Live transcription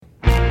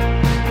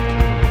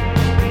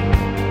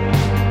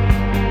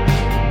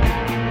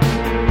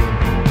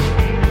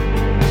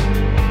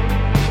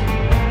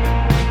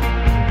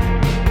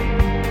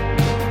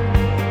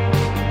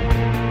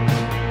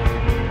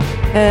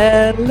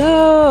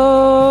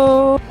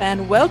Hello,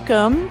 and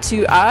welcome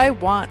to I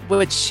Want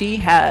What She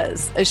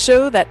Has, a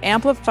show that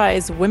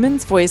amplifies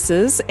women's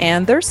voices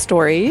and their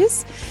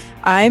stories.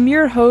 I'm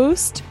your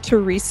host,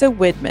 Teresa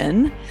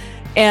Widman,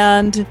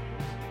 and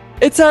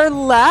it's our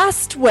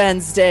last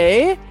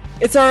Wednesday.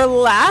 It's our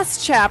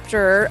last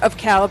chapter of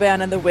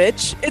Caliban and the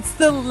Witch. It's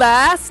the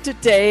last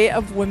day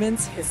of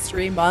Women's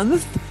History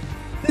Month.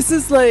 This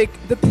is like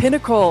the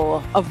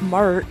pinnacle of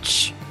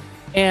March,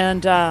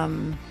 and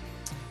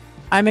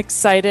I'm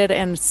excited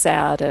and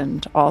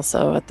saddened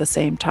also at the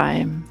same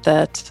time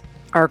that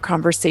our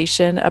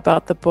conversation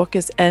about the book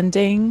is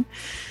ending.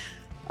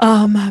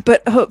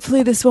 But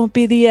hopefully this won't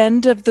be the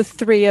end of the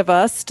three of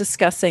us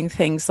discussing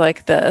things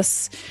like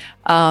this.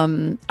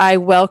 I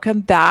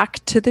welcome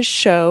back to the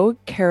show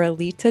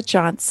Carolita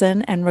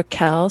Johnson and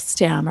Raquel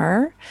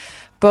Stammer,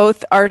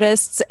 both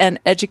artists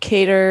and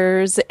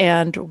educators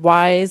and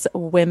wise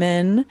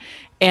women.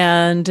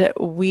 And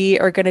we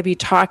are going to be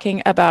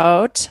talking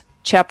about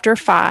Chapter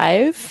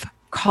 5,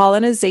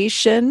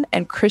 Colonization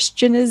and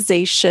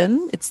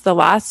Christianization. It's the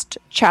last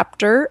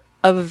chapter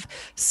of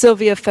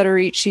Silvia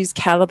Federici's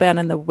Caliban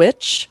and the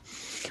Witch.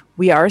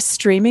 We are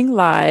streaming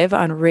live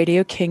on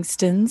Radio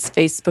Kingston's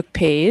Facebook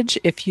page.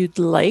 If you'd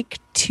like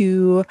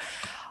to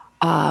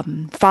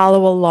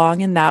follow along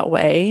in that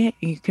way,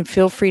 you can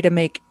feel free to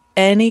make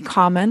any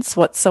comments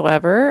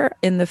whatsoever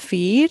in the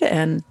feed,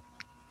 and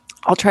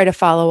I'll try to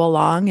follow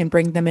along and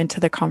bring them into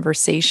the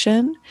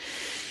conversation.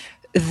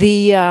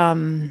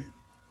 This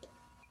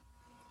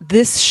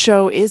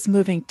show is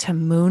moving to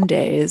Moon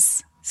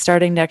Days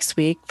starting next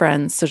week,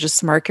 friends. So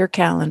just mark your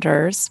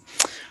calendars.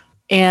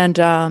 And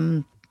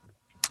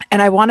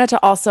I wanted to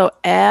also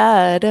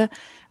add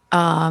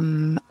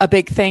a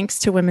big thanks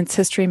to Women's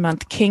History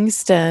Month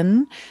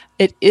Kingston.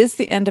 It is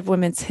the end of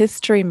Women's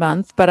History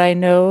Month, but I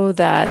know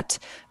that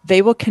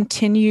they will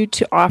continue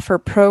to offer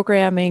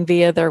programming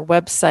via their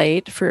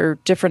website for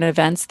different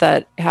events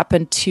that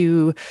happen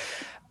to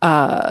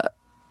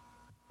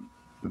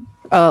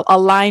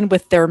align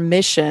with their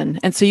mission.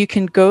 And so you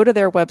can go to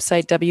their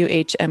website,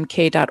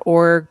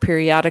 whmk.org,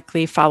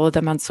 periodically follow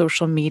them on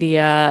social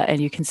media,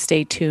 and you can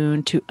stay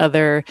tuned to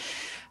other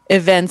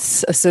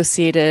events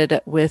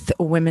associated with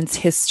women's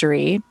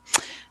history.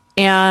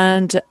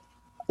 And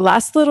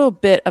last little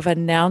bit of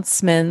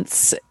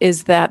announcements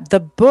is that the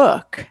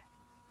book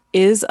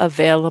is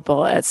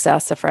available at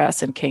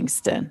Sassafras in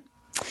Kingston.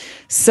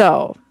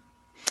 So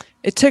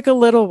it took a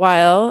little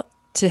while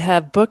to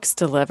have books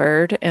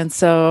delivered. And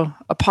so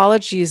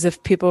apologies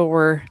if people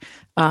were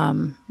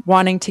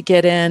wanting to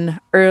get in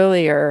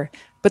earlier.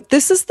 But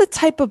this is the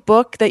type of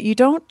book that you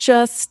don't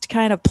just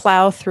kind of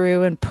plow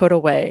through and put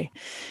away.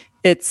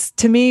 It's,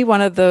 to me,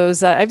 one of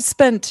those, I've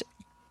spent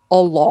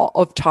a lot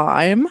of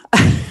time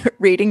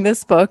reading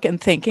this book and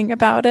thinking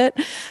about it.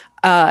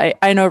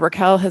 I know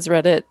Raquel has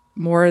read it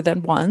more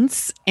than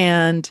once.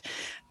 And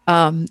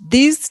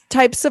these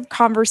types of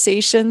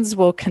conversations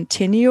will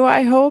continue,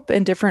 I hope,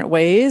 in different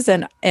ways.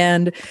 And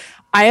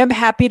I am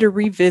happy to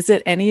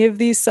revisit any of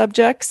these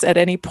subjects at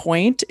any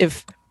point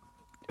if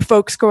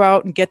folks go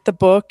out and get the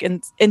book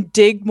and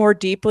dig more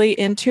deeply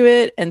into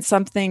it and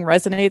something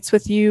resonates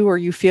with you, or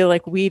you feel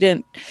like we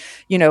didn't,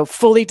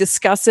 fully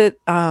discuss it,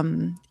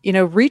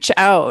 reach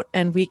out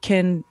and we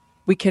can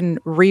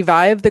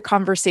revive the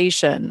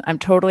conversation. I'm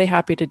totally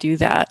happy to do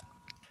that.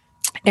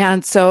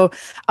 And so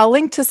I'll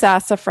link to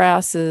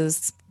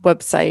Sassafras's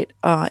website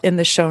in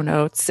the show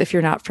notes if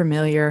you're not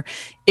familiar,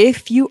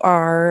 if you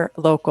are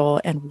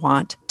local and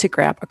want to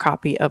grab a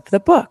copy of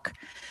the book.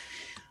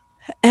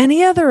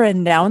 Any other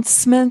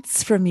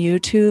announcements from you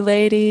two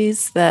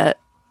ladies that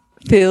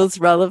feels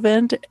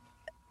relevant?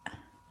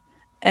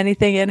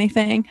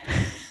 Anything?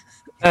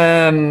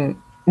 Well,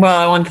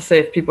 I want to say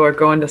if people are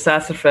going to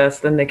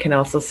Sassafras, then they can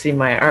also see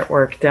my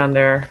artwork down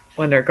there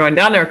when they're going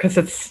down there because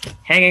it's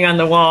hanging on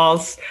the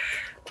walls.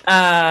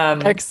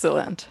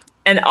 Excellent.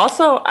 And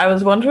also, I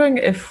was wondering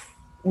if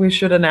we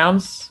should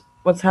announce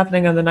what's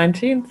happening on the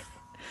 19th.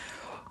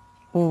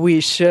 We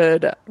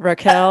should,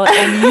 Raquel,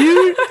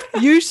 and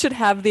you should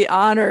have the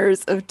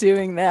honors of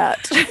doing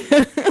that.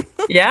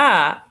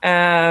 Yeah,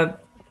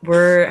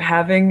 we're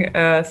having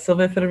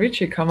Silvia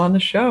Federici come on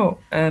the show,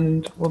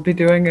 and we'll be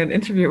doing an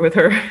interview with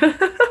her.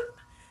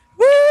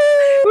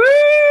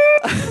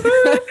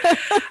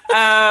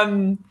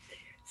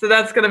 So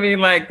that's going to be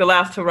like the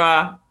last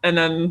hurrah, and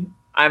then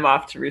I'm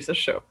off to Teresa's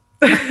show.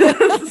 But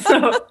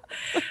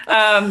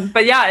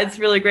yeah, it's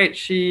really great.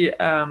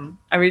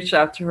 I reached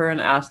out to her and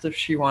asked if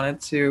she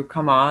wanted to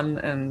come on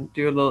and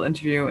do a little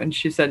interview, and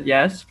she said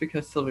yes,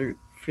 because Silvia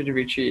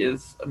Federici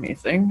is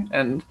amazing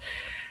and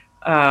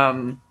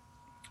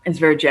is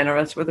very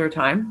generous with her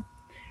time.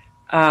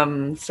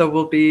 So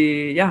we'll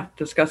be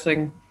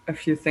discussing a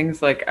few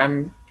things. Like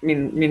me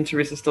and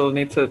Teresa still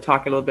need to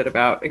talk a little bit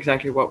about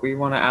exactly what we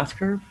want to ask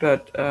her,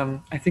 but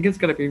I think it's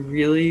going to be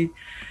really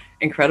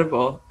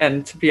incredible.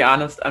 And to be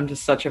honest, I'm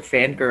just such a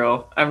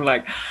fangirl. I'm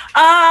like,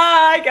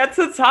 I get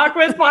to talk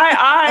with my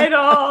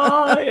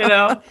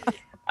idol,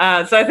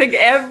 So I think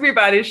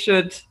everybody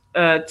should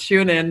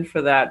tune in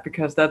for that,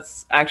 because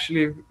that's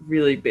actually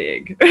really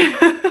big.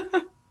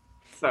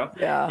 So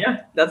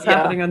yeah, that's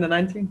happening on the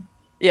 19th.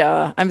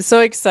 Yeah, I'm so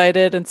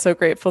excited and so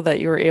grateful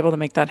that you were able to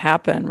make that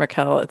happen,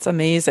 Raquel. It's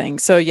amazing.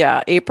 So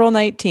yeah, April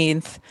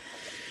 19th,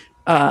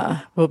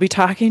 we'll be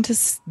talking to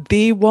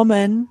the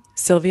woman,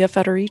 Silvia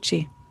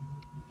Federici.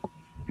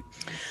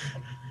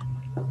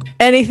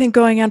 Anything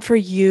going on for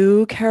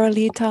you,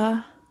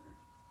 Carolita?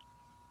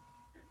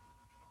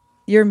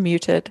 You're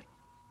muted.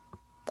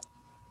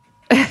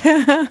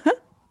 Hi.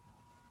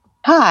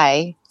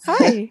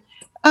 Hi.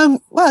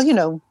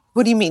 Well,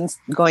 what do you mean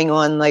going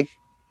on, like,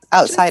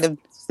 outside of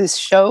this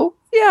show?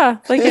 Yeah,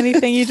 like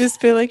anything you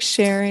just feel like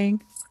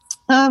sharing.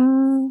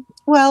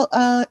 Well,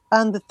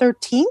 on the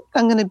 13th,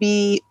 I'm going to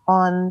be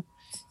on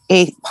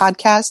a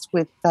podcast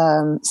with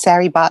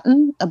Sari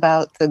Botten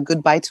about the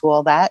Goodbye to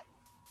All That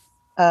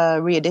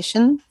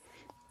reedition.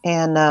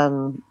 And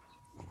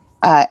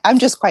I'm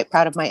just quite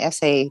proud of my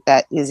essay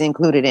that is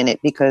included in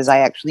it, because I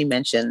actually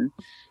mention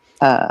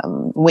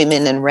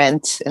women and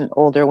rent and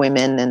older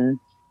women and,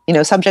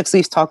 subjects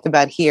we've talked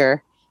about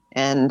here,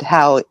 and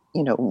how,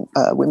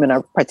 women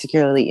are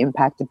particularly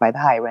impacted by the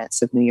high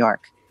rents of New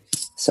York.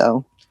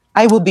 So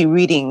I will be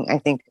reading, I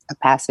think, a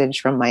passage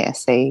from my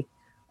essay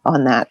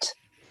on that.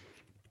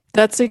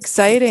 That's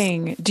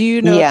exciting. Do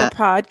you know the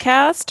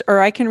podcast, or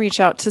I can reach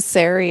out to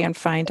Sari and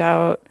find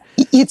out?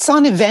 It's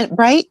on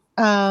Eventbrite.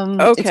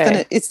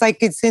 Okay. It's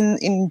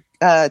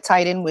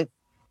tied in with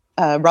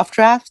Rough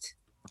Draft.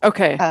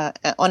 Okay.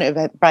 On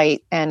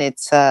Eventbrite, and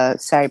it's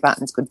Sari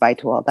Botten's Goodbye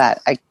to All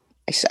That.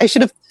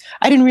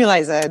 I didn't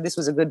realize this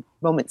was a good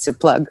moment to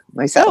plug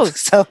myself.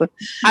 So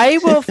I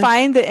will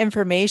find the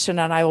information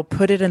and I will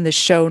put it in the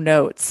show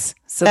notes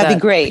so that'd that be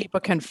great.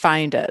 People can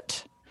find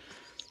it.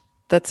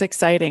 That's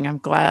exciting. I'm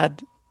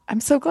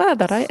so glad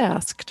that I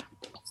asked.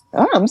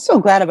 Oh, I'm so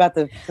glad about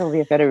the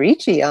Silvia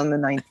Federici on the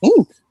 19th.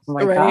 Oh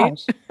my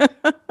gosh.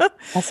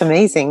 That's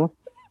amazing.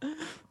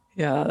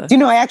 Yeah. Do you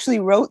know, I actually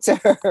wrote to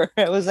her.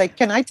 I was like,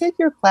 can I take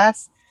your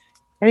class?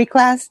 Any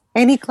class?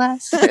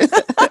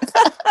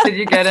 Did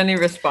you get any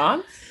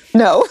response?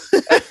 No.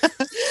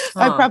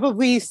 I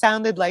probably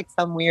sounded like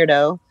some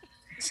weirdo.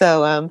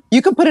 So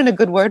you can put in a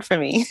good word for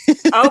me.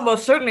 Oh,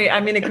 most certainly. I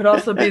mean, it could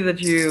also be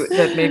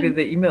that maybe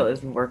the email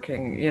isn't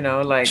working,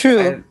 like.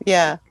 True.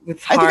 Yeah.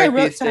 It's hard. I think I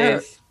wrote to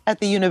her at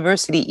the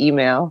university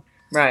email.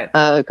 Right.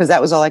 Because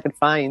that was all I could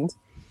find.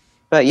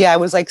 But yeah, I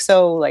was like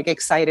so like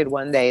excited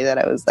one day that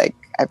I was like,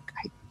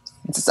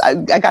 I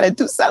got to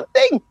do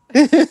something.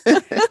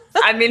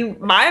 I mean,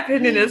 my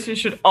opinion is you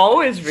should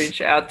always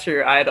reach out to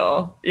your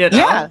idol.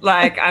 Yeah.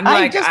 Like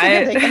I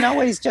they can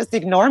always just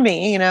ignore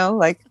me.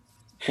 Like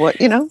what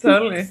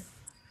Totally.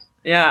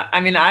 Yeah, I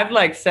mean, I've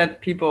like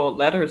sent people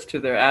letters to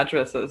their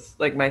addresses,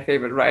 like my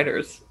favorite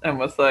writers, and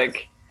was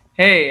like,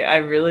 "Hey, I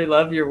really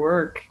love your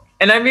work."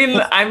 And I mean,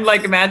 I'm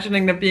like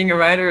imagining that being a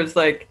writer is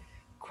like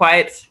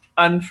quite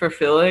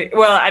unfulfilling.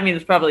 Well, I mean,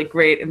 it's probably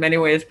great in many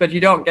ways, but you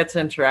don't get to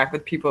interact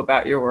with people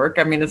about your work.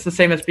 I mean, it's the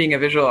same as being a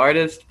visual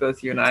artist.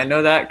 Both you and I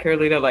know that,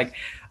 Carolita. Like,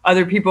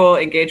 other people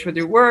engage with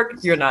your work,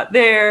 you're not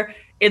there.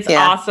 It's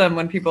awesome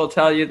when people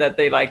tell you that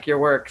they like your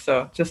work.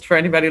 So just for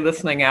anybody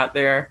listening out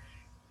there,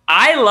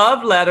 I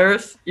love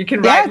letters. You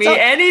can write me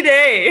any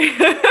day.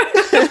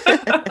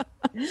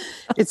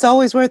 It's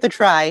always worth a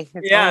try.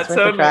 It's worth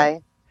a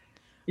try.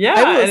 Yeah.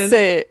 I will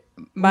say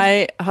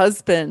my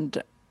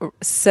husband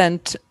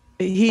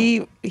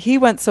he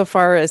went so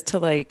far as to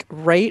like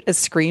write a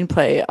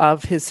screenplay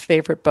of his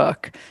favorite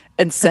book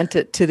and sent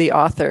it to the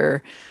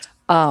author,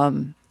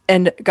 and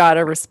got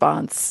a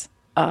response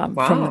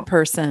from the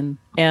person,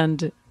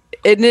 and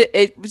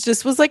it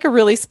just was like a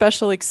really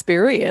special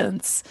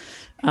experience.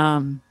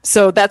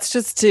 So that's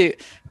just to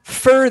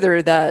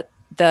further that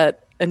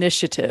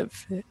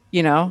initiative,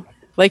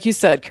 like you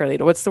said,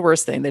 Carlita, what's the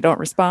worst thing? They don't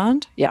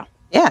respond. Yeah.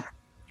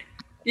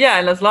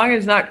 And as long as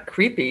it's not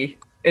creepy,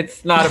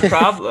 it's not a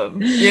problem.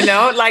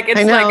 Like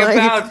it's like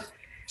about.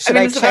 Should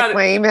I check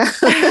my email?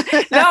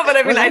 No, but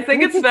I mean, I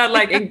think it's about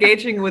like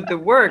engaging with the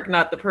work,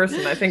 not the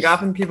person. I think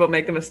often people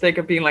make the mistake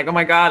of being like, oh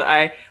my God,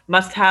 I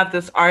must have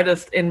this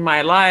artist in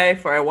my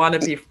life, or I want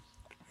to be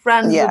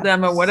friends with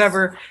them or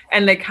whatever.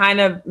 And they kind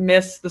of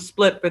miss the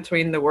split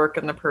between the work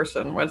and the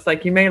person, where it's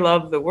like, you may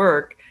love the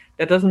work.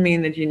 That doesn't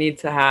mean that you need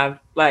to have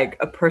like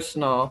a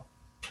personal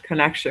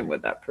connection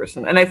with that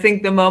person. And I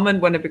think the moment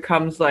when it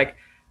becomes like,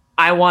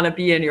 I want to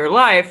be in your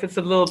life, it's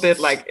a little bit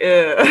like,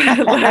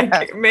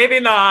 like maybe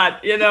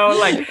not,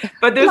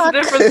 but there's a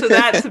difference to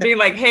that, to being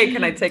like, hey,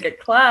 can I take a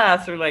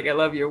class, or like, I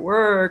love your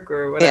work,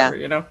 or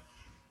whatever,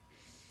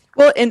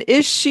 Well, and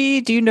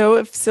do you know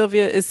if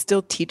Silvia is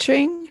still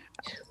teaching?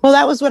 Well,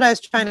 that was what I was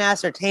trying to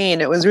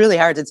ascertain. It was really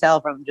hard to tell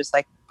from just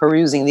like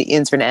perusing the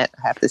internet,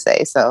 I have to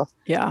say. So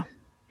yeah.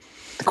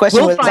 The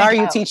question was, are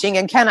you teaching,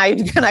 and can I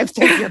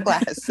take your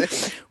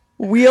class?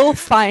 We'll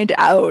find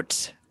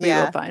out. We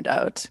will find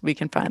out. We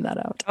can find that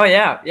out. Oh,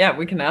 yeah.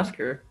 We can ask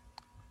her.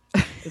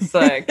 It's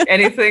like,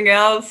 anything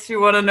else you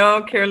want to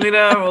know,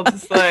 Carolita? We'll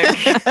just like...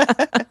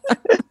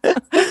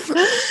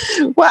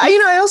 Well,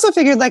 I also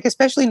figured, like,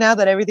 especially now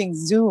that everything's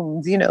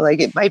zoomed, like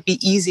it might be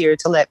easier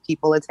to let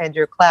people attend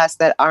your class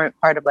that aren't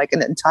part of like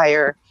an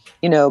entire,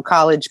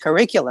 college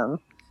curriculum,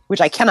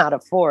 which I cannot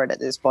afford at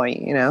this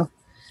point.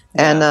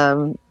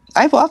 And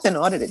I've often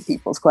audited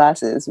people's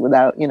classes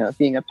without,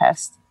 being a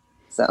pest.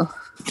 So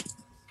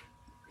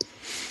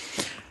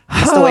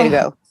it's the way to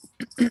go.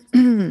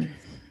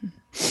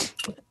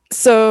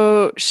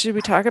 So should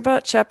we talk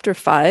about chapter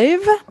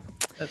 5?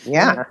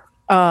 Yeah.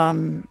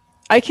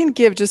 I can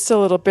give just a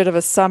little bit of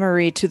a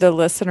summary to the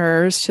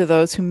listeners, to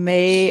those who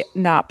may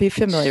not be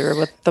familiar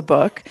with the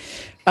book.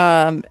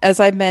 As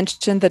I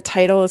mentioned, the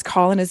title is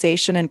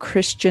Colonization and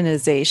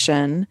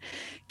Christianization,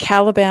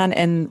 Caliban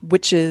and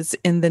Witches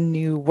in the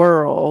New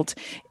World.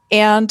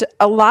 And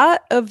a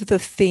lot of the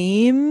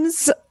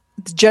themes,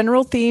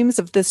 general themes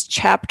of this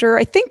chapter,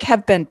 I think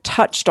have been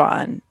touched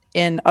on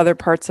in other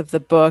parts of the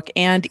book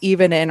and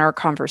even in our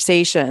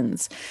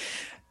conversations.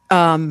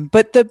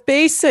 But the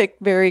basic,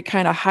 very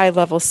kind of high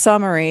level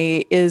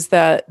summary is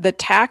that the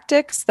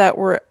tactics that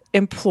were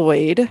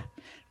employed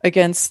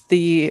against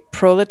the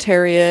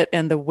proletariat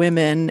and the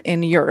women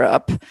in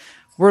Europe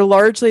were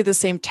largely the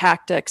same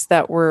tactics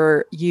that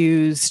were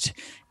used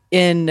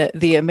in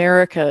the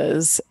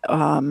Americas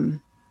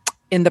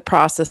in the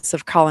process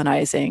of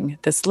colonizing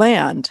this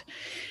land.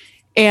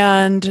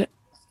 And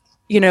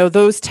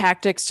those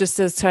tactics, just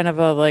as kind of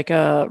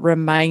a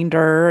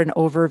reminder, an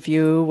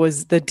overview,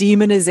 was the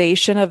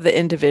demonization of the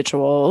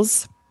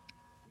individuals,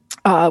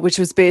 which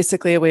was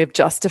basically a way of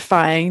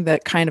justifying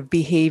that kind of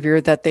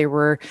behavior that they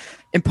were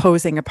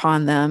imposing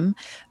upon them.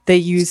 They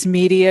used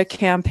media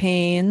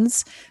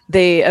campaigns.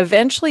 They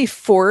eventually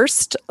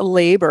forced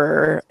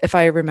labor, if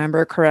I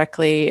remember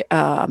correctly.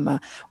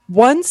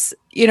 Once,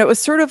 it was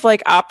sort of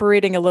like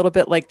operating a little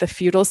bit like the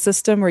feudal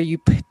system where you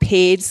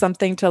paid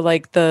something to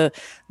like the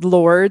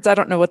lords. I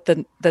don't know what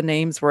the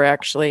names were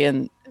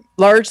actually,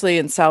 largely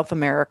in South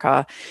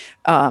America.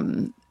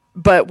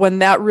 But when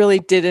that really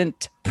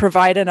didn't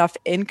provide enough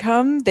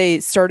income, they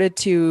started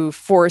to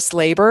force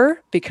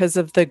labor because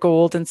of the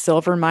gold and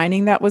silver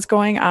mining that was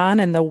going on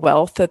and the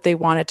wealth that they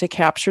wanted to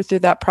capture through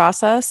that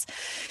process.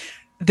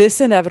 This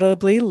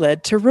inevitably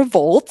led to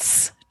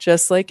revolts,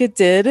 just like it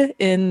did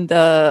in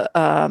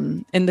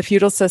the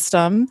feudal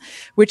system,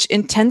 which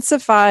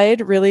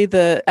intensified really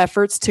the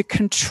efforts to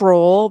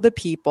control the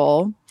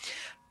people.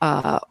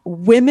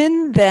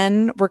 Women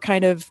then were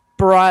kind of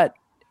brought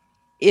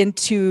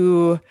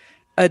into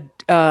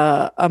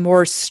a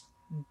more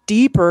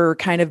deeper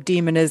kind of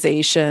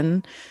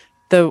demonization.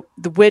 The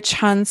witch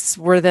hunts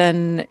were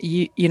then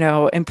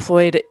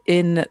employed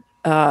in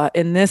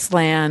this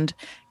land,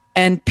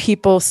 and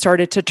people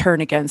started to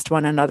turn against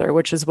one another,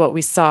 which is what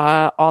we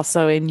saw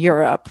also in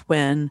Europe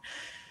when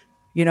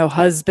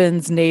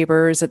husbands,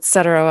 neighbors,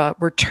 etc.,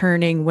 were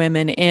turning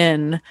women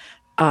in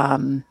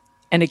and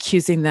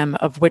accusing them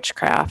of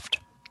witchcraft.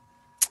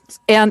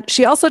 And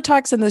she also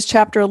talks in this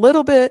chapter a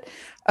little bit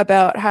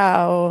about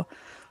how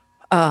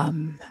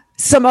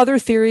some other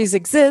theories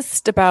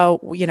exist about,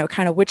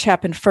 kind of which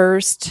happened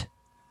first.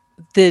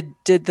 Did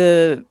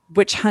the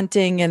witch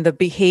hunting and the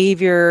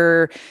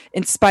behavior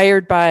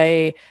inspired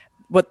by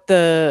what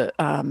the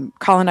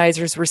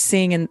colonizers were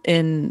seeing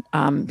in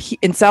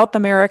South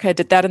America,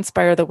 did that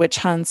inspire the witch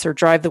hunts or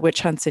drive the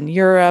witch hunts in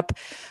Europe?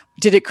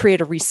 Did it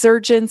create a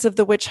resurgence of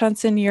the witch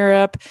hunts in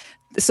Europe?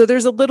 So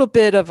there's a little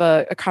bit of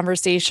a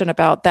conversation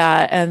about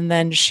that. And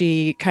then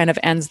she kind of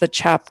ends the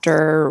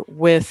chapter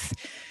with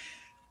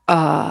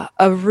a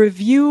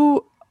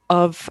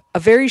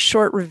very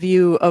short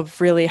review of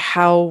really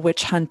how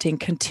witch hunting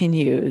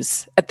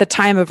continues at the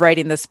time of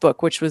writing this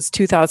book, which was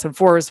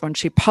 2004 is when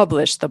she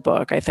published the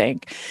book, I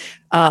think.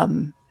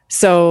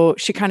 So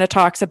she kind of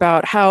talks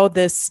about how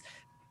this,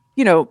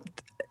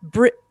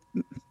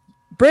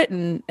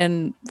 Britain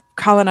and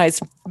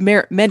colonized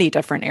many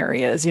different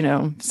areas,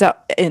 so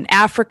in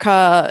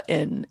Africa,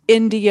 in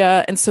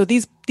India. And so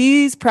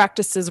these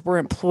practices were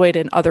employed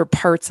in other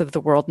parts of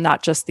the world,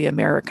 not just the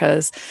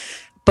Americas,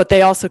 but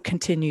they also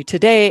continue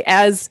today,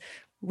 as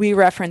we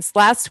referenced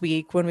last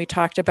week when we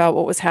talked about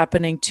what was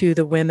happening to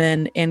the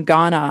women in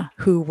Ghana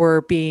who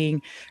were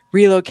being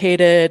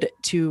relocated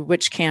to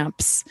witch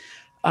camps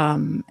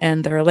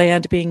and their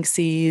land being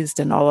seized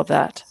and all of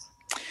that.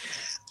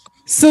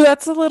 So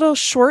that's a little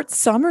short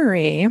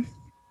summary.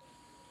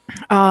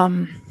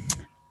 Do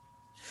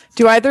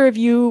either of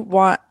you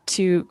want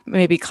to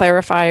maybe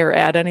clarify or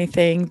add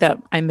anything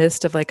that I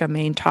missed of like a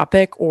main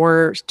topic,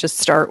 or just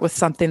start with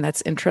something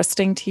that's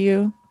interesting to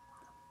you?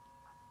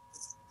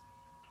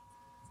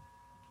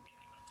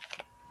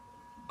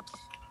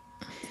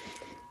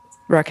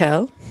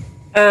 Raquel?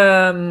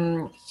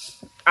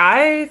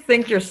 I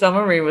think your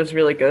summary was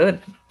really good.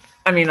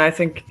 I mean, I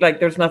think like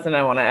there's nothing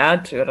I want to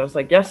add to it. I was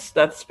like, yes,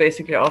 that's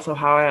basically also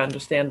how I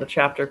understand the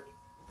chapter.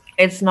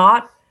 It's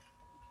not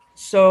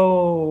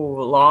so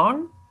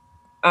long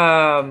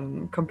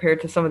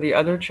compared to some of the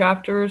other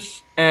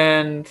chapters,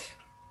 and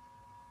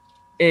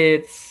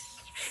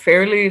it's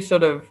fairly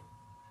sort of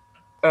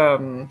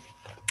I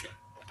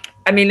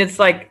mean, it's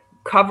like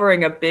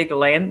covering a big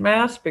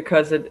landmass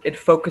because it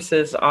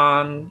focuses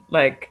on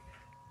like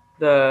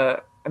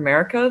the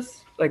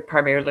Americas, like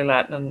primarily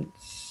Latin and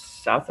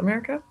South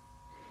America.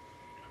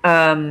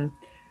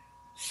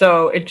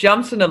 So it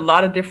jumps in a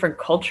lot of different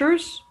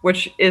cultures,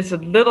 which is a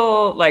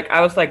little like,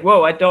 I was like,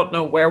 whoa, I don't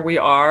know where we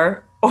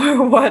are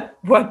or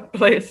what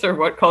place or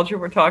what culture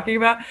we're talking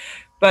about.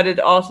 But it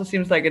also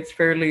seems like it's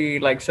fairly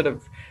like sort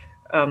of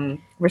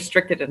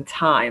restricted in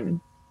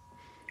time.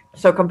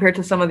 So compared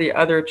to some of the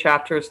other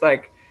chapters,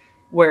 like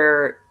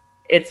where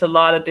it's a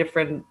lot of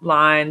different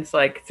lines,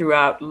 like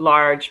throughout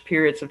large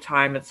periods of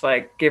time, it's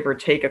like give or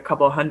take a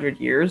couple hundred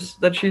years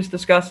that she's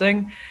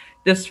discussing.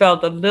 This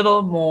felt a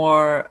little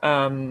more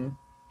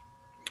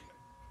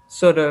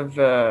sort of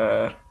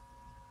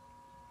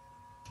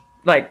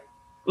like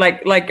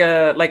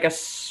a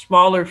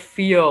smaller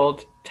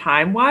field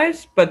time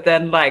wise, but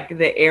then like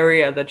the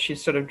area that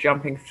she's sort of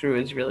jumping through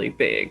is really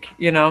big,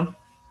 you know.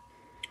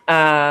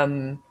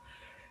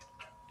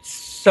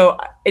 So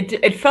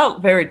it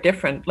felt very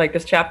different. Like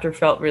this chapter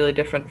felt really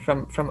different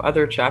from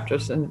other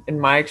chapters in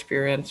my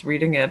experience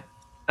reading it.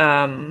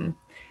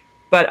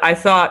 But I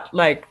thought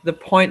like the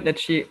point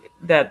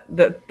that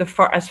the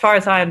far as far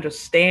as I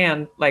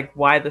understand, like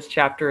why this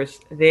chapter is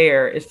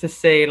there is to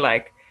say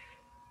like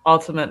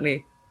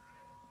ultimately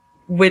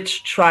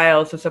witch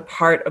trials is a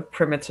part of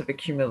primitive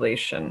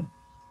accumulation,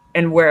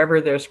 and wherever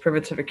there's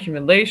primitive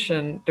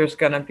accumulation, there's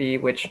gonna be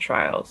witch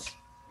trials.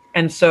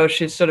 And so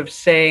she's sort of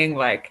saying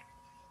like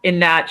in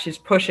that she's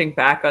pushing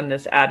back on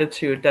this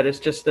attitude that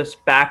is just this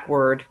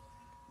backward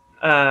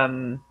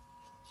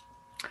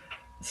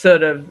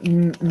sort of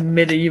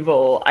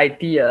medieval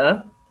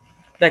idea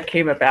that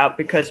came about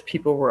because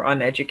people were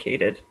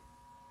uneducated.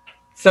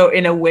 So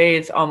in a way,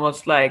 it's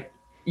almost like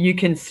you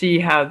can see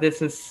how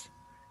this is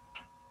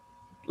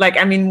like,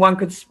 I mean, one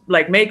could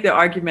like make the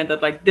argument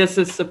that like this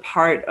is a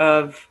part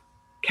of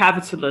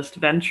capitalist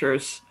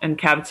ventures and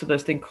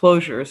capitalist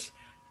enclosures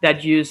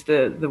that use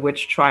the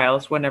witch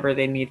trials whenever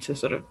they need to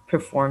sort of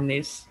perform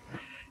these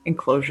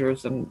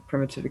enclosures and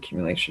primitive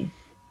accumulation.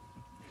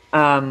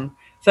 So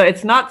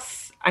it's not,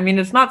 I mean,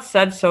 it's not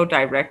said so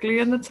directly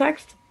in the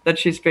text that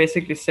she's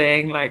basically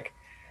saying like,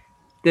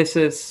 this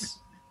is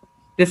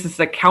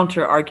the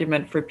counter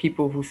argument for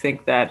people who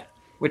think that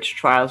witch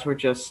trials were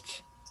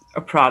just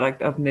a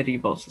product of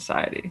medieval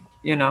society,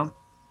 you know?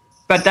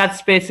 But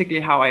that's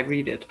basically how I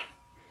read it.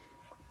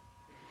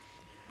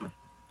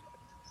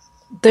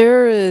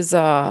 There is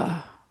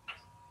I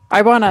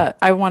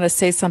wanna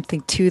say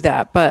something to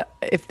that, but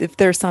if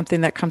there's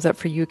something that comes up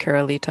for you,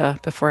 Carolita,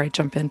 before I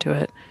jump into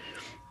it.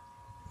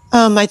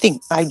 I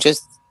think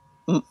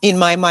in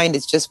my mind,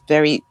 it's just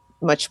very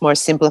much more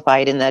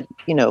simplified in that,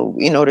 you know,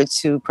 in order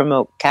to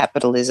promote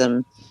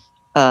capitalism,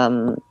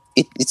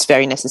 it's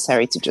very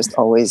necessary to just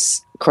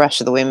always crush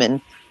the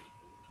women.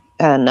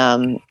 And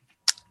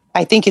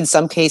I think in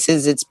some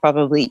cases it's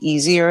probably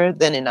easier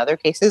than in other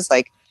cases.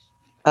 Like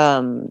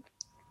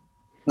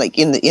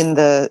in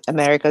the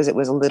Americas, it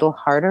was a little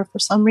harder for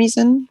some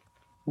reason.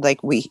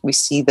 Like we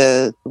see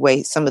the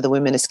way some of the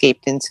women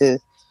escaped into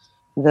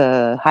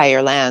the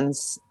higher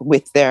lands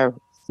with their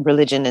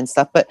religion and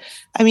stuff. But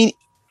I mean,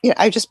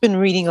 I've just been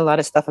reading a lot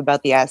of stuff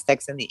about the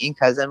Aztecs and the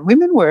Incas, and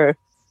women were,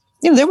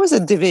 there was a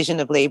division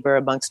of labor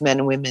amongst men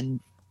and women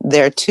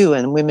there too,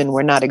 and women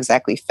were not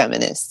exactly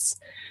feminists.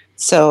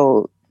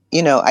 So,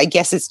 I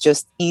guess it's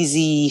just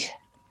it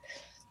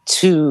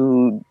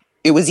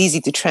was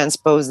easy to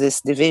transpose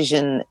this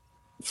division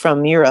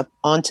from Europe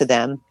onto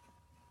them.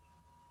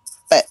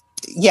 But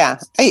yeah,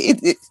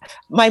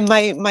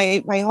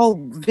 my whole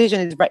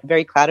vision is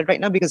very clouded right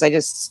now because I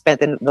just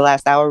spent the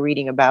last hour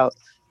reading about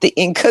the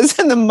Incas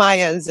and the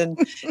Mayans and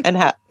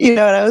how, and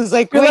I was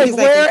like, wait like,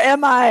 where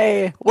am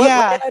I? What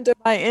land am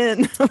I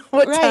in?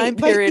 What time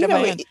period am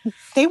I in?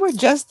 They were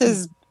just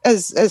as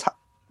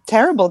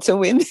terrible to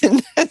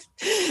women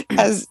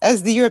as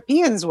the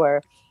Europeans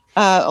were.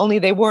 Only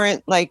they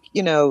weren't like,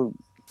 it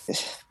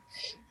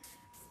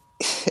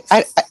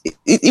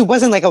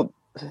wasn't like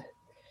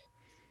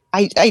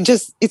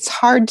it's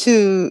hard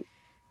to,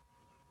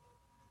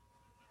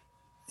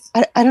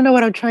 I don't know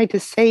what I'm trying to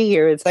say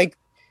here. It's like,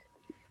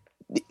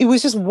 it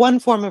was just one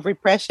form of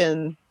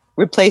repression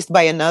replaced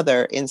by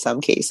another in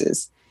some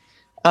cases.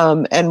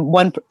 And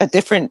a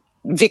different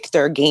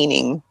victor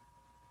gaining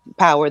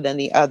power than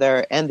the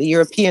other. And the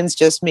Europeans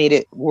just made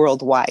it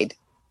worldwide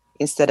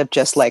instead of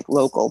just like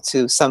local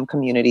to some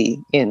community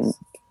in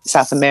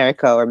South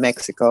America or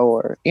Mexico,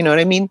 or, you know what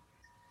I mean?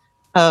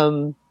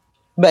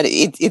 But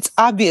it's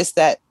obvious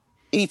that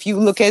if you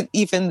look at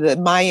even the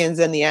Mayans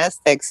and the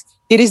Aztecs,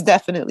 it is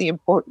definitely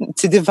important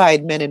to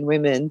divide men and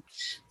women,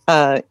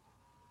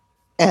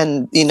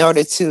 and in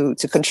order to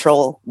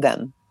control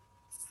them.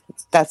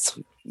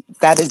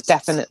 That is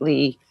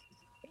definitely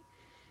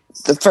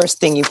the first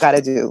thing you've got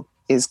to do,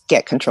 is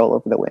get control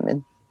over the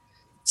women.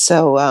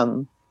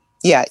 So,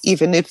 yeah,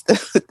 even if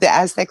the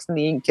Aztecs and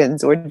the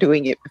Incans were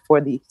doing it before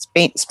the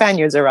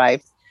Spaniards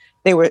arrived,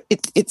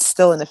 it's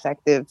still an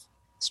effective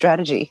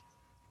strategy,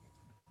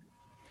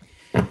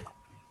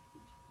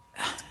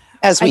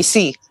 as we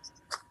see.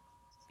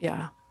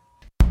 Yeah.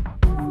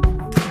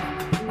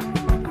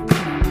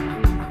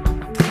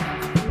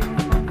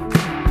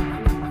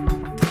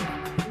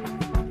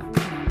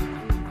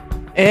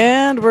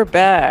 And we're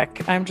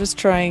back. I'm just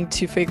trying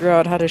to figure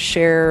out how to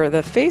share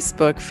the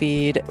Facebook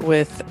feed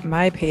with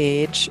my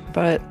page,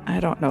 but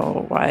I don't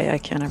know why I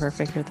can't ever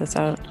figure this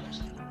out.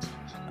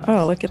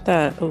 Oh, look at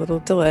that. A little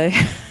delay.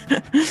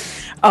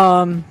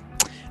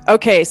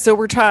 Okay, so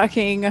we're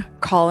talking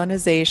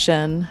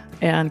colonization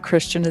and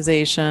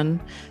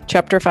Christianization,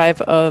 chapter 5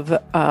 of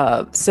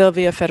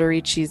Sylvia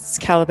Federici's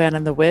Caliban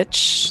and the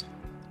Witch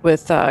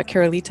with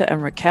Carolita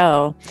and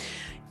Raquel.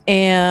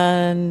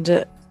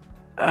 And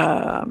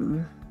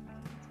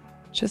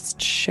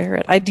just share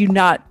it. I do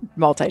not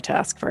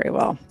multitask very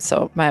well,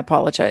 so I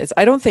apologize.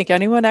 I don't think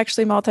anyone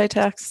actually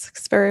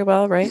multitasks very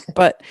well, right?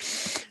 But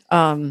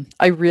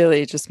I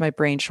really just, my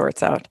brain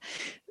shorts out.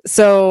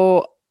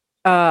 So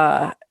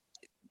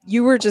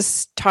you were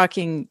just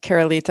talking,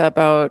 Carolita,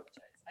 about,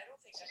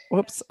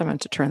 whoops, I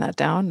meant to turn that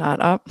down,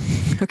 not up.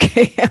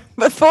 Okay,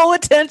 but full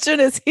attention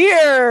is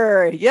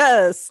here.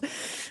 Yes.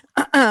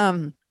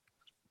 One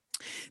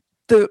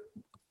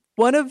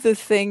of the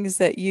things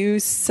that you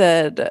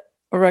said,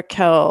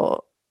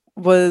 Raquel,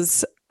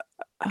 was,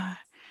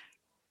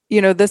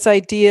 this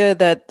idea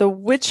that the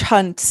witch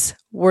hunts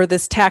were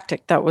this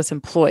tactic that was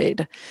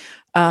employed,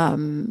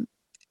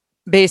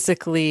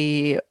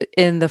 basically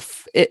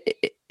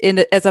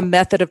as a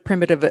method of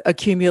primitive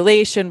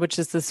accumulation, which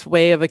is this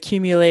way of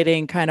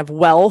accumulating kind of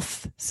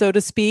wealth, so to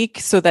speak,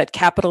 so that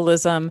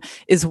capitalism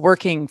is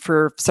working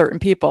for certain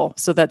people,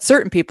 so that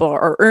certain people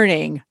are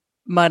earning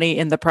money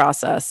in the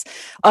process.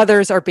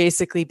 Others are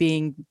basically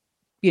being,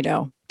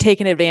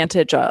 taken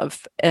advantage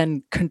of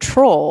and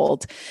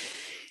controlled.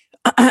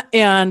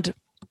 And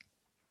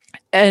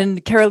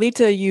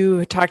Carolita,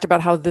 you talked about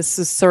how this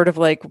is sort of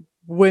like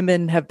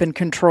women have been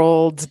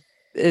controlled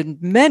in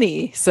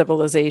many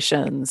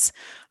civilizations.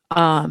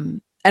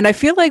 And I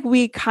feel like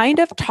we kind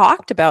of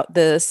talked about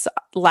this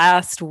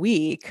last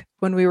week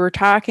when we were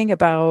talking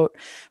about,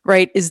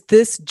 right, is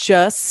this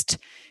just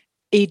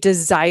a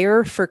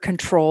desire for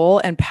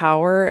control and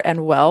power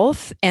and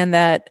wealth, and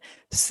that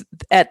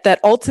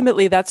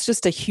ultimately that's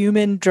just a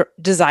human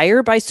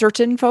desire by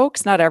certain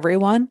folks, not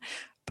everyone,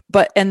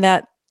 and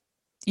that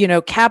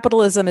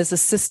capitalism is a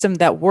system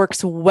that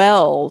works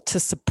well to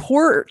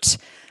support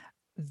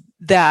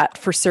that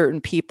for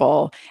certain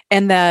people,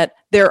 and that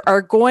there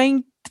are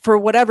going, for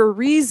whatever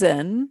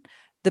reason,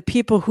 the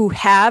people who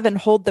have and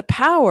hold the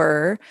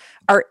power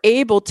are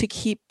able to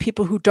keep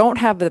people who don't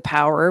have the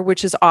power,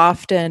 which is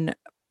often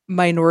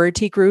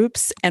minority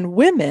groups and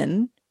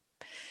women,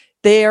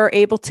 they are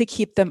able to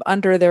keep them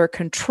under their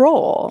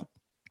control.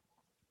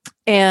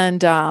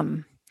 And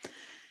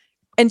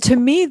to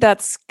me,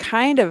 that's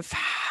kind of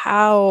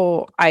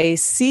how I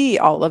see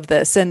all of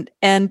this. And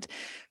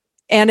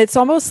it's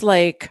almost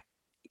like,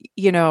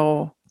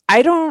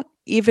 I don't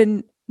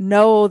even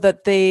know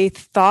that they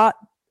thought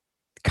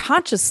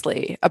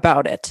consciously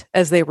about it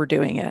as they were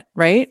doing it,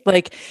 right?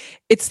 Like,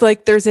 it's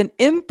like there's an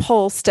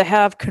impulse to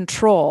have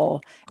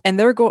control and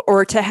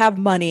or to have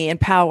money and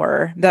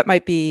power. That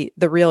might be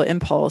the real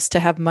impulse, to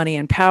have money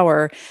and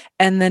power.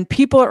 And then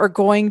people are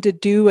going to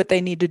do what they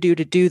need to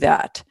do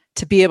that,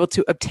 to be able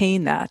to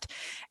obtain that.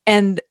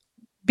 And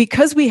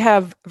because we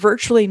have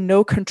virtually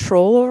no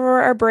control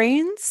over our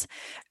brains,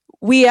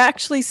 we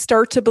actually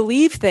start to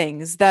believe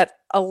things that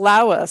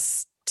allow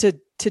us to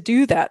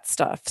do that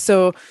stuff.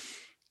 So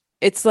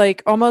it's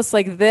like almost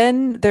like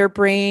then their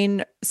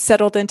brain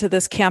settled into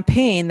this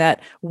campaign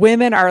that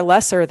women are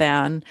lesser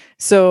than,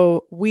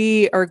 so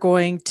we are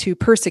going to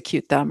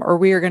persecute them, or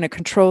we are going to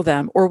control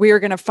them, or we are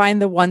going to find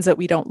the ones that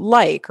we don't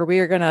like, or we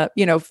are going to,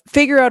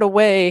 figure out a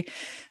way,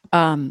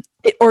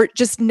 or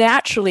just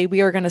naturally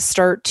we are going to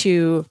start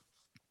to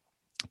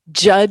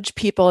judge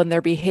people and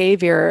their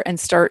behavior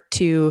and start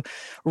to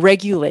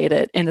regulate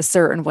it in a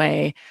certain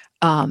way,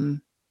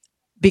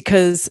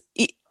 because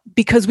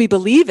we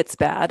believe it's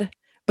bad.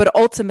 But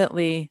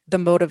ultimately, the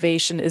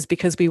motivation is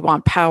because we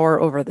want power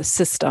over the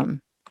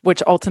system,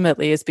 which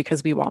ultimately is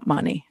because we want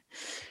money.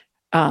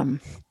 And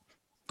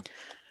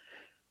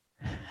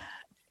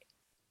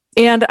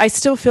I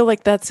still feel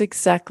like that's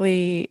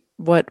exactly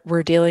what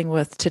we're dealing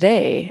with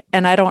today.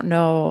 And I don't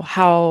know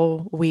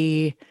how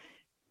do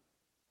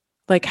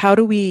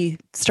we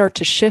start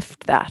to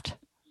shift that?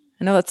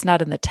 I know that's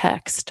not in the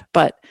text,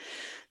 but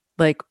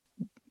what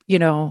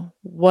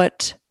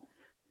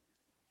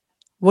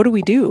do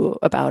we do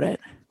about it?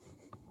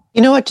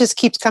 What just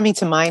keeps coming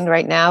to mind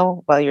right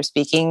now while you're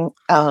speaking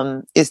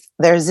is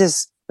there's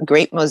this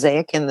great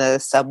mosaic in the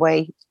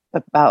subway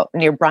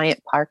near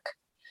Bryant Park.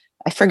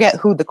 I forget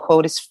who the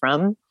quote is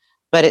from,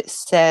 but it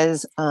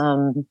says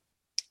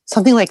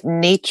something like,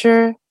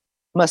 nature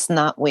must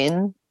not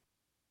win,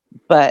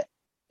 but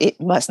it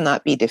must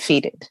not be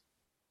defeated.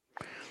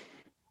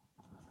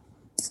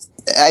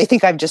 I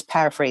think I've just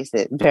paraphrased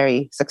it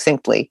very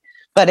succinctly,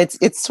 but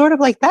it's sort of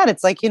like that.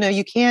 It's like,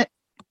 you can't,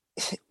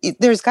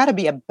 there's got to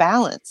be a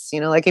balance,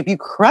 like if you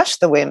crush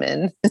the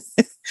women,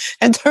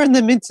 and turn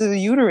them into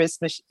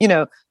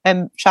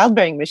and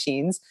childbearing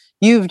machines,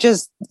 you've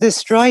just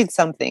destroyed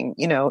something,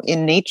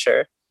 in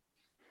nature,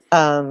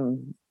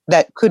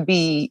 that could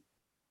be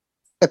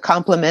a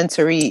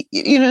complementary,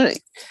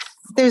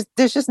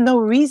 there's just no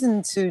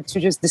reason to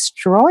just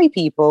destroy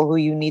people who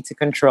you need to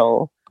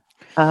control.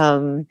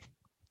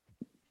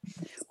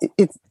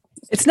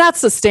 It's not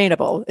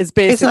sustainable.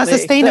 It's not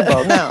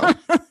sustainable. No.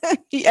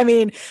 I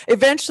mean,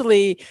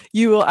 eventually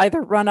you will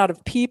either run out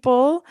of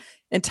people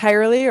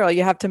entirely, or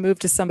you have to move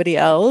to somebody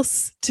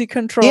else to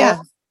control.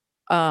 Yeah.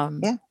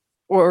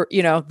 Or,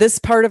 this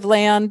part of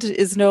land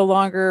is no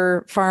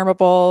longer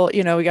farmable.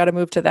 We got to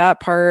move to that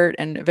part,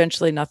 and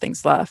eventually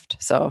nothing's left.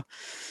 So,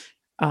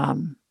 I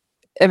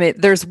mean,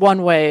 there's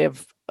one way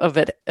of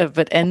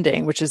it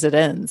ending, which is it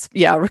ends.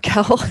 Yeah,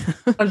 Raquel.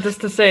 And just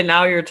to say,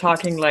 now you're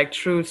talking like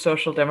true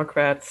social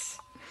democrats.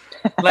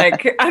 I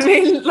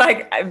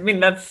mean,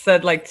 that's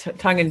said like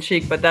tongue in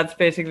cheek, but that's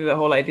basically the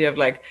whole idea of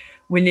like,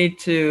 we need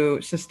to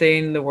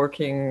sustain the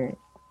working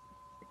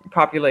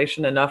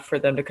population enough for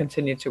them to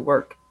continue to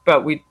work,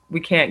 but we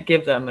can't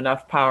give them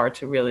enough power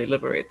to really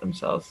liberate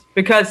themselves,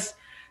 because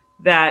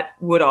that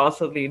would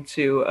also lead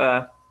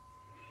to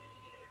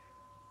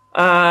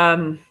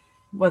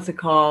what's it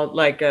called,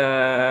 like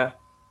God,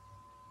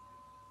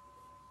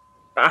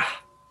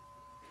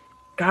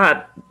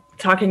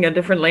 talking a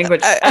different language,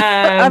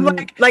 I'm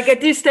like a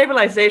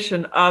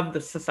destabilization of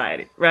the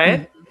society,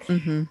 right?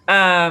 Mm-hmm.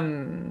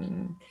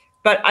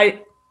 But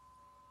I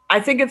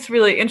think it's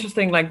really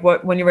interesting, like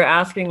when you were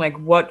asking, like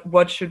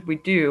what should we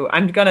do?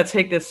 I'm gonna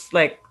take this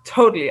like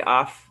totally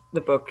off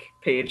the book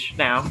page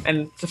now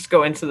and just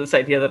go into this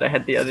idea that I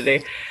had the other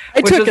day. I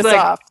took us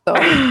off, so.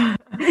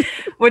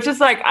 Which is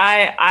like,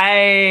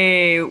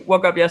 I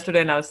woke up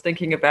yesterday and I was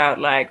thinking about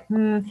like,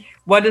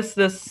 what is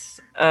this,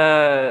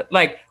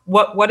 like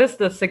what is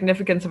the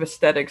significance of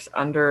aesthetics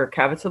under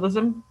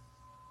capitalism,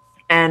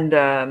 and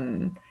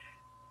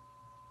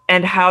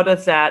how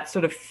does that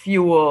sort of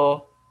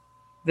fuel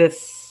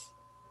this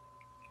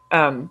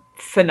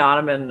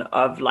phenomenon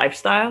of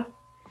lifestyle,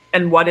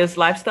 and what is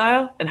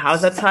lifestyle, and how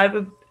is that tied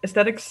with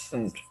aesthetics,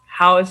 and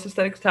how is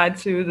aesthetics tied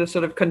to the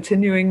sort of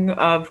continuing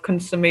of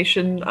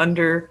consummation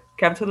under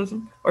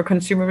capitalism or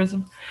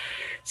consumerism.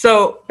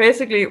 So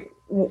basically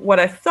what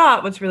I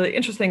thought was really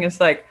interesting is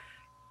like,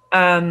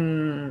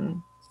 I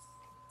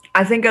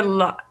think a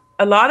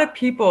lot of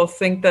people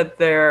think that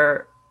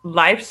their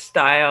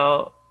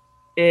lifestyle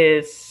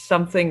is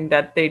something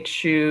that they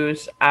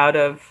choose out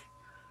of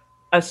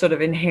a sort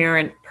of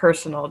inherent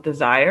personal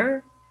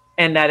desire,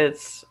 and that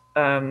it's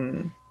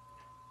a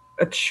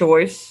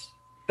choice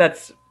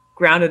that's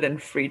grounded in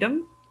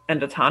freedom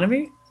and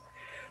autonomy.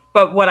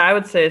 But what I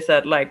would say is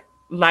that like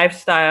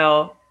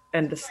lifestyle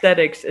and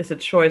aesthetics is a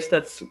choice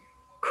that's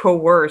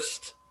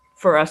coerced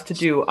for us to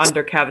do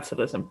under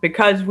capitalism,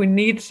 because we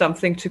need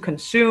something to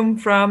consume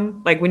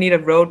from. Like, we need a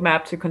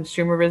roadmap to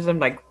consumerism.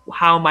 Like,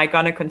 how am I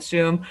gonna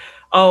consume?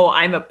 Oh,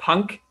 I'm a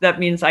punk, that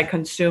means I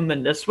consume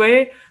in this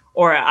way.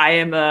 Or I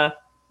am a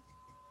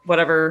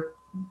whatever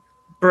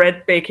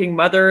bread baking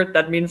mother,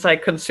 that means I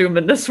consume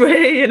in this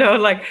way,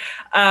 like,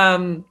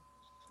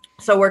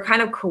 so we're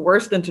kind of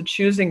coerced into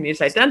choosing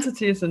these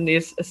identities and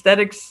these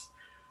aesthetics,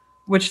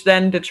 which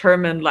then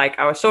determine like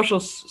our social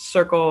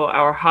circle,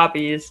 our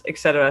hobbies, et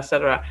cetera, et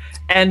cetera.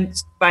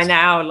 And by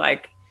now,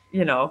 like,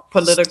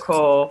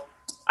 political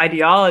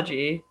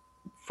ideology,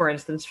 for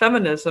instance,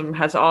 feminism,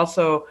 has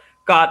also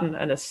gotten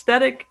an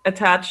aesthetic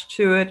attached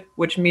to it,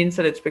 which means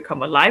that it's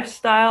become a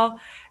lifestyle.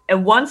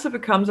 And once it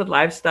becomes a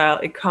lifestyle,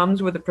 it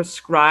comes with a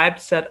prescribed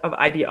set of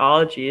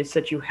ideologies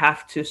that you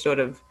have to sort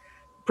of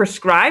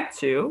prescribe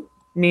to.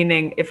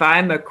 Meaning, if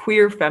I'm a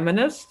queer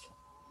feminist,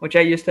 which I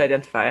used to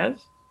identify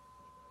as,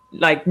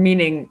 like,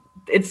 meaning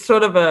it's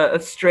sort of a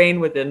strain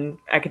within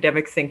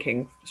academic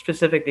thinking,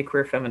 specifically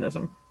queer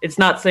feminism. It's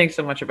not saying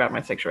so much about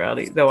my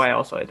sexuality, though I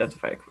also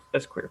identify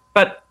as queer.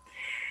 But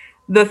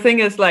the thing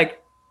is,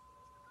 like,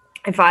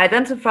 if I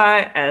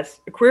identify as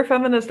a queer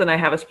feminist, then I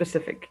have a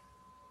specific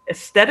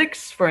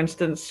aesthetics. For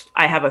instance,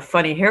 I have a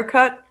funny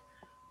haircut.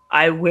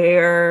 I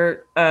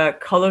wear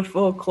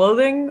colorful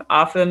clothing,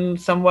 often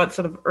somewhat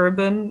sort of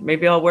urban.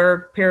 Maybe I'll wear a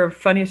pair of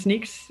funny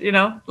sneaks,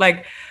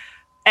 like,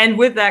 and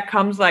with that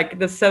comes like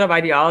this set of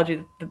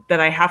ideology that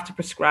I have to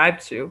prescribe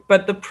to.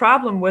 But the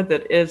problem with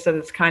it is that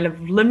it's kind of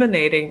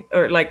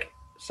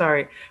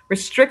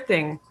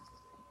restricting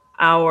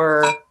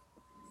our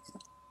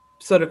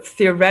sort of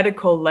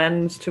theoretical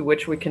lens to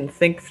which we can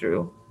think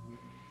through.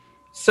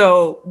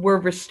 So we're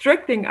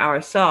restricting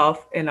ourselves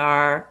in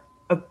our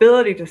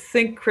ability to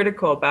think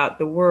critical about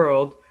the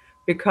world,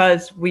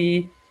 because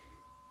we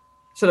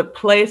sort of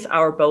place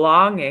our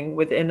belonging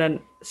within a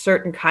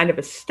certain kind of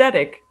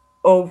aesthetic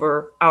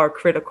over our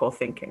critical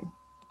thinking.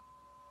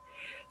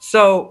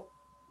 So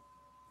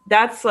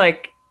that's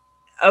like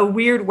a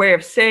weird way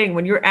of saying,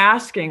 when you're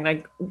asking,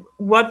 like,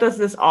 what does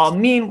this all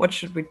mean? What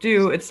should we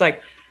do? It's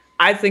like,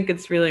 I think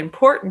it's really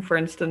important, for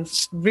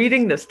instance,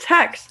 reading this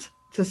text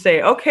to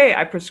say, okay,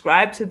 I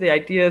prescribe to the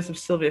ideas of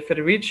Silvia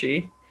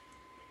Federici,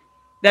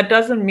 that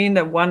doesn't mean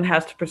that one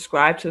has to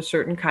prescribe to a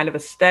certain kind of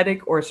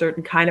aesthetic or a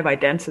certain kind of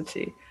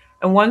identity.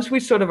 And once we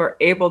sort of are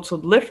able to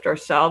lift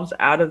ourselves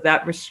out of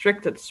that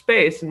restricted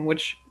space in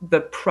which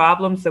the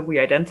problems that we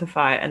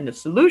identify and the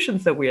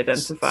solutions that we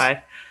identify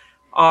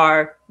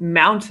are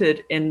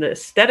mounted in the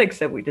aesthetics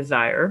that we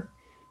desire,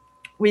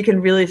 we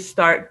can really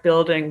start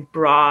building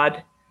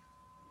broad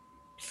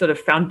sort of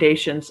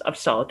foundations of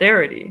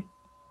solidarity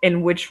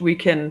in which we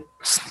can,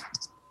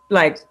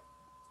 like,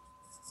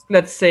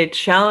 let's say,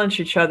 challenge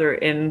each other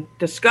in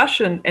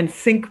discussion and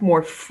think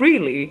more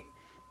freely,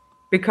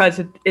 because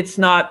it's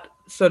not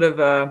sort of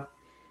a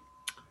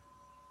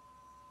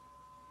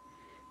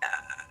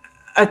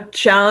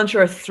challenge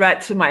or a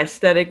threat to my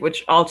aesthetic,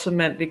 which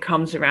ultimately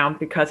comes around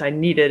because I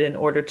need it in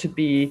order to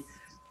be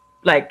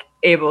like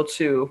able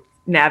to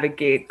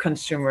navigate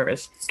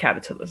consumerist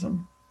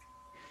capitalism.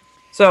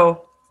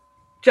 So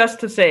just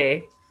to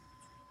say,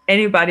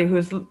 anybody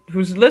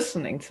who's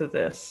listening to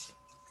this,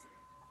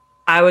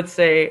 I would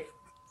say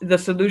the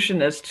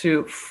solution is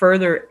to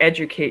further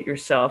educate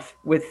yourself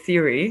with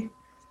theory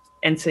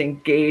and to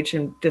engage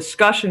in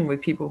discussion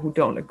with people who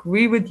don't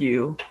agree with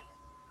you,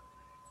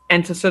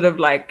 and to sort of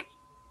like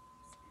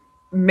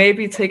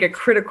maybe take a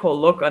critical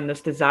look on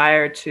this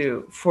desire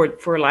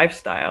for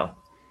lifestyle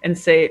and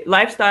say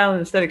lifestyle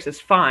and aesthetics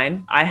is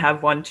fine. I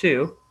have one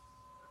too,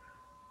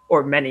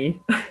 or many,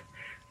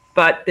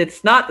 but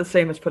it's not the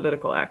same as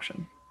political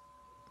action.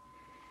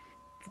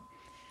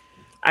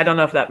 I don't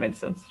know if that made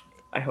sense.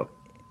 I hope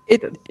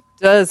it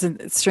does.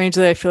 And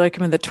strangely, I feel like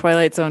I'm in the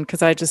Twilight Zone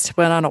because I just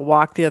went on a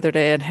walk the other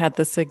day and had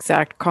this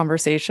exact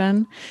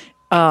conversation.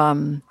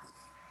 But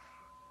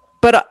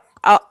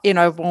I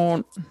don't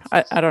know.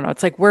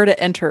 It's like where to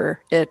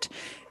enter it.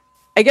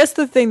 I guess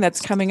the thing that's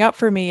coming up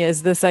for me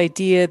is this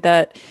idea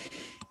that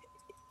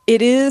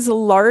it is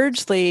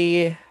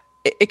largely,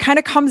 it kind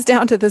of comes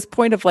down to this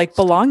point of like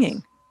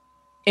belonging.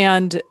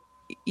 And,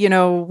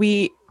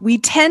 we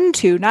tend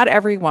to, not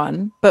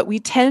everyone, but we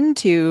tend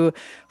to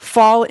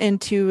fall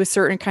into a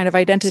certain kind of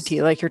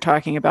identity, like you're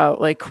talking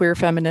about, like queer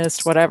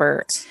feminist,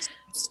 whatever.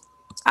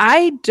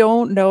 I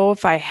don't know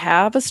if I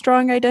have a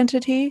strong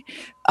identity.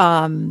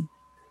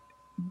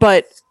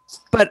 But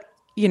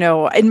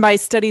in my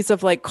studies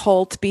of like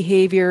cult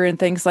behavior and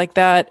things like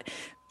that,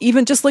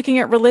 even just looking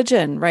at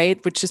religion,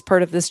 right, which is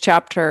part of this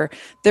chapter,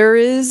 there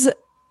is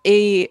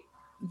a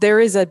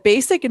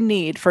basic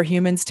need for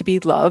humans to be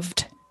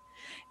loved.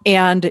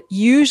 And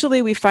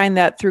usually we find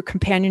that through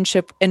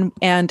companionship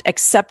and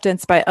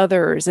acceptance by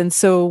others. And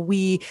so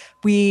we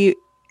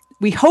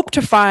hope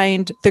to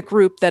find the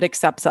group that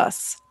accepts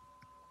us.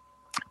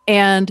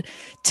 And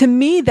to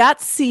me,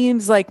 that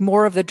seems like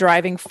more of the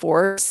driving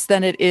force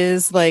than it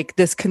is like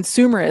this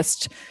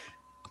consumerist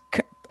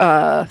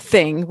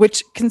thing,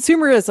 which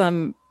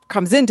consumerism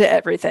comes into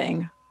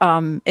everything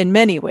in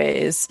many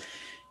ways.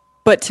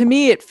 But to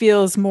me, it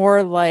feels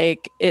more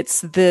like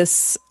it's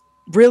this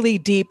really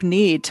deep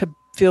need to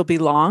feel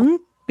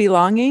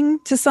belonging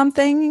to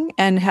something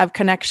and have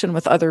connection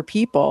with other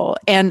people.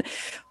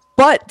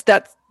 But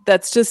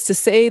that's just to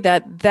say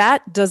that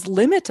does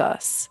limit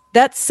us.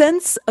 That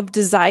sense of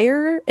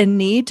desire and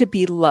need to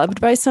be loved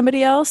by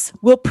somebody else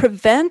will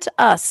prevent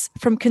us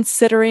from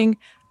considering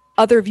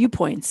other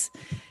viewpoints.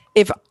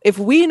 If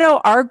we know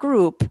our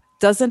group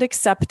doesn't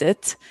accept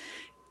it,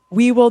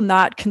 we will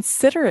not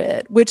consider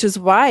it, which is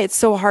why it's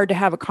so hard to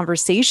have a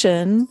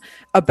conversation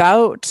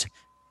about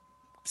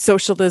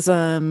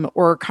socialism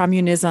or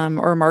communism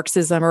or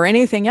Marxism or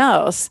anything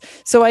else.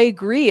 So I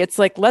agree. It's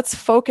like, let's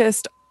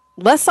focus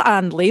less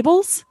on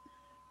labels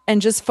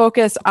and just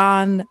focus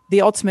on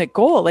the ultimate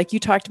goal. Like you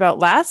talked about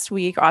last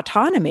week,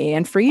 autonomy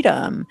and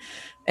freedom.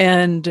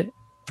 And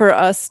for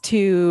us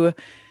to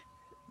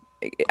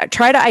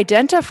try to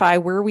identify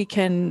where we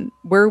can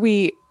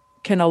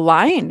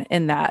align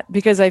in that,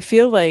 because I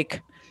feel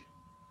like,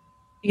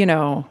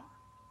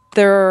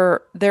 there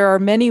are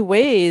many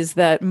ways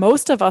that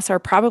most of us are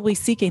probably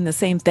seeking the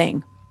same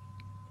thing.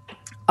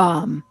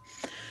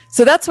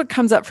 So that's what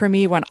comes up for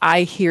me when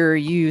I hear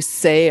you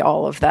say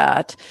all of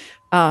that.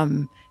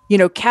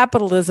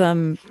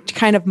 Capitalism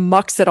kind of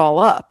mucks it all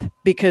up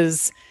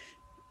because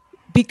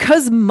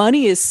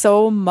money is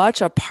so much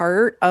a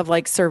part of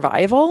like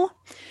survival.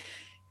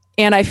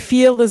 And I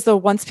feel as though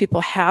once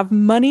people have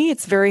money,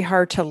 it's very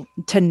hard to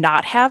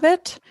not have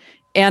it.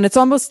 And it's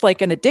almost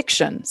like an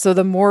addiction. So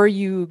the more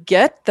you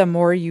get, the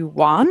more you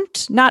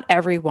want. Not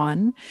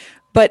everyone,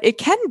 but it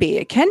can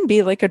be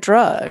like a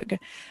drug.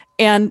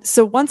 And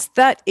so once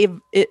that it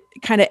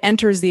kind of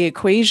enters the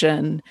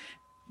equation,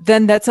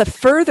 then that's a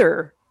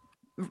further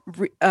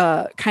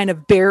kind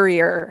of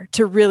barrier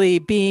to really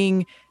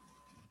being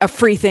a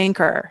free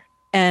thinker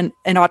and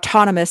an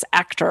autonomous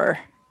actor,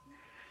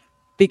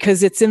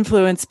 because it's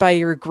influenced by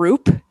your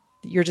group,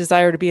 your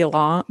desire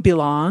to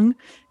belong,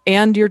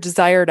 and your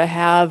desire to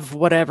have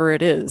whatever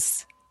it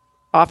is,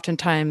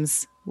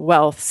 oftentimes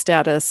wealth,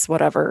 status,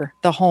 whatever,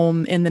 the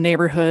home in the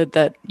neighborhood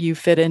that you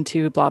fit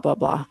into, blah, blah,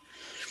 blah.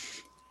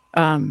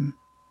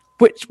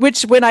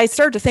 Which when I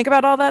start to think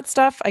about all that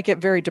stuff, I get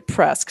very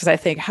depressed because I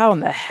think, how in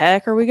the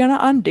heck are we going to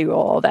undo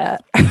all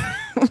that?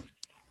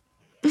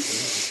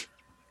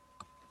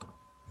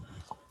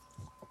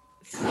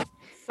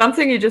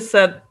 Something you just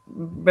said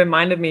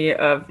reminded me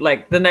of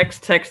like the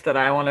next text that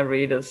I want to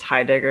read is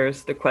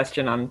Heidegger's The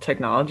Question on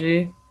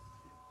Technology.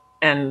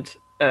 And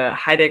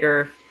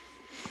Heidegger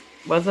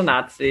was a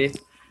Nazi,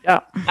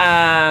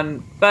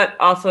 but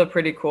also a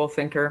pretty cool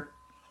thinker.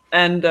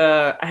 And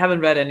I haven't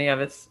read any of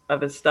his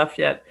stuff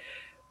yet.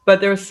 But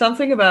there was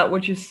something about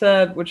what you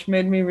said which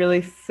made me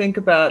really think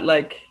about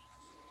like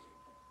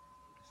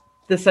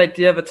this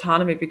idea of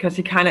autonomy, because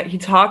he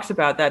talks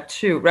about that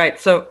too, right?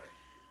 So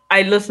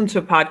I listened to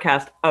a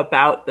podcast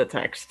about the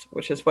text,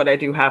 which is what I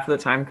do half of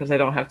the time because I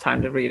don't have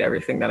time to read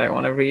everything that I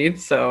want to read.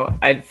 So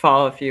I'd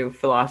follow a few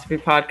philosophy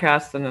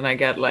podcasts, and then I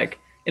get like,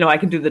 I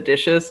can do the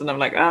dishes, and I'm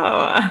like,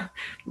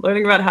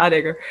 learning about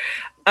Heidegger.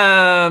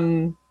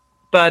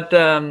 But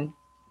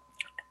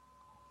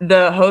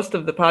the host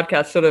of the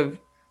podcast sort of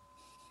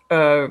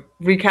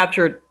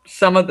recaptured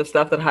some of the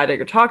stuff that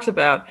Heidegger talks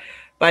about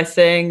by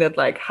saying that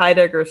like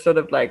Heidegger sort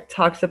of like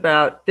talks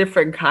about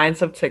different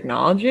kinds of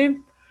technology.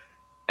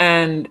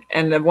 And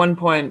at one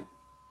point,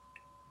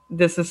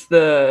 this is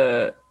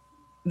the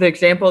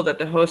example that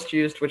the host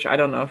used, which I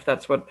don't know if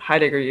that's what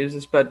Heidegger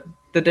uses, but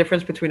the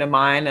difference between a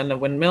mine and a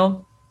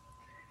windmill.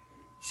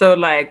 So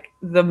like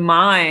the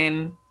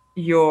mine,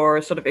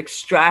 you're sort of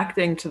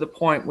extracting to the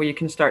point where you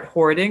can start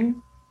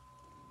hoarding.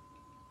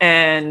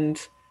 And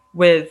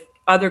with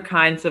other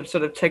kinds of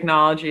sort of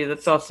technology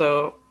that's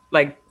also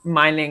like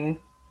mining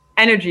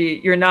energy,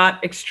 you're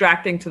not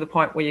extracting to the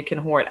point where you can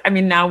hoard. I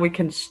mean, now we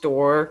can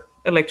store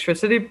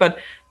electricity, but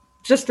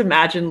just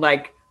imagine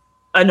like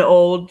an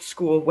old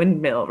school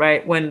windmill,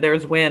 right? When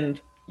there's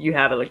wind, you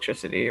have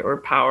electricity or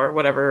power,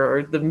 whatever,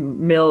 or the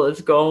mill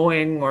is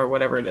going or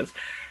whatever it is.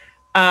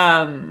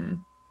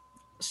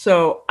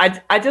 So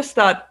I just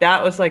thought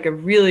that was like a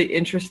really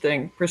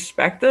interesting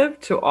perspective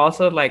to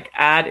also like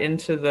add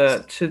into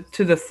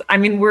I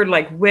mean, we're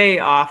like way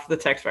off the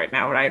text right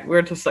now, right?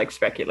 We're just like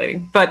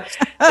speculating, but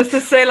just to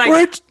say like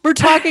we're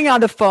talking on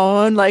the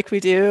phone like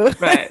we do.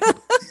 Right.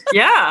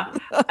 Yeah.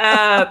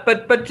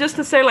 But just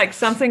to say like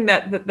something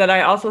that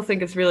I also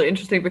think is really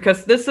interesting,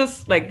 because this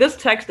is like, this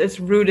text is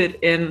rooted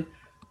in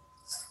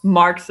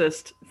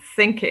Marxist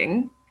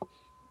thinking.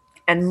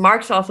 And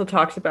Marx also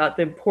talks about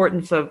the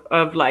importance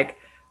of like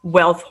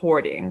wealth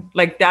hoarding.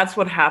 Like that's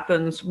what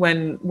happens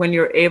when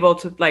you're able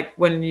to, like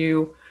when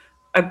you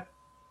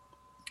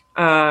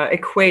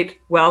equate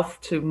wealth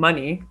to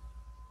money.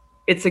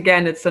 It's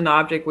an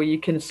object where you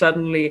can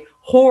suddenly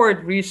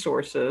hoard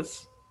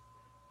resources,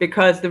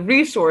 because the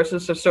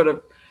resources are sort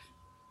of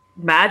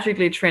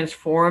magically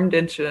transformed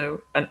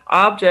into an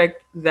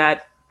object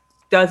that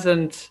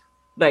doesn't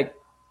like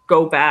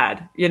go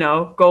bad.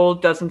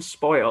 Gold doesn't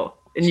spoil,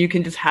 and you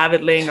can just have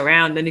it laying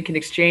around, then you can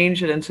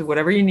exchange it into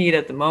whatever you need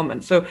at the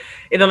moment. So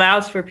it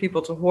allows for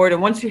people to hoard.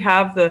 And once you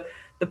have the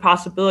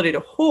possibility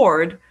to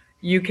hoard,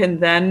 you can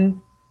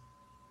then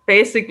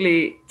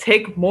basically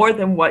take more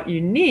than what you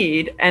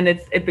need. And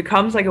it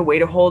becomes like a way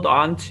to hold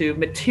on to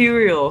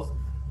material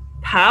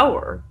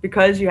power,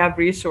 because you have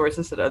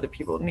resources that other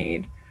people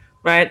need.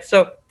 Right.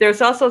 So there's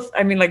also,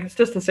 I mean, like, it's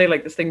just to say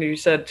like this thing that you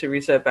said,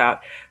 Teresa,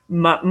 about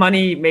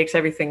money makes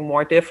everything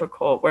more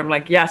difficult, where I'm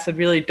like, yes, it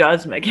really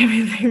does make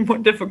everything more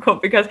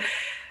difficult, because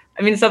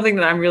I mean, something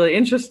that I'm really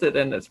interested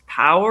in is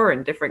power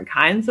and different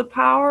kinds of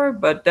power,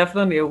 but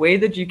definitely a way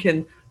that you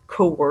can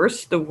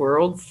coerce the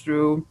world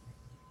through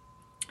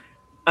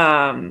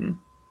to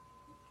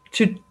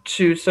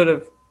sort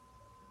of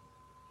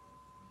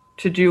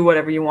to do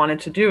whatever you want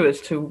it to do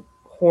is to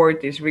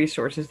hoard these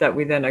resources that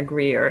we then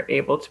agree are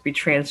able to be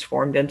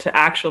transformed into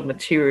actual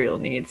material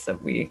needs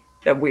that we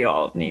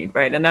all need,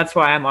 right? And that's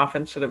why I'm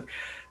often sort of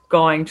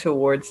going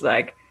towards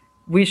like,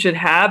 we should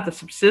have the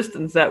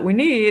subsistence that we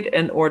need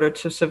in order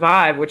to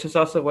survive, which is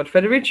also what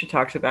Federici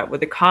talks about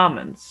with the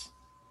commons,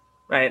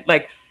 right?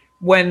 Like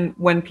when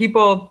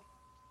people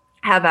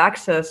have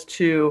access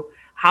to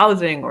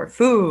housing or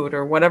food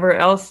or whatever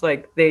else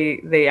like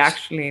they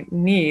actually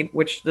need,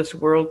 which this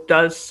world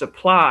does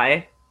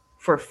supply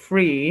for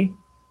free,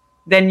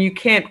 then you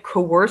can't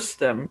coerce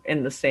them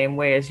in the same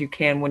way as you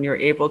can when you're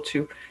able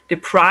to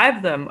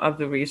deprive them of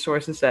the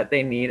resources that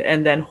they need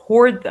and then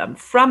hoard them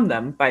from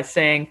them by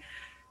saying,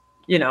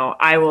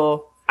 I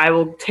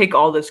will take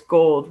all this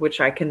gold, which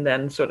I can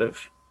then sort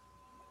of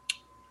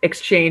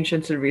exchange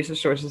into the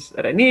resources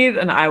that I need,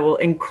 and I will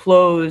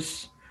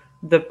enclose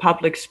the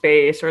public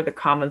space or the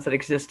commons that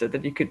existed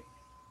that you could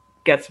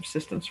get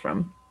subsistence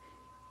from.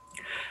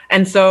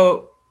 And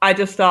so I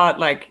just thought,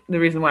 like,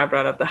 the reason why I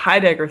brought up the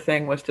Heidegger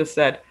thing was just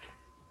that,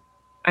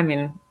 I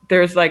mean,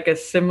 there's like a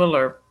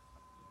similar,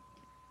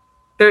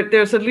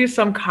 there's at least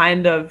some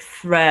kind of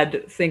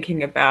thread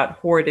thinking about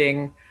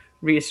hoarding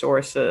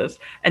resources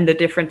and the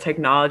different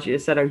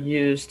technologies that are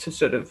used to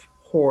sort of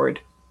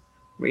hoard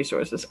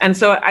resources. And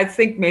so I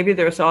think maybe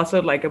there's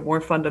also like a more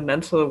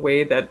fundamental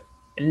way that,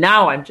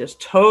 now I'm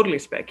just totally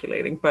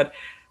speculating, but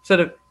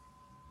sort of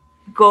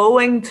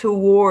going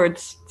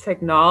towards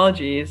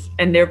technologies,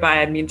 and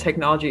thereby I mean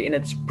technology in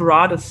its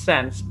broadest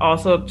sense,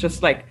 also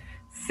just like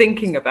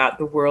thinking about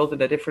the world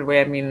in a different way.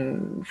 I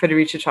mean,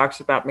 Federici talks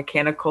about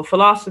mechanical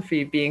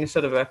philosophy being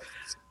sort of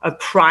a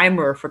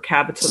primer for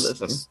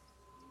capitalism.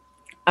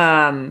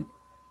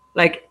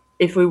 Like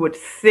if we would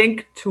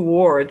think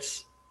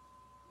towards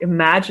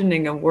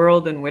imagining a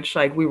world in which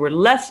like we were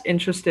less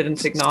interested in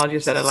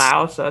technologies that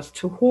allows us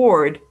to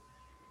hoard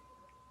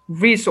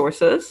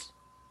resources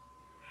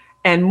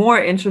and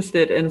more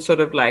interested in sort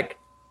of like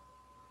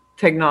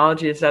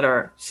technologies that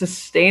are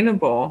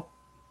sustainable,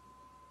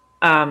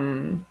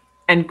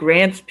 and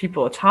grants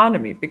people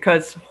autonomy,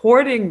 because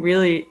hoarding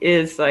really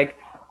is like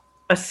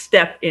a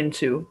step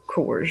into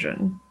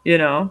coercion, you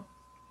know?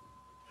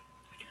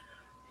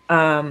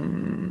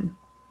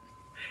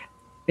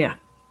 Yeah,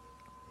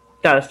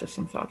 that is just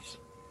some thoughts.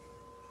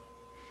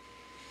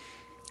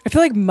 I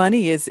feel like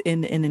money is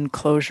in an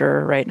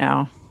enclosure right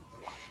now.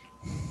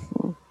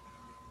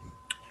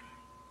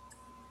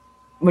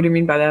 What do you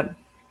mean by that?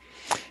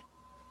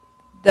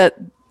 That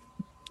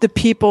the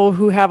people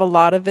who have a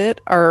lot of it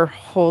are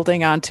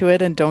holding onto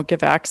it and don't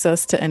give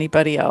access to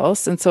anybody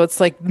else. And so it's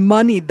like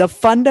money, the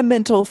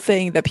fundamental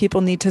thing that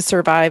people need to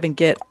survive and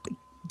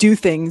do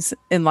things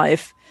in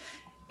life,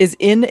 is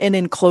in an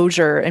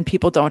enclosure and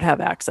people don't have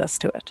access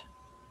to it.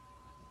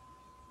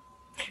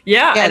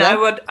 Yeah, and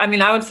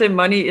I would say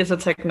money is a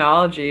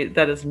technology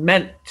that is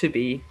meant to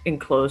be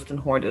enclosed and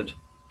hoarded.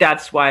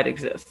 That's why it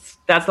exists.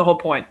 That's the whole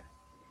point.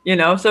 You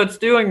know, so it's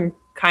doing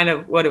kind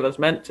of what it was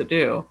meant to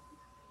do.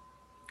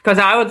 Because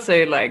I would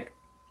say, like,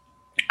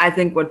 I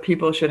think what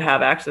people should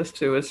have access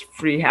to is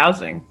free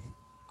housing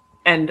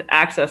and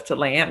access to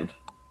land.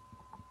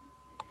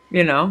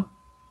 You know?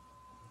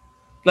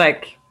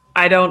 Like,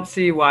 I don't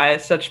see why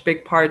such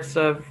big parts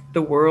of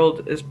the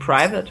world is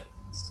private.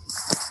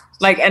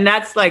 Like, and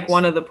that's like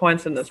one of the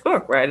points in this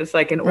book, right? It's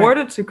like, in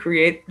order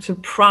to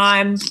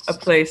prime a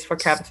place for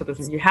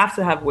capitalism, you have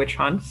to have witch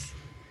hunts,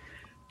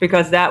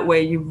 because that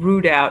way you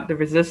root out the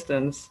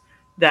resistance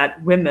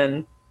that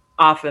women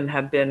often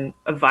have been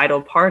a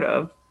vital part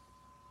of,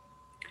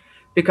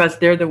 because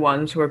they're the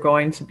ones who are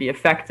going to be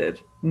affected,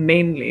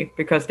 mainly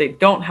because they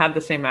don't have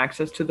the same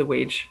access to the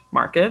wage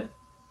market,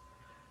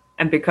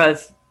 and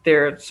because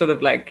they're sort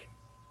of like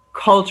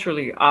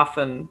culturally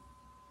often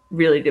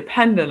really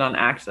dependent on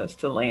access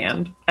to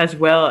land, as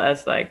well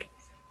as like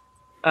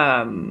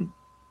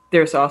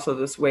there's also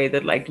this way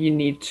that like you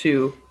need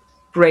to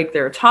break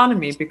their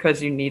autonomy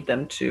because you need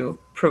them to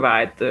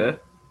provide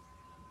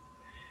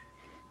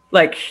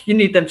you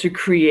need them to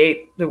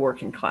create the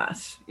working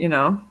class, you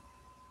know?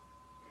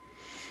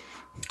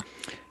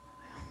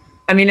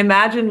 I mean,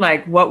 imagine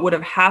like what would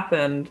have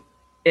happened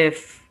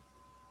if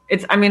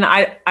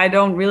I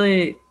don't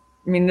really,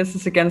 I mean, this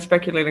is again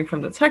speculating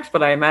from the text,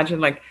 but I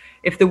imagine like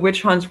if the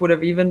witch hunts would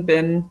have even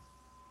been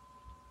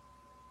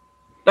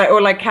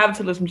or like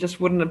capitalism just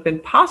wouldn't have been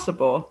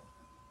possible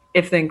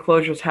if the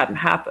enclosures hadn't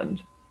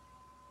happened.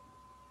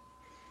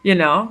 You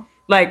know,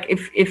 like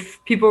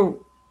if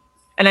people,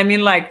 and I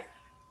mean like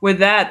with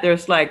that,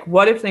 there's like,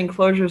 what if the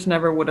enclosures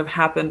never would have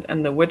happened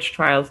and the witch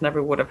trials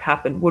never would have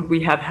happened? Would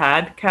we have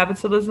had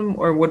capitalism,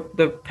 or would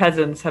the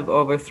peasants have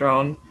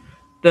overthrown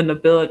the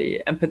nobility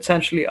and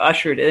potentially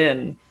ushered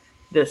in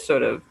this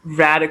sort of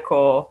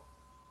radical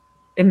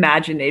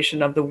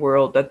imagination of the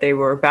world that they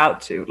were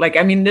about to? Like,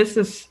 I mean, this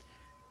is,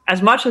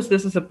 as much as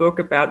this is a book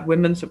about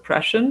women's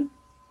oppression,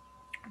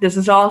 this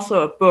is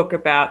also a book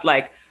about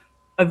like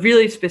a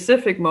really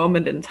specific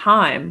moment in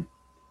time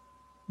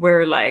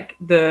where like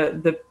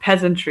the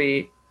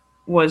peasantry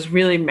was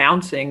really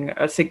mounting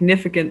a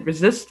significant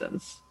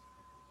resistance,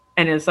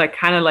 and it's like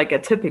kind of like a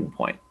tipping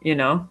point, you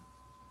know,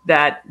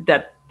 that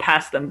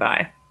passed them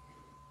by.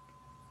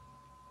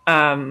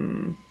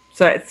 So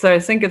I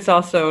think it's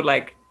also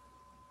like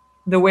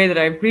the way that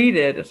I read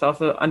it is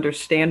also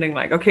understanding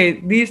like, okay,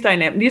 these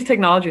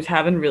technologies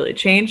haven't really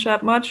changed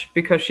that much,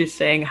 because she's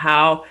saying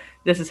how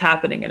this is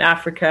happening in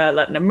Africa,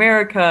 Latin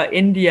America,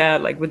 India,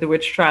 like with the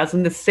witch trials,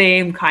 and the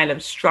same kind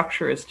of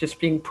structure is just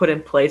being put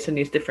in place in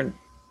these different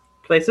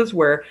places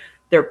where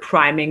they're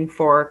priming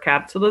for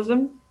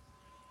capitalism.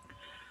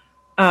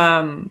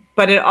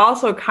 But it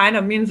also kind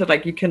of means that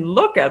like you can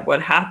look at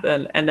what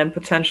happened and then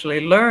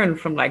potentially learn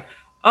from like,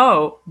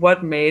 oh,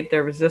 what made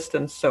their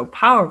resistance so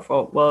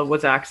powerful? Well, it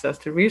was access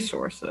to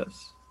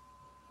resources,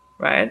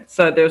 right?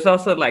 So there's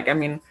also like, I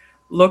mean,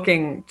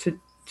 looking to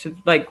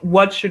like,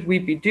 what should we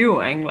be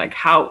doing? Like,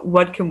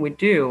 what can we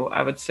do?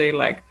 I would say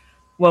like,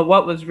 well,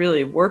 what was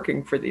really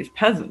working for these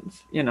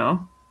peasants, you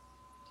know?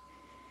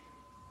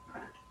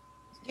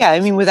 Yeah,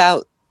 I mean,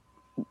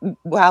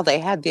 while they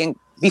had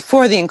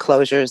before the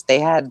enclosures, they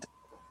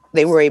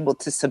were able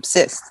to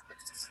subsist.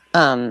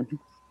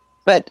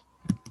 But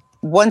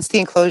once the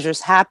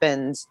enclosures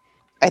happened,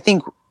 I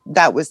think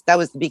that was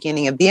the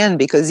beginning of the end,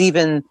 because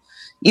even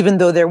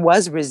though there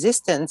was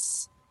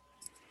resistance,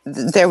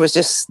 there was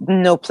just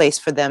no place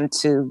for them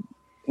to,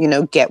 you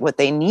know, get what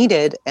they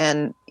needed.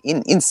 And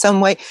in some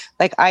way,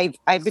 like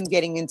I've been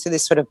getting into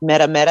this sort of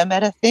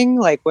meta thing,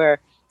 like where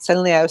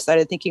suddenly I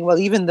started thinking, well,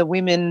 even the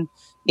women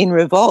in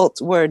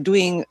revolt were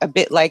doing a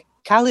bit like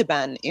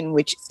Caliban, in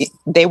which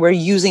they were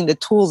using the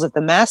tools of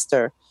the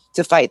master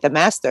to fight the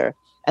master,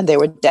 and they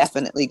were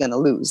definitely going to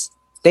lose.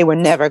 They were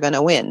never going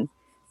to win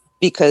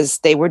because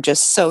they were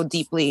just so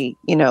deeply,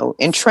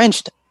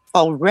 entrenched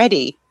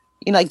already.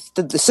 Like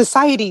the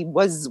society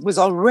was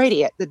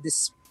already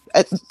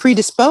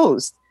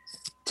predisposed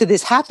to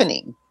this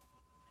happening.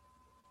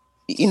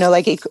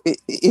 Like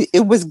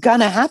it was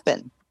gonna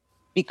happen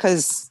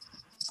because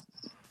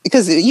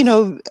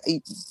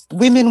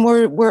women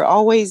were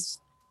always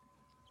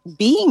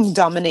being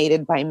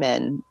dominated by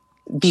men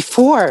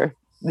before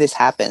this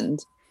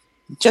happened,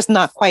 just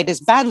not quite as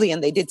badly,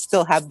 and they did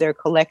still have their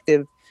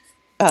collective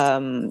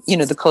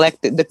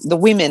the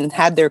women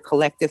had their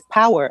collective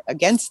power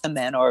against the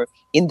men, or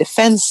in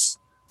defense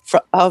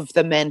of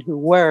the men who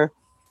were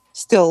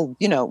still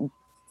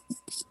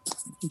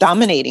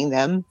dominating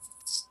them.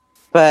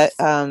 But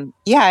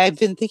I've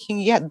been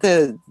thinking,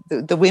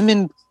 the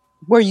women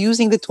were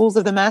using the tools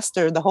of the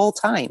master the whole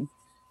time,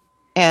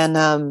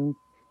 and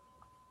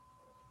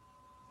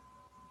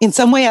in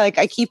some way,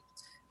 I keep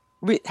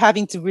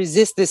having to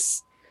resist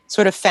this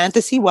sort of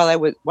fantasy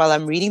while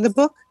I'm reading the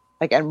book.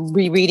 Like I'm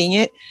rereading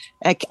it.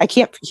 I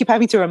keep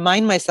having to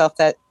remind myself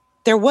that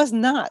there was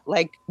not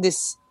like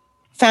this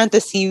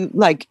fantasy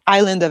like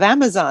island of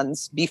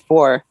Amazons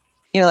before.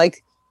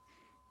 Like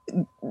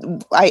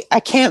I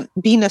can't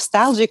be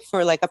nostalgic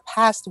for like a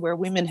past where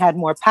women had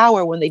more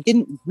power when they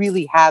didn't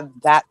really have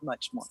that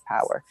much more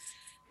power.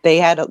 They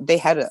had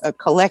a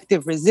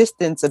collective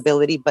resistance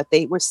ability, but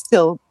they were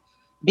still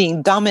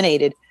being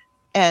dominated,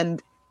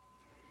 and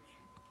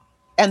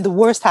the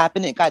worst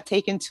happened. It got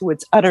taken to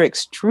its utter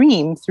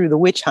extreme through the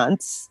witch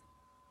hunts.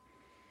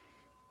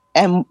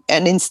 And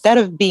instead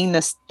of being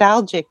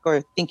nostalgic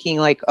or thinking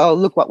like, oh,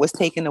 look what was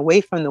taken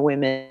away from the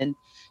women,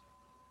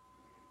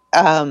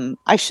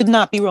 I should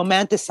not be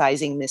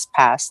romanticizing this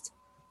past,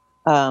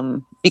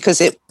 because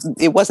it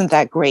wasn't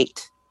that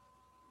great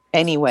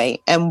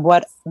anyway. And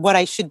what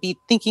I should be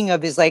thinking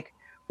of is like,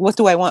 what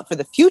do I want for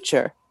the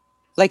future?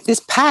 Like this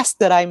past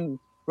that I'm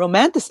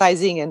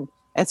romanticizing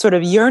and sort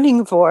of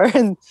yearning for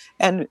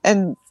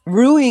and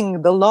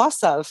rueing the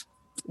loss of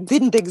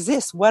didn't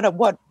exist. What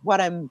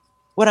I'm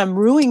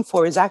rueing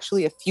for is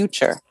actually a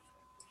future.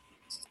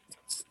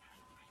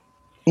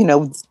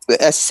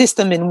 A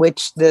system in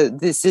which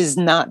this is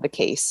not the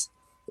case.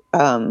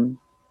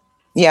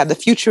 The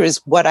future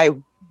is what I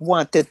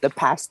wanted the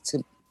past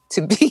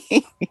to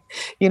be.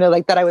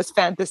 Like that I was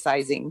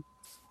fantasizing.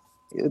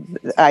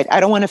 I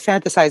don't want to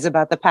fantasize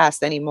about the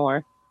past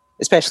anymore.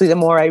 Especially the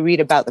more I read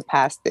about the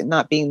past, it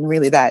not being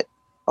really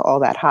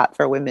all that hot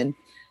for women.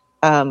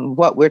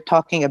 What we're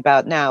talking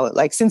about now,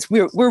 like since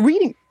we're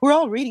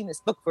all reading this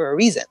book for a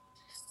reason.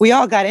 We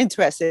all got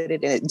interested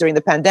in it during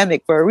the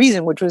pandemic for a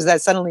reason, which was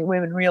that suddenly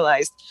women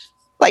realized,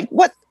 like,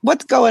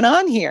 what's going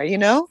on here?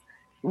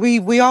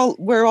 We're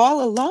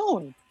all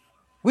alone.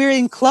 We're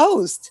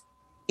enclosed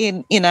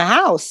in a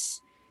house.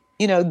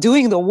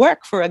 Doing the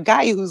work for a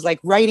guy who's like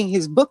writing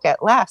his book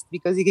at last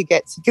because he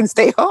can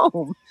stay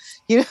home,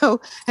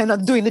 and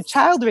I'm doing the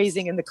child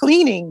raising and the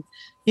cleaning,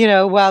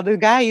 while the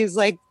guy is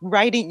like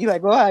writing, you're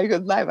like, oh, I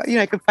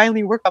could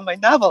finally work on my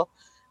novel.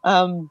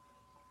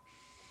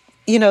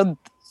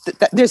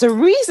 There's a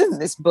reason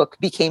this book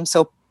became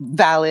so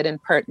valid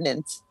and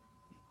pertinent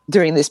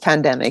during this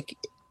pandemic.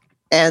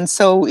 And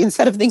so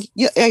instead of thinking,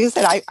 like I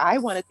said, I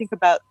want to think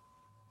about,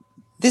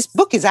 this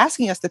book is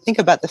asking us to think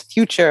about the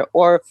future,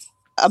 or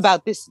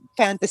about this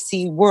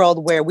fantasy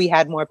world where we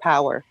had more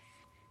power.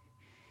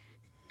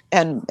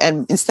 And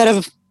instead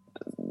of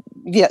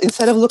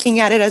looking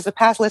at it as the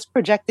past, let's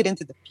project it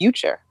into the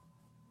future.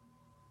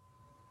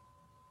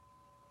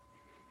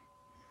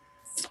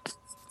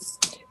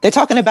 They're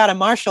talking about a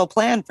Marshall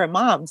Plan for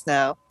moms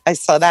now. I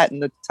saw that in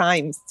the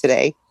Times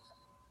today.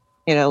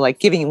 Like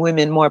giving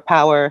women more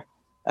power,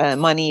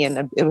 money,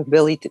 and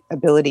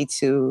ability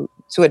to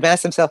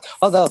advance themselves.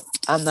 Although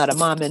I'm not a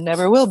mom and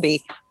never will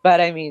be, but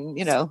I mean,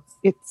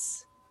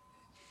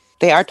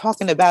 they are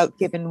talking about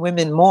giving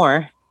women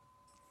more.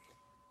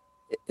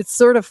 It's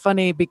sort of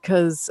funny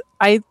because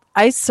I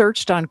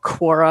searched on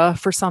Quora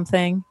for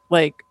something,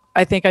 like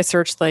I think I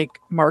searched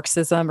like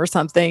Marxism or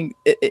something,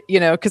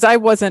 because I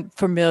wasn't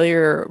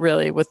familiar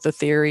really with the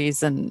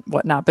theories and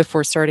whatnot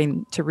before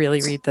starting to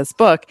really read this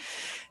book.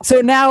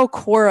 So now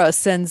Quora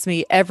sends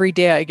me every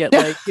day. I get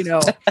like,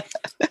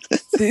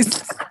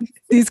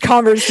 these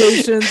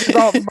conversations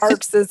about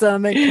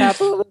Marxism and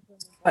capitalism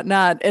and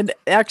whatnot. And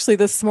actually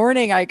this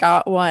morning I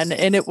got one,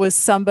 and it was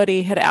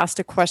somebody had asked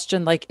a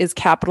question like, is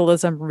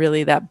capitalism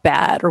really that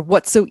bad? Or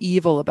what's so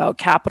evil about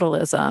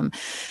capitalism?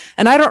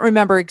 And I don't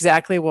remember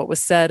exactly what was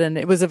said. And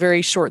it was a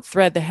very short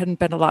thread. There hadn't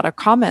been a lot of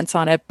comments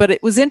on it, but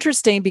it was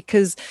interesting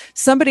because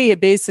somebody had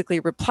basically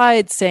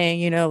replied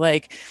saying,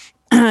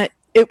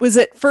 it was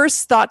at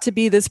first thought to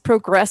be this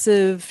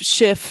progressive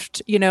shift,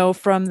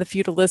 from the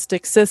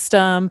feudalistic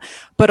system,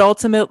 but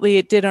ultimately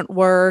it didn't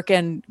work.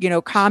 And,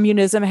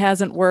 communism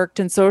hasn't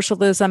worked and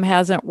socialism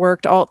hasn't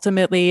worked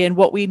ultimately. And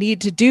what we need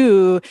to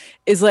do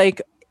is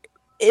like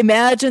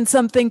imagine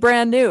something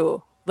brand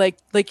new.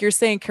 Like you're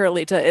saying,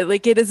 Carolita,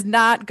 it is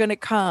not going to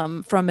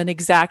come from an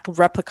exact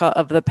replica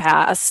of the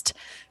past.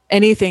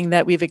 Anything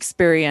that we've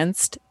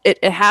experienced,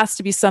 it has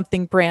to be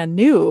something brand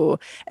new.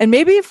 And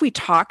maybe if we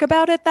talk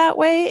about it that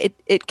way,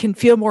 it can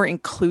feel more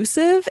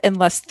inclusive and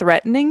less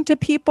threatening to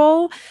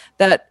people,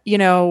 that,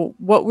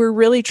 what we're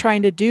really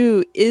trying to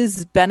do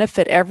is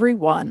benefit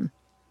everyone.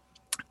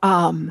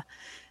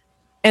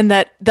 And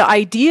that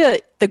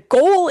the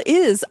goal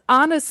is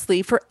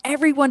honestly for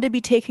everyone to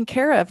be taken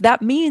care of.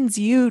 That means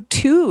you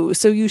too.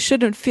 So you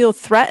shouldn't feel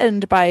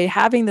threatened by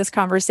having this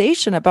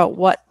conversation about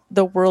what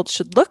the world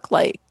should look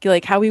like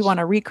how we want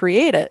to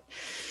recreate it.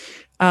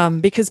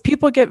 Because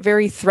people get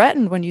very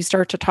threatened when you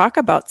start to talk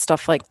about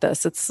stuff like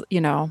this. It's,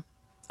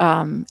 and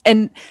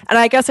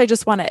I guess I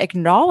just want to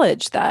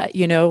acknowledge that,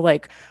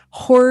 like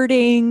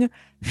hoarding,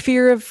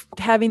 fear of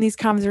having these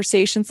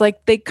conversations,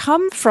 like they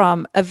come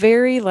from a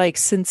very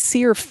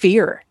sincere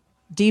fear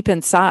deep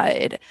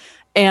inside.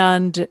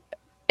 And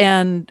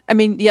I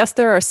mean, yes,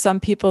 there are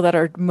some people that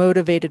are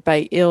motivated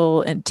by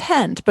ill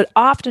intent, but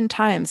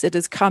oftentimes it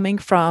is coming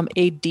from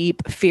a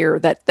deep fear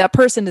that that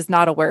person is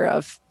not aware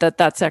of,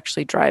 that's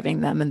actually driving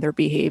them and their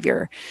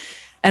behavior.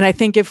 And I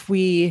think if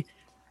we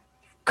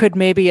could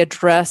maybe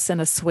address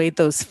and assuage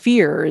those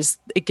fears,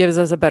 it gives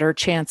us a better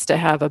chance to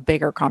have a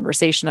bigger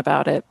conversation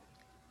about it.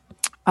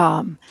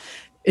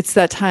 It's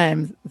that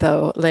time,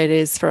 though,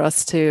 ladies, for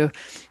us to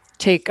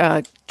take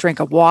a drink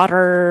of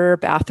water,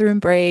 bathroom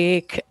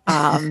break,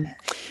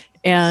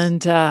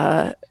 and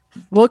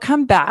we'll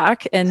come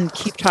back and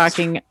keep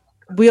talking.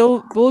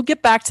 We'll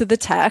get back to the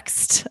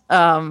text,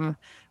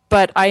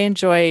 but I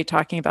enjoy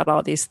talking about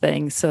all these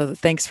things. So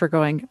thanks for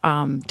going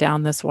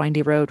down this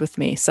windy road with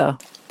me. So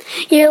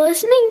you're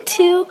listening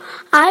to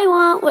I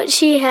Want What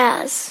She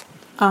Has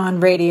on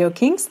Radio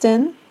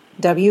Kingston,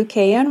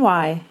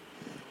 WKNY.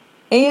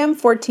 AM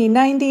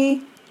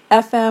 1490,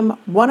 FM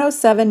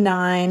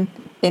 107.9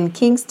 in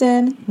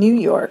Kingston, New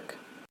York.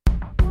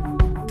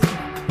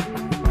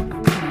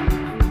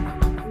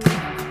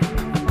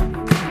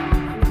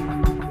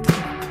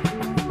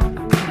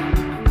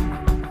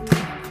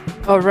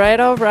 All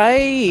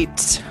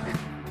right.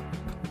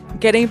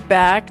 Getting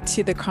back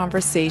to the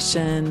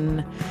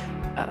conversation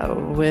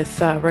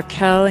with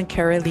Raquel and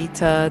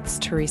Carolita. It's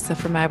Teresa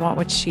from I Want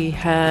What She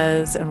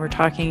Has, and we're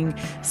talking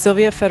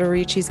Silvia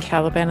Federici's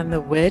Caliban and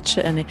the Witch.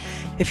 And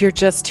if you're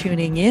just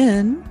tuning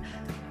in,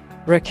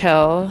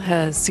 Raquel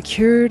has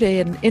secured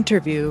an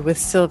interview with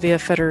Silvia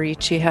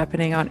Federici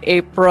happening on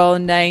April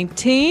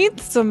 19th.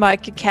 So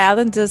mark your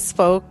calendars,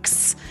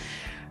 folks.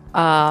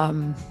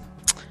 All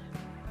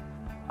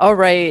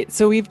right,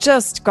 so we've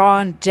just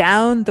gone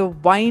down the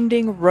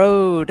winding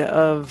road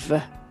of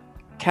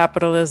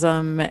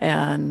capitalism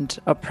and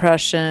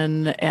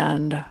oppression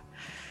and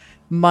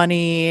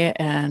money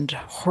and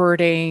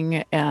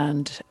hoarding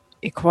and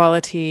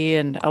equality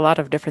and a lot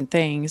of different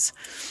things.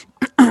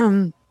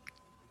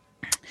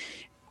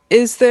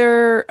 Is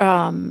there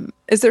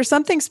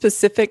something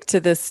specific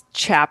to this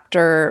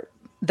chapter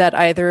that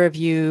either of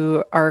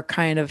you are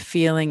kind of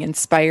feeling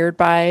inspired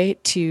by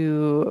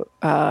to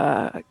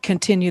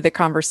continue the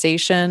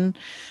conversation?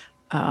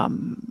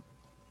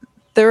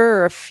 There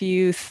are a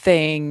few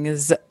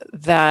things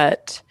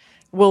that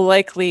will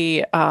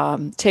likely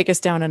take us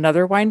down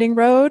another winding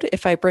road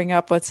if I bring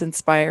up what's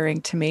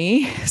inspiring to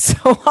me. So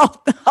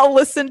I'll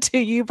listen to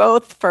you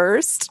both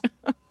first.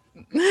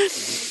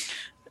 Can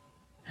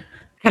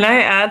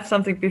I add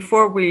something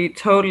before we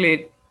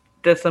totally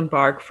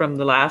disembark from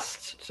the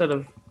last sort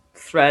of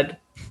thread?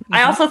 Mm-hmm.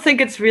 I also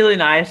think it's really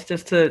nice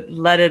just to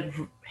let it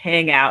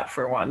hang out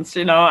for once.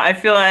 I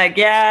feel like,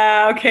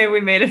 yeah, okay,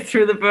 we made it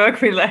through the book.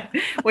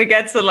 We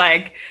get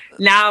to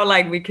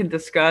now we can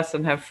discuss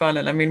and have fun.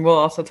 And I mean, we'll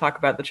also talk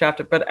about the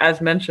chapter, but as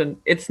mentioned,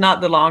 it's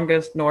not the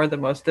longest nor the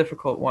most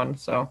difficult one.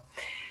 So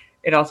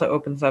it also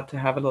opens up to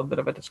have a little bit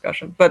of a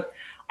discussion. But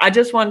I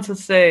just wanted to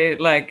say,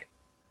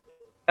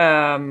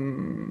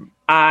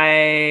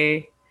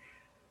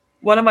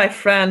 one of my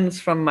friends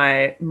from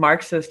my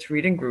Marxist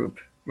reading group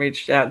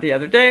reached out the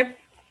other day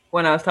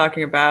when I was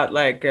talking about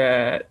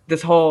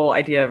this whole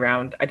idea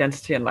around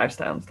identity and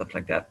lifestyle and stuff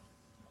like that.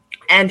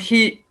 And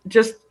he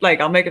just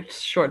I'll make it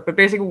short, but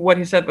basically what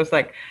he said was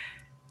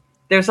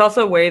there's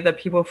also a way that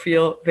people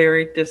feel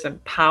very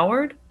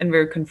disempowered and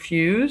very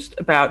confused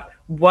about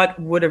what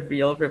would a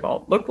real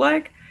revolt look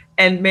like.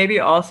 And maybe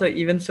also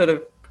even sort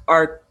of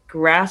are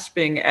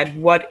grasping at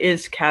what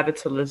is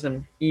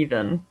capitalism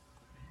even.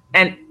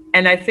 And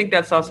I think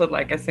that's also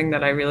a thing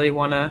that I really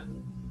want to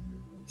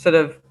sort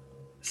of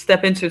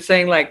step into,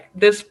 saying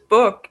this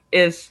book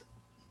is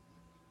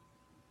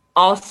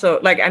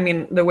also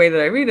the way that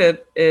I read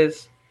it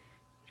is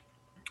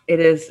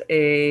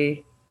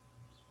a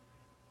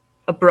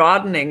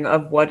broadening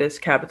of what is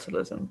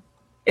capitalism.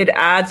 It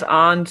adds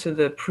on to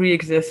the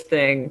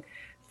pre-existing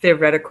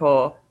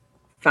theoretical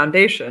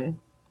foundation,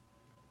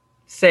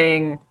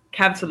 saying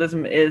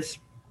capitalism is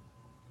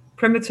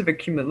primitive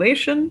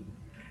accumulation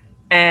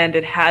and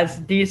it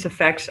has these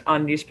effects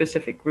on these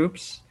specific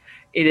groups.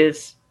 It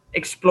is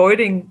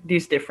exploiting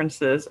these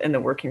differences in the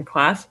working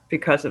class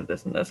because of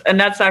this and this. And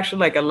that's actually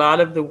like a lot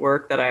of the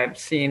work that I've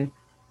seen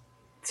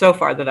so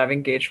far that I've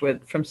engaged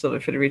with from Silvia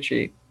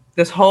Federici.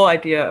 This whole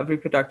idea of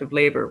reproductive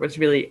labor was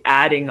really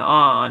adding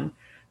on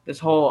this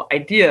whole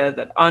idea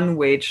that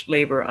unwaged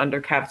labor under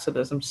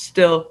capitalism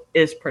still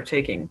is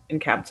partaking in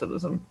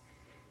capitalism.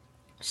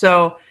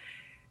 So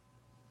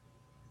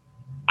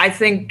I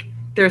think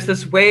there's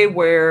this way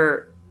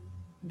where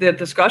the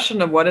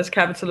discussion of what is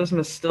capitalism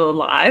is still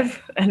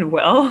alive and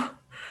well.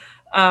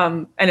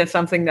 And it's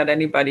something that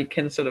anybody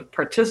can sort of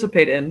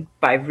participate in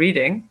by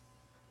reading.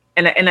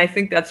 And I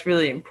think that's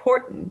really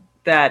important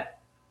that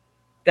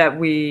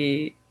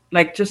we,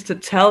 like, just to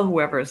tell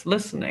whoever is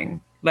listening,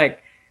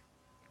 like,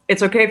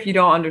 it's okay if you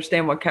don't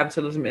understand what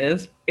capitalism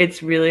is.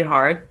 It's really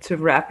hard to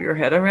wrap your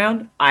head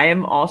around. I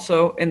am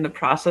also in the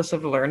process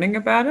of learning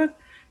about it.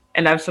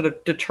 And I've sort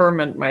of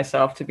determined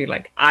myself to be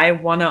like, I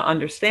want to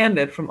understand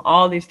it from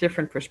all these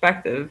different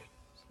perspectives,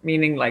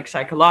 meaning like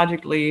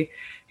psychologically,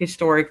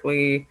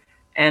 historically,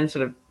 and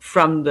sort of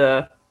from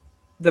the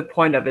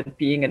point of it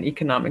being an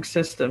economic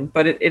system.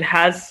 But it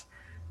has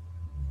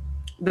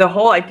the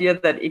whole idea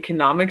that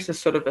economics is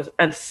sort of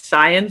a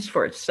science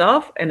for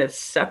itself and is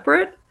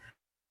separate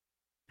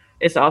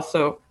is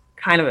also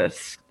kind of a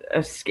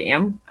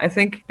scam, I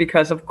think,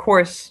 because of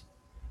course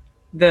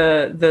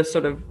the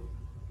sort of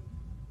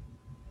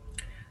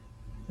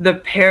the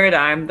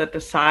paradigm that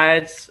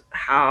decides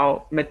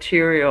how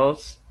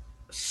materials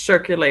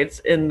circulates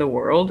in the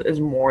world is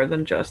more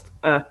than just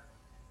a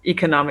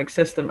economic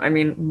system. I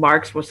mean,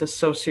 Marx was a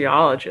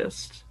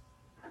sociologist.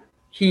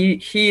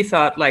 He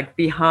thought like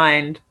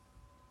behind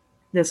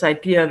this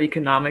idea of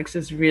economics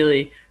is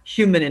really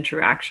human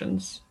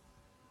interactions,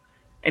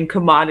 and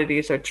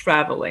commodities are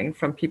traveling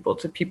from people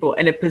to people,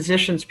 and it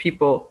positions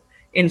people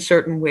in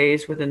certain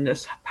ways within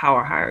this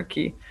power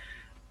hierarchy.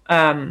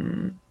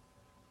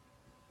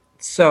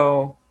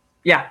 So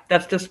yeah,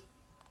 that's just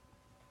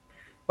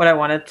what I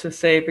wanted to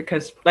say,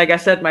 because like I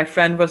said, my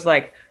friend was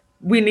like,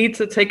 we need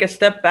to take a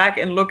step back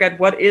and look at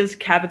what is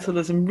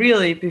capitalism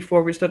really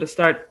before we sort of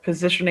start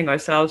positioning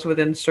ourselves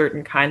within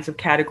certain kinds of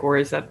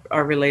categories that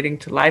are relating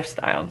to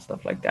lifestyle and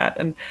stuff like that.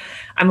 And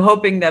I'm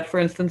hoping that,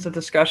 for instance, a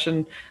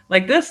discussion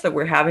like this that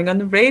we're having on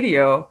the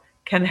radio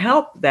can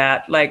help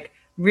that, like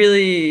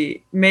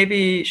really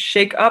maybe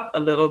shake up a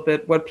little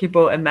bit what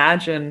people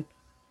imagine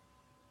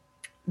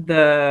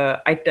the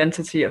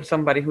identity of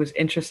somebody who's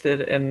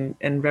interested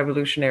in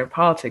revolutionary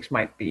politics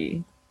might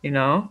be, you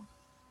know?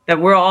 That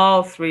we're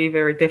all three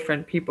very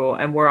different people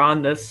and we're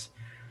on this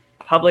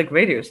public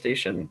radio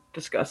station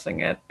discussing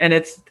it. And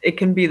it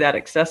can be that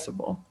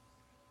accessible.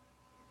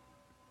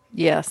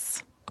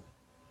 Yes.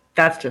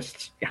 That's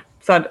just, yeah.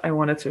 So I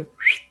wanted to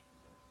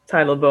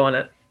tie a little bow on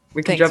it.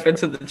 We can jump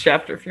into the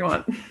chapter if you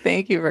want.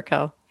 Thank you,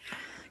 Raquel.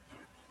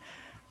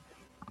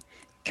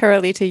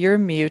 Carolita, you're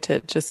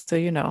muted, just so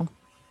you know.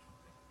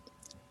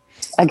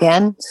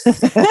 Again?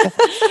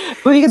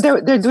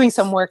 They're doing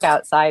some work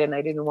outside and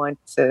I didn't want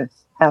to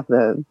have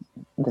the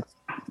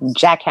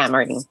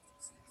jackhammering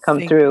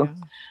come through.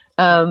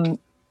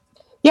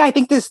 Yeah, I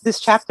think this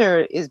chapter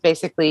is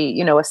basically,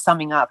 a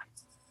summing up,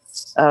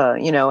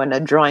 and a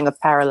drawing of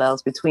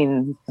parallels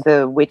between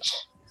the witch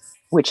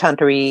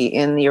huntery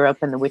in Europe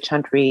and the witch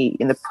huntery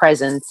in the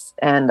present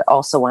and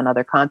also on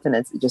other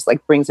continents. It just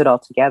like brings it all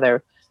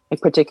together,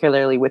 like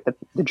particularly with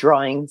the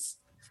drawings,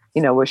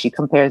 where she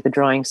compares the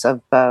drawings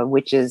of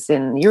witches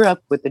in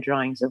Europe with the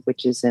drawings of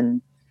witches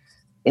in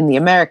the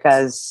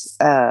Americas,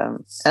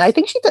 and I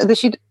think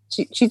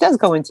she does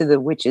go into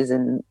the witches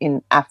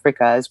in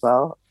Africa as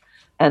well,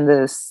 and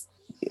this.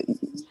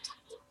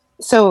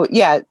 So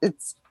yeah,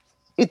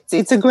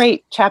 it's a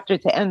great chapter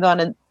to end on,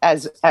 and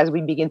as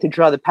we begin to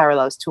draw the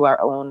parallels to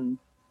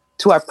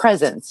our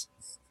present,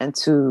 and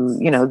to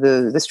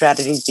the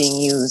strategies being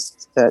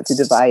used to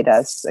divide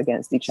us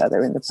against each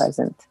other in the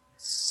present.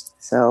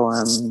 So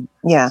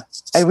yeah,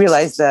 I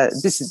realized that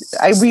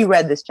I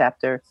reread this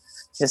chapter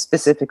just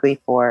specifically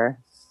for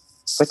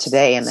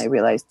today, and I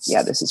realized,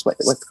 yeah, this is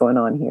what's going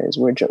on here. Is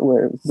we're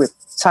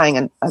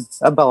tying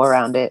a bow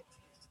around it,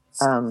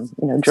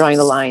 drawing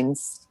the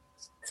lines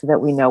so that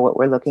we know what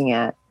we're looking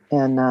at,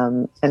 and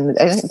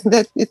I think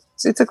that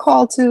it's a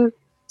call to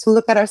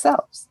look at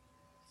ourselves.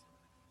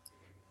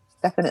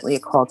 Definitely a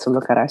call to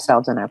look at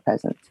ourselves in our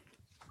present.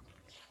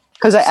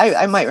 Because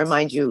I might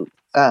remind you,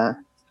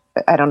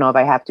 I don't know if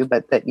I have to,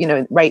 but that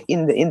right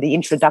in the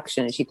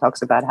introduction, she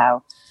talks about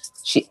how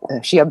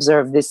she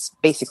observed this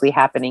basically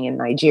happening in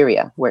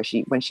Nigeria, when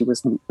she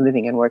was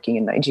living and working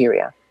in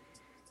Nigeria.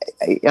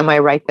 Am I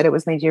right that it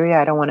was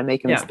Nigeria? I don't want to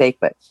make a mistake,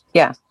 but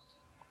yeah.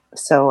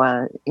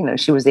 So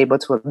she was able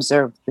to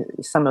observe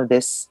some of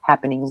this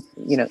happening,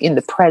 in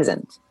the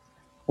present.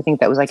 I think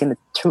that was like in the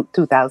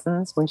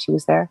 2000s when she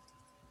was there.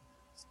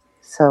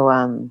 So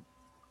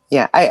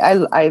yeah,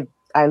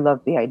 I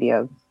love the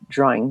idea of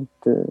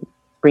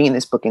bringing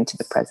this book into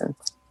the present.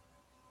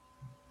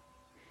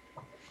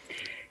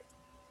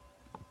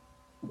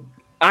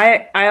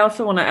 I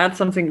also want to add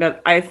something that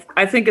I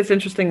think is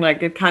interesting.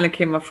 Like, it kind of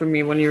came up for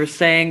me when you were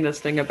saying this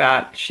thing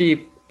about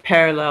she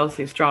parallels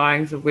these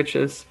drawings of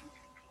witches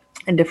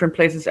in different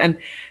places. And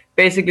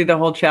basically the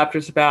whole chapter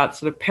is about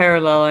sort of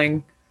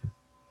paralleling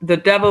the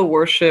devil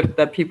worship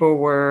that people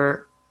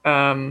were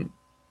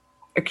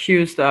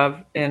accused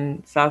of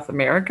in South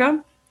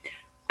America,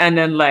 and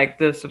then like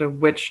the sort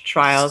of witch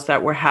trials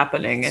that were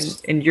happening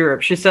in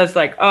Europe. She says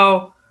like,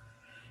 oh,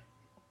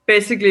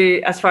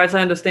 basically, as far as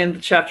I understand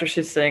the chapter,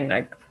 she's saying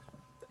like,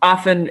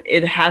 often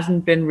it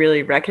hasn't been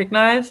really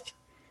recognized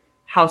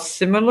how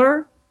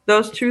similar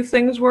those two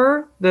things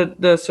were,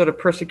 the sort of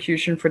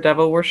persecution for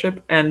devil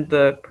worship and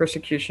the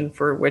persecution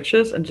for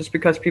witches. And just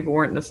because people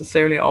weren't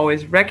necessarily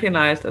always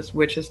recognized as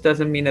witches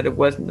doesn't mean that it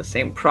wasn't the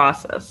same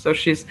process. So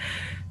she's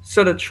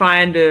sort of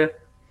trying to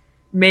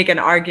make an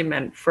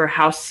argument for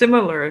how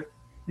similar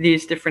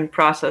these different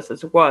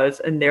processes was,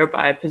 and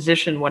thereby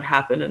position what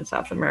happened in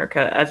South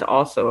America as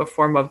also a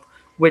form of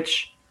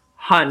witch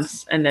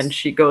hunts. And then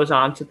she goes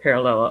on to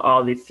parallel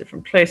all these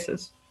different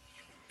places,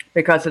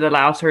 because it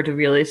allows her to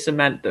really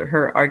cement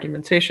her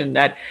argumentation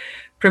that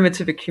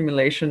primitive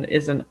accumulation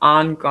is an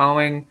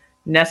ongoing,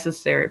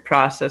 necessary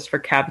process for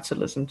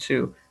capitalism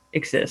to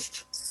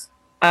exist.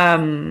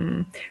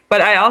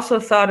 But I also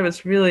thought it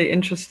was really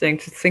interesting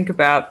to think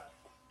about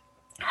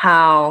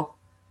how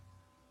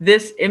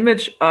this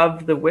image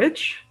of the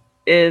witch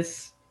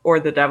is, or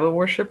the devil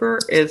worshiper,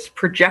 is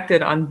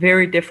projected on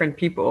very different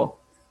people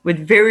with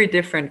very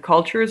different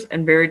cultures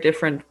and very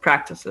different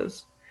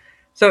practices.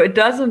 So it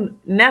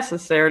doesn't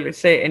necessarily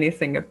say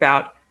anything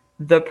about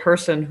the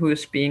person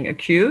who's being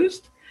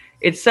accused.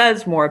 It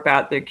says more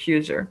about the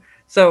accuser.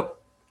 So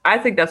I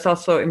think that's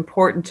also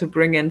important to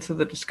bring into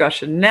the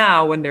discussion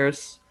now, when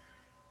there's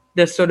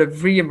this sort of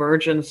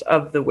reemergence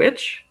of the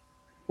witch,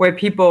 where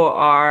people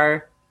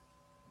are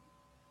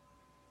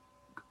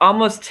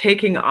almost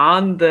taking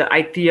on the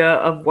idea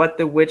of what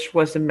the witch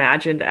was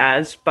imagined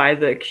as by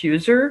the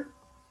accuser.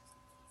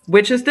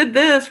 Witches did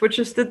this,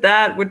 witches did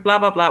that, with blah,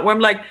 blah, blah. Where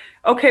I'm like,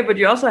 okay, but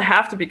you also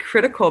have to be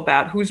critical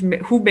about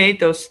who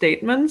made those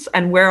statements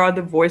and where are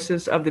the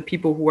voices of the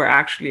people who were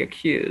actually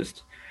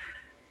accused.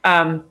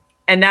 And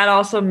that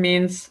also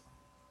means,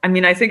 I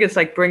mean, I think it's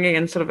like bringing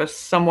in sort of a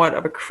somewhat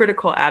of a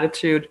critical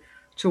attitude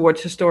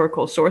towards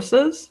historical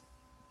sources.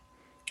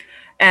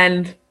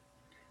 And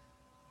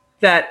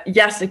that,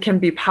 yes, it can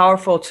be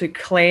powerful to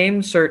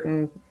claim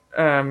certain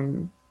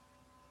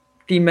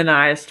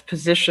demonized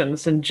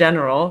positions in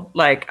general.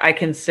 Like, I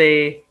can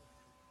say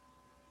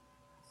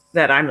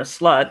that I'm a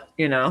slut,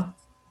 you know?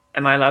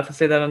 Am I allowed to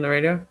say that on the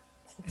radio?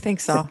 I think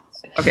so.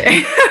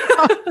 Okay.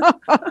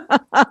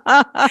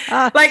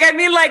 Like, I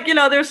mean, like, you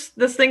know, there's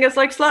this thing is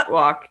like slut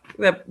walk,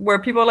 where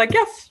people are like,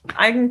 yes,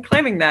 I'm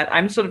claiming that.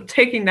 I'm sort of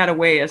taking that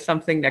away as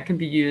something that can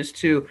be used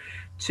to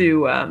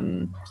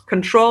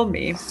control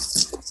me.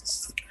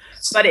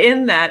 But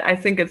in that, I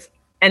think it's,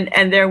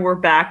 and there we're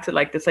back to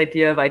like this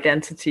idea of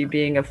identity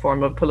being a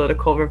form of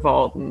political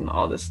revolt and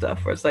all this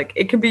stuff, where it's like,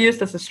 it can be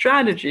used as a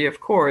strategy, of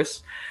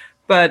course,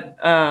 but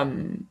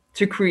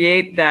to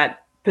create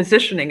that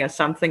positioning as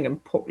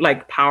something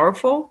like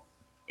powerful.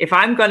 If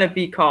I'm going to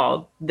be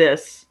called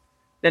this,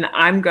 then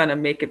I'm going to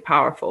make it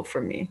powerful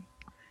for me.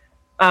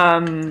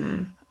 Yeah.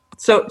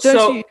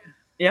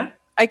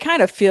 I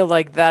kind of feel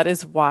like that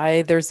is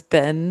why there's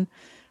been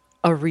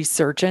a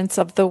resurgence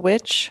of the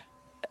witch.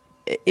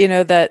 You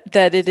know, that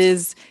it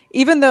is,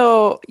 even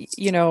though,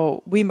 you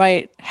know, we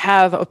might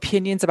have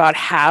opinions about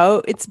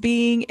how it's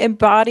being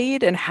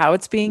embodied and how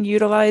it's being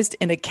utilized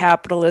in a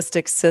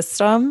capitalistic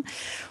system,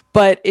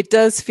 but it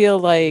does feel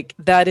like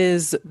that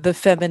is the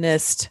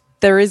feminist,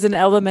 there is an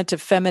element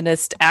of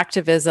feminist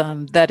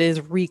activism that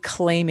is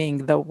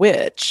reclaiming the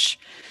witch.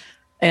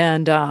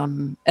 And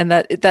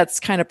that's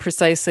kind of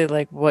precisely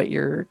like what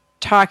you're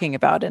talking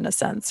about in a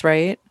sense,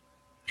 right?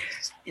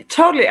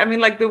 Totally. I mean,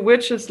 like, the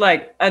witch is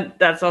like, and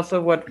that's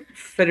also what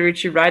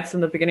Federici writes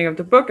in the beginning of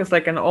the book, is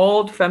like an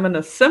old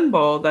feminist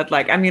symbol that,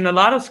 like, I mean, a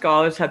lot of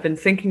scholars have been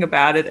thinking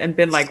about it and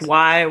been like,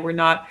 why we're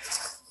not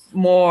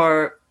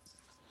more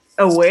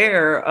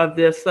aware of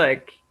this,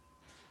 like,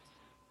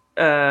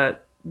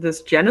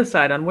 this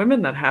genocide on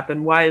women that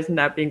happened. Why isn't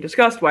that being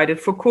discussed? Why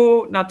did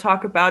Foucault not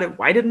talk about it?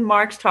 Why didn't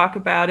Marx talk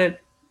about it?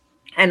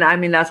 And I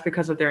mean, that's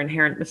because of their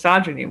inherent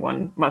misogyny.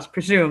 One must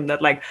presume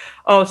that, like,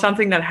 oh,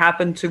 something that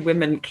happened to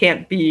women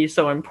can't be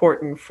so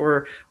important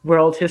for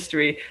world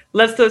history.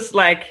 Let's just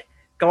like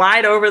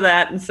glide over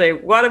that and say,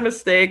 what a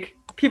mistake.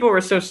 People were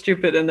so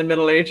stupid in the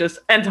Middle Ages,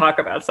 and talk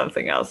about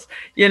something else,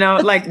 you know,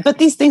 like. But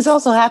these things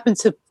also happen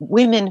to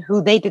women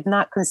who they did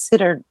not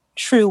consider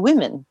true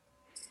women.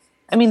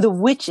 I mean, the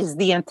witch is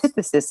the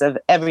antithesis of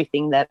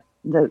everything that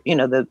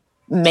the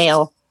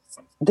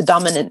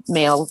dominant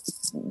male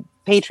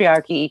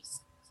patriarchy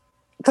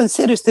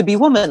considers to be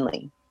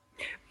womanly.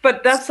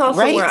 But that's also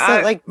right.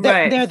 Where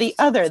they're the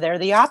other. They're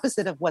the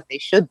opposite of what they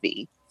should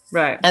be.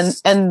 Right.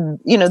 And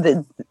you know,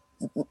 the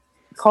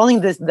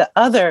calling this the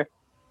other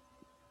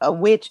a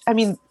witch. I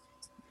mean,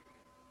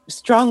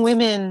 strong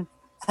women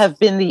have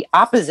been the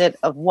opposite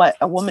of what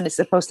a woman is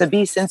supposed to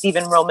be since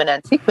even Roman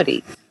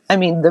antiquity. I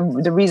mean,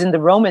 the reason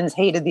the Romans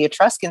hated the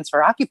Etruscans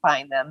for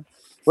occupying them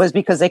was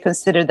because they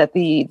considered that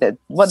the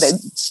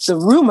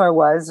rumor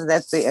was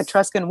that the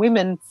Etruscan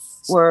women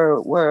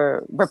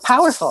were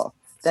powerful,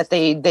 that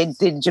they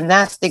did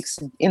gymnastics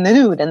in the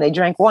nude and they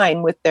drank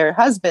wine with their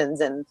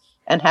husbands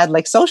and had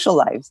like social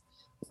lives.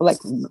 Like,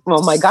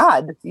 oh my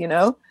God, you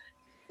know,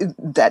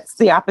 that's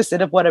the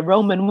opposite of what a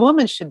Roman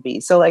woman should be.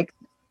 So like,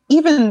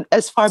 even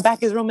as far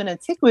back as Roman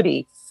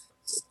antiquity,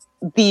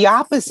 the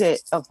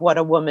opposite of what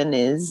a woman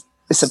is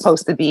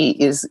supposed to be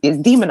is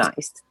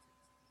demonized.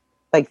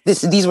 Like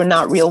these were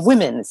not real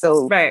women.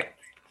 So right.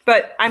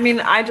 But I mean,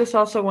 I just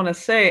also want to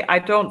say, I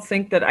don't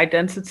think that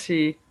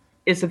identity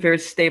is a very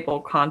stable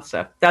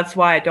concept. That's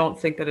why I don't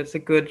think that it's a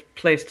good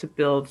place to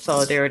build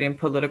solidarity and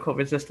political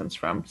resistance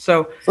from.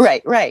 So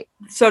right.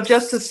 So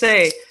just to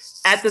say,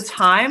 at the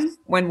time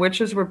when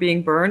witches were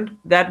being burned,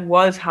 that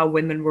was how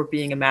women were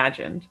being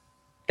imagined.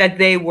 That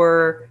they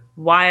were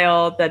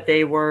wild, that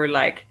they were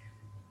like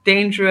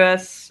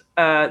dangerous,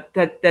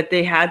 that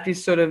they had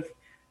these sort of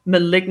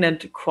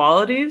malignant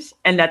qualities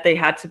and that they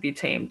had to be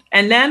tamed.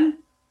 And then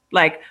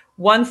like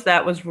once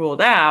that was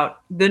ruled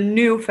out, the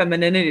new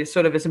femininity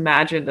sort of is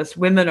imagined as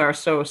women are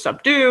so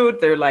subdued.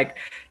 They're like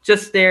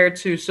just there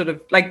to sort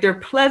of like, they're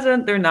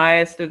pleasant, they're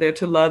nice, they're there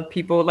to love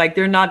people, like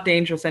they're not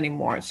dangerous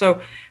anymore.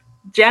 So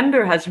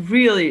gender has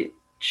really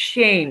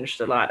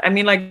changed a lot. I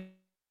mean, like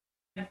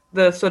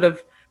the sort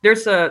of,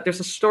 there's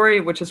a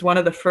story which is one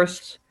of the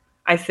first,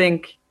 I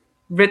think,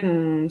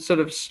 written sort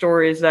of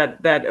stories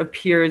that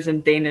appears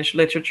in Danish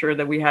literature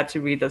that we had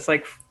to read. That's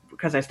like,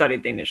 because I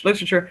studied Danish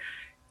literature,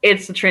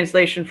 it's a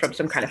translation from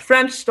some kind of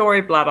French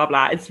story, blah, blah,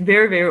 blah. It's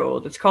very, very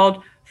old. It's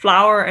called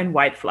Flower and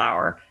White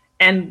Flower.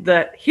 And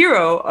the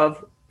hero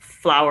of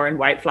Flower and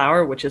White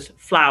Flower, which is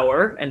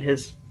Flower and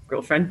his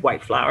girlfriend,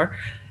 White Flower,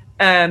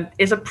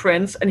 is a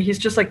prince. And he's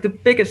just like the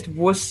biggest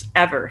wuss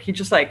ever. He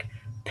just like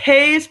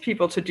pays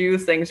people to do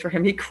things for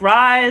him. He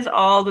cries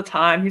all the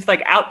time. He's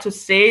like out to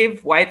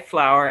save White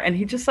Flower. And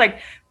he just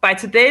like, by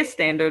today's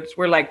standards,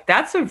 we're like,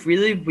 that's a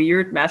really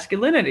weird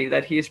masculinity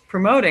that he's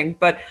promoting.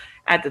 But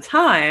at the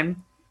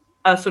time,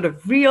 a sort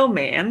of real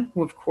man,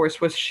 who of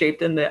course was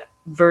shaped in the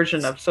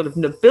version of sort of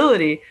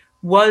nobility,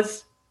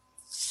 was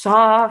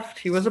soft.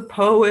 He was a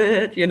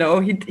poet, you know,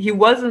 he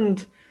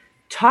wasn't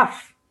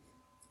tough.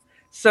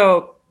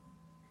 So,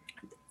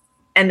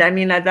 and I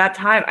mean, at that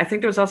time, I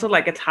think there was also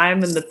like a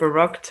time in the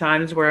Baroque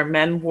times where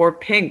men wore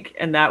pink,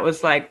 and that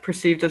was like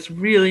perceived as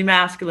really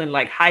masculine,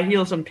 like high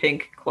heels and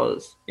pink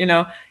clothes, you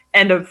know,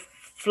 and a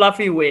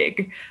fluffy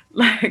wig.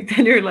 Like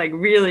then you're like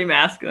really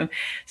masculine.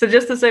 So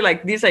just to say,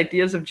 like these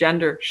ideas of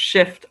gender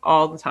shift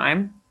all the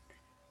time.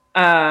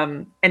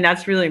 And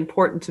that's really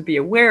important to be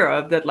aware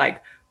of, that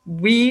like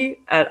we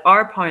at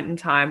our point in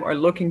time are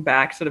looking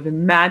back, sort of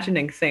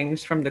imagining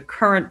things from the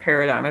current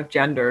paradigm of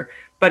gender,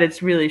 but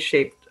it's really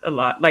shaped a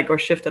lot, like, or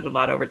shifted a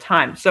lot over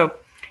time. So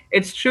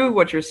it's true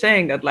what you're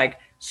saying, that like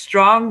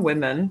strong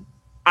women,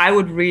 I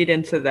would read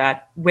into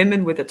that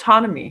women with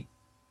autonomy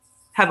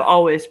have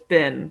always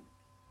been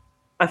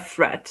a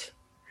threat.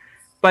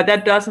 But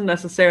that doesn't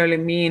necessarily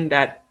mean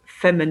that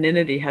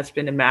femininity has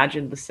been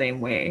imagined the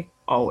same way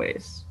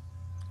always.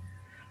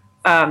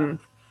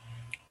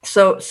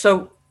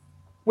 So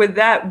with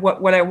that,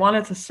 what I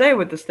wanted to say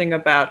with this thing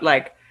about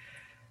like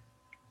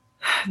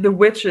the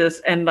witches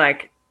and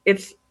like,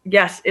 it's,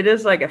 yes, it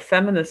is like a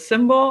feminist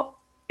symbol.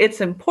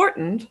 It's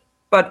important,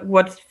 but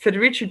what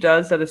Federici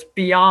does that is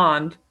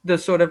beyond the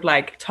sort of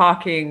like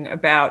talking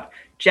about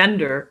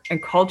gender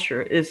and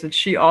culture is that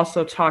she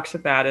also talks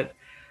about it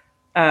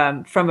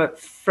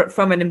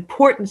from an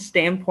important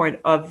standpoint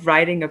of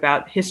writing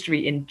about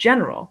history in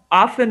general.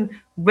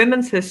 Often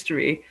women's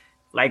history,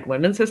 like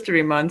Women's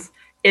History Month,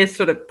 is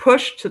sort of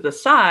pushed to the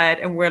side,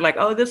 and we're like,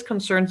 oh, this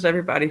concerns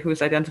everybody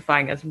who's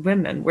identifying as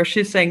women, where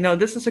she's saying, no,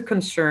 this is a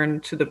concern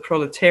to the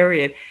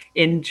proletariat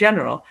in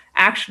general.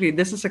 Actually,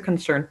 this is a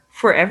concern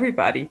for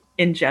everybody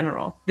in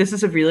general. This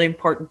is a really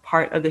important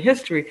part of the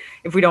history.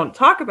 If we don't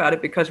talk about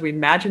it because we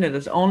imagine it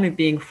as only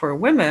being for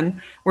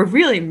women, we're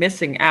really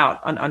missing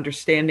out on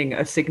understanding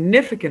a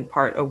significant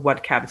part of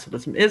what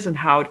capitalism is and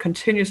how it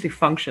continuously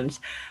functions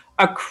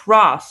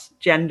across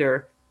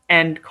gender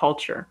and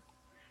culture.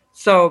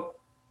 So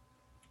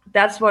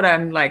that's what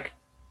I'm like,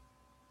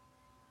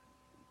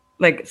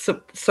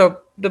 so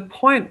the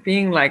point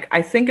being, like,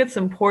 I think it's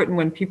important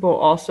when people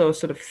also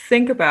sort of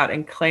think about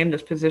and claim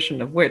this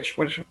position of which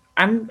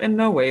I'm in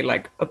no way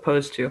like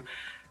opposed to,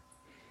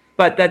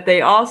 but that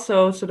they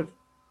also sort of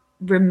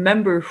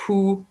remember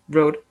who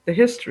wrote the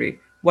history.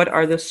 What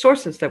are the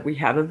sources that we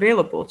have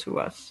available to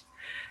us?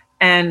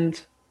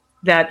 And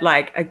that,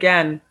 like,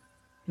 again,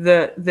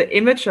 the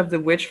image of the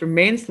witch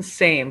remains the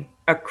same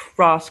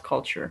across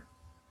culture.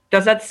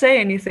 Does that say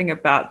anything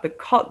about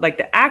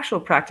the actual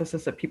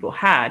practices that people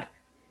had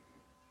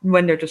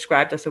when they're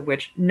described as a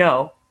witch?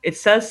 No, it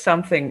says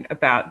something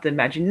about the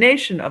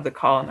imagination of the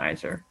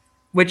colonizer,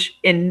 which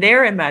in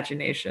their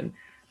imagination,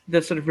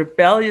 the sort of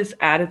rebellious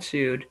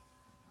attitude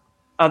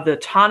of the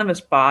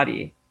autonomous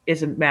body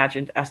is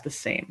imagined as the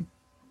same,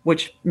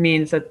 which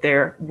means that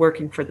they're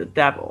working for the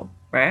devil.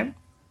 right?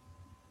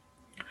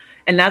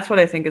 And that's what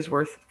I think is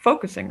worth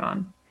focusing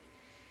on.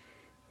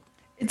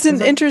 It's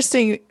an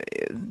interesting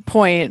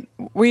point.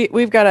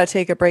 We've got to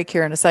take a break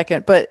here in a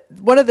second, but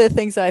one of the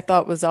things I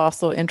thought was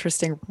also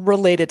interesting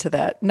related to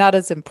that, not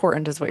as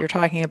important as what you're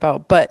talking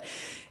about, but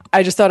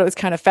I just thought it was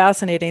kind of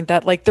fascinating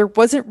that like there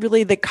wasn't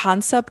really the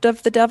concept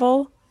of the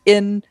devil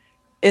in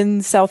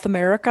South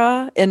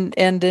America and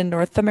in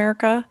North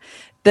America,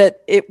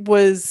 that it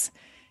was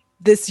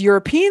this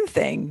European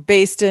thing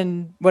based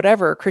in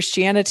whatever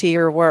Christianity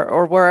or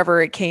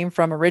wherever it came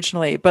from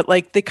originally. But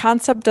like the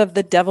concept of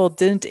the devil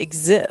didn't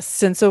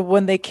exist. And so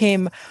when the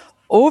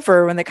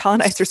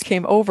colonizers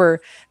came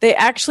over, they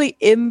actually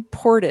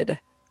imported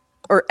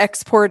or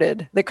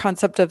exported the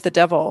concept of the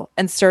devil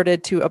and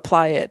started to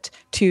apply it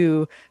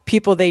to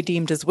people they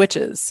deemed as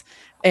witches,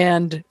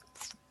 and,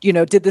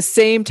 did the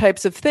same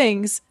types of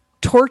things,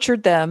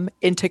 tortured them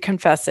into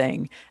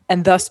confessing,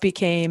 and thus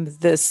became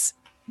this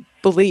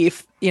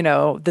belief,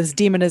 this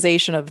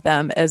demonization of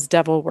them as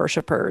devil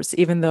worshippers,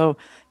 even though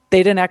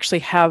they didn't actually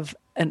have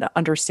an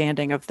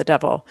understanding of the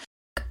devil.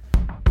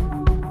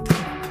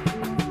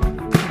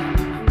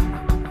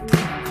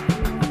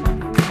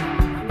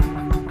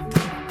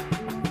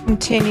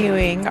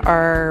 Continuing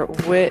our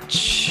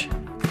witch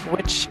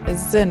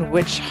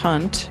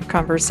hunt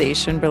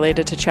conversation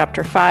related to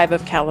chapter 5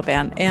 of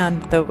Caliban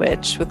and the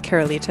Witch with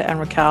Carolita and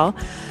Raquel.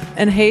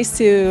 And hey,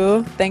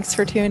 Sue, thanks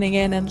for tuning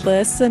in and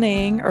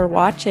listening or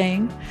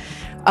watching.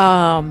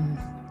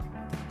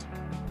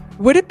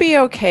 Would it be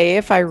okay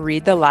if I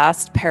read the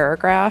last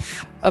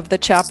paragraph of the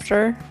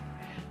chapter?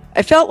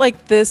 I felt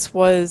like this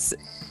was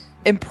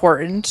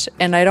important,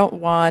 and I don't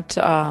want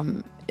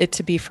it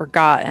to be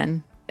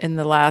forgotten in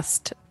the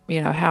last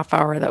half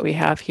hour that we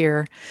have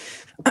here.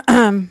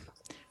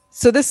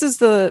 So this is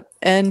the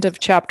end of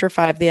chapter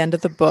 5, the end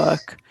of the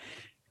book.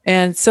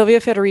 And Sylvia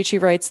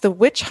Federici writes, the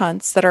witch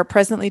hunts that are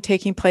presently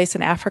taking place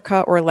in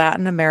Africa or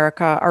Latin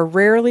America are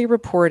rarely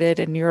reported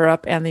in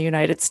Europe and the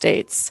United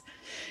States,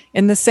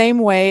 in the same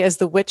way as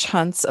the witch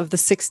hunts of the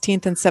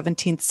 16th and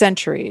 17th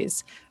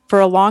centuries, for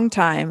a long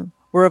time,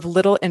 were of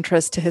little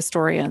interest to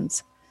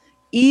historians.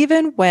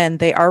 Even when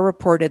they are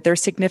reported, their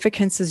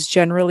significance is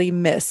generally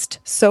missed.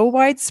 So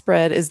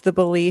widespread is the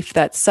belief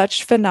that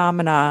such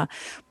phenomena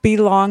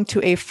belong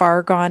to a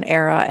far-gone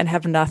era and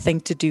have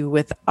nothing to do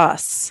with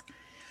us.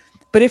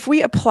 But if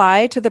we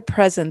apply to the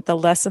present the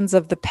lessons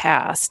of the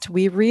past,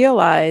 we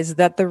realize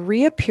that the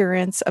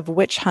reappearance of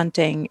witch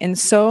hunting in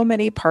so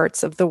many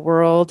parts of the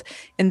world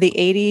in the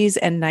 80s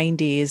and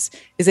 90s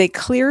is a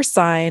clear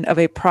sign of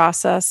a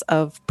process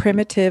of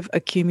primitive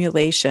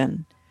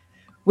accumulation,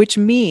 which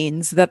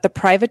means that the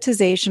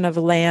privatization of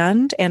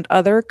land and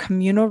other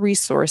communal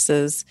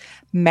resources,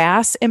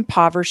 mass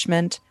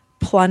impoverishment,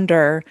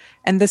 plunder,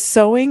 and the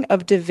sowing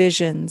of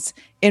divisions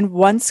in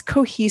once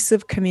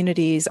cohesive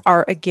communities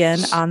are again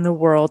on the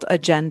world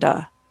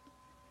agenda.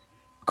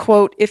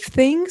 Quote, if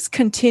things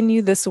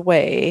continue this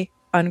way,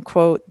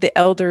 unquote, the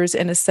elders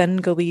in a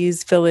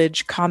Senegalese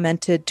village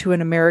commented to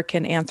an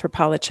American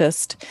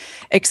anthropologist,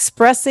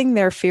 expressing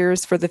their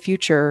fears for the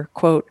future,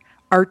 quote,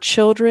 our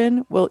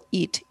children will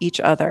eat each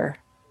other,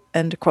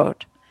 end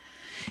quote.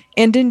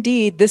 And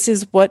indeed, this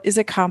is what is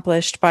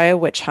accomplished by a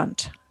witch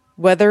hunt,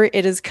 whether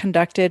it is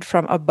conducted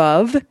from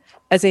above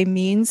as a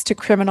means to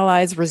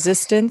criminalize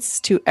resistance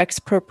to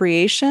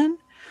expropriation,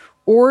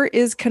 or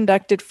is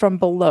conducted from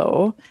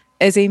below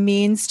as a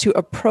means to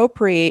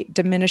appropriate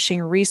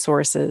diminishing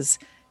resources,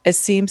 as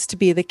seems to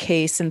be the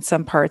case in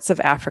some parts of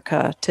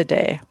Africa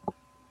today.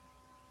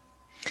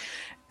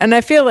 And I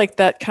feel like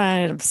that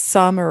kind of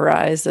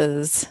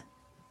summarizes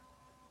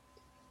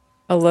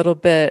a little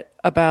bit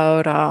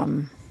about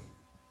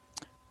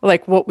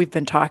like what we've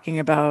been talking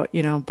about.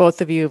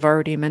 Both of you have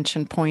already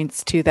mentioned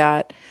points to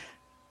that,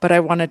 but I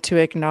wanted to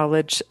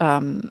acknowledge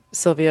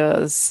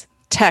Sylvia's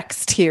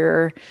text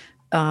here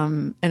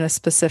in a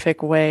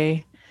specific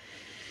way.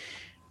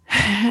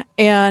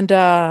 And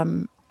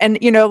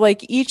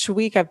like each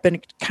week I've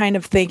been kind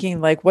of thinking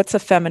like, what's a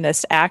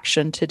feminist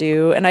action to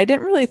do? And I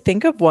didn't really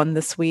think of one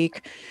this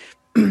week.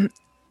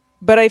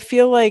 But I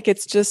feel like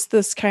it's just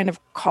this kind of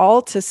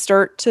call to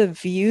start to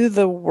view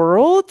the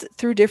world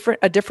through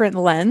a different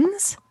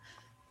lens,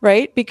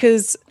 right?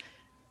 Because,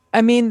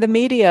 I mean, the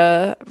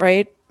media,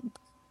 right?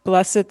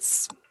 Bless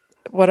its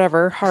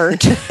whatever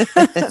heart.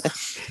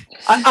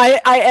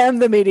 I am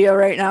the media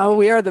right now.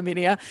 We are the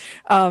media.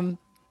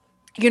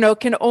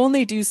 Can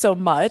only do so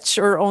much,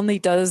 or only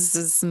does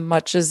as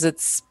much as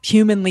it's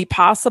humanly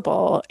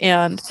possible.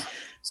 And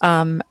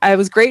I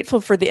was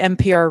grateful for the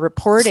NPR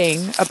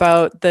reporting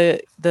about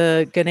the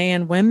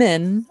Ghanaian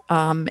women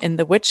in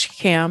the witch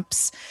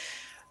camps.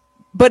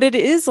 But it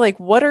is like,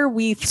 what are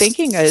we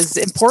thinking is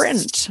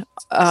important?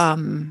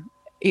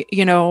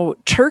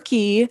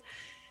 Turkey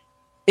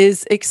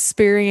is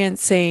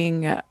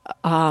experiencing,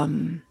 a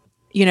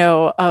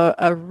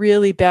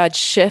really bad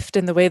shift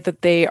in the way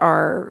that they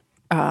are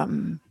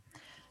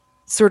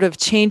sort of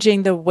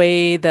changing the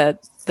way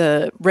that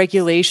the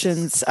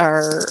regulations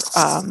are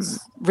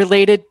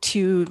related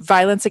to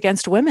violence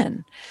against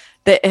women.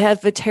 that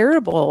have a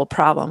terrible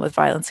problem with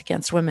violence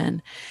against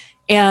women.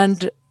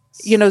 And,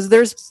 you know,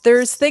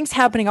 there's things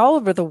happening all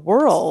over the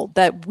world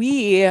that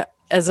we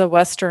as a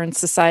Western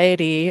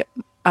society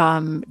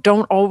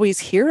don't always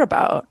hear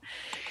about.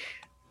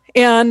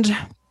 And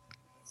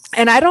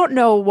I don't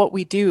know what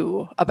we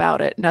do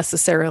about it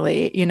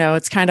necessarily. You know,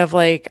 it's kind of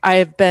like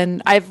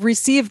I've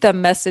received the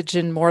message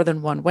in more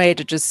than one way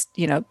to just,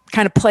 you know,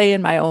 kind of play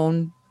in my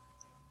own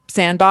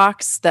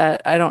sandbox,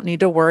 that I don't need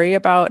to worry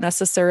about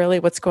necessarily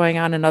what's going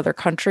on in other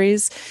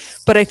countries.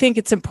 But I think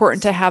it's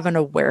important to have an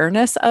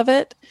awareness of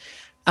it.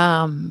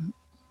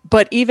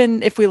 But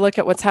even if we look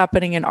at what's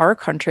happening in our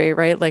country,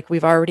 right, like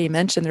we've already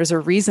mentioned, there's a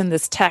reason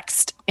this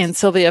text in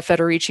Sylvia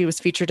Federici was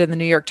featured in the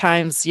New York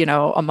Times, you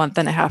know, a month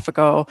and a half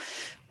ago,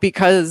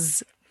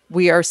 because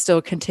we are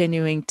still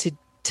continuing to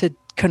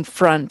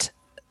confront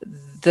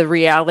the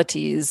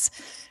realities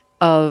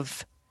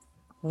of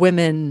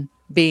women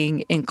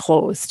being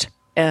enclosed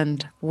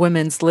and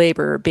women's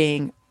labor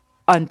being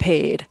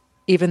unpaid,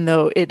 even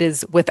though it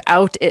is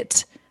without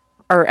it,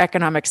 our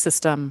economic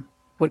system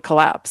would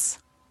collapse.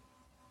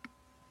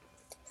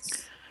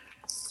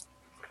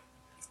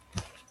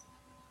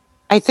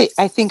 I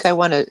think I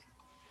want to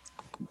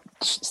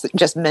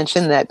just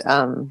mention that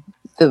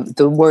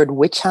the word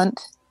witch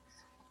hunt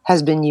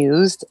has been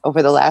used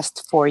over the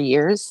last 4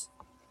 years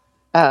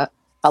a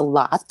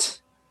lot.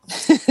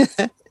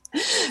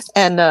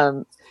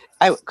 And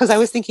because I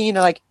was thinking, you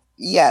know, like,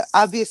 yeah,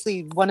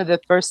 obviously one of the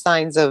first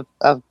signs of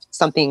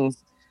something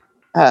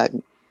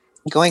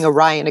going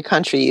awry in a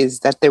country is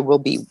that there will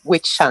be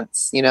witch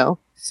hunts, you know.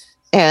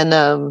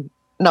 And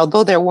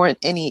although there weren't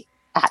any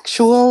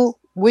actual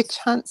witch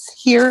hunts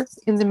here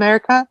in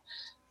America,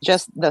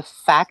 just the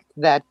fact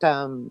that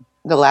the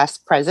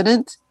last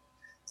president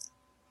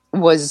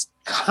was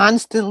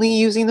constantly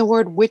using the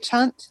word witch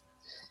hunt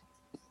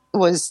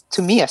was,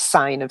 to me, a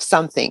sign of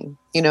something.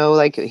 You know,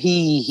 like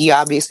he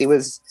obviously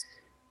was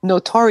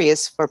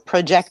notorious for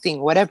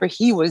projecting whatever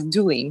he was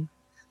doing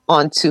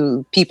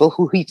onto people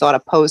who he thought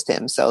opposed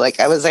him. So, like,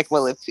 I was like,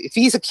 well, if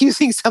he's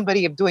accusing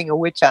somebody of doing a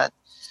witch hunt,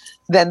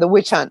 then the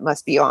witch hunt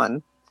must be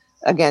on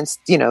against,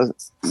 you know,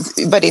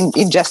 but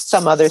in just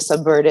some other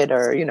subverted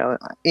or, you know,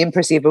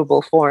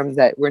 imperceivable form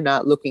that we're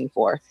not looking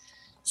for.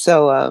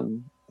 So,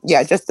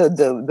 yeah, just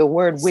the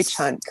word witch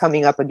hunt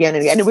coming up again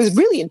and again. And it was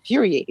really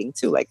infuriating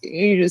too. Like,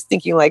 you're just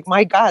thinking, like,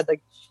 my God,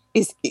 like,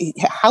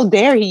 how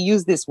dare he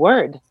use this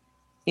word?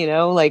 You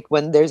know, like,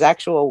 when there's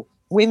actual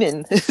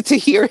women to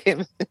hear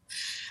him.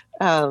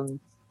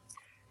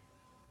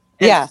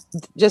 Yeah,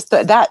 just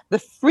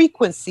the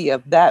frequency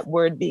of that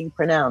word being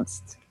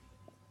pronounced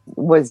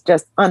was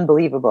just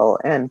unbelievable,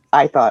 and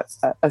I thought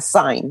a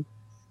sign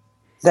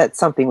that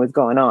something was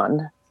going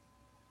on.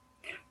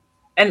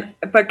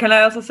 But can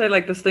I also say,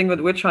 like, this thing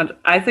with witch hunt,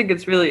 I think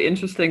it's really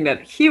interesting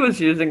that he was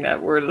using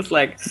that word as,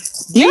 like,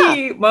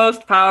 the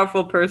most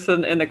powerful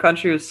person in the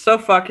country, who's so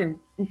fucking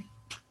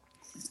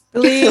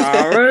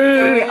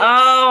sorry.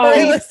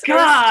 Oh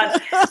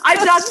God,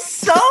 I've done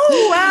so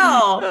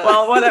well.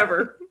 Well,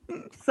 whatever.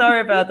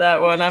 Sorry about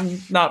that one. I'm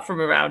not from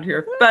around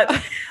here,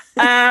 but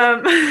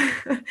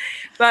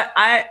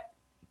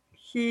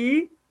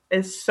he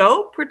is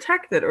so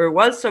protected, or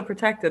was so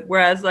protected,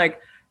 whereas,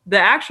 like, the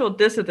actual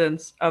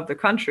dissidents of the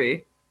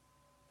country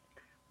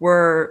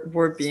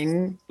were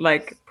being,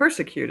 like,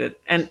 persecuted,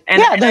 and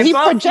he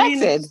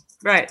projected,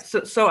 right.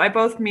 So I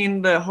both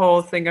mean the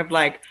whole thing of,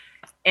 like,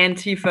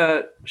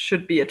 Antifa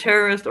should be a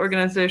terrorist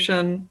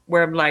organization,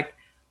 where I'm like,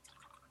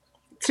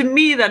 to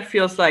me that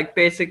feels like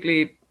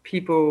basically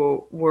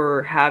people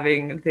were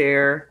having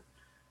their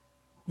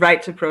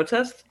right to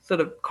protest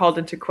sort of called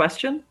into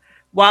question,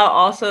 while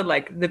also,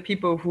 like, the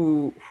people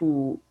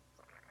who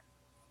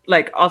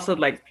like, also,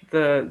 like,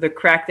 the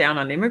crackdown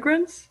on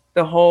immigrants,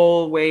 the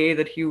whole way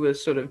that he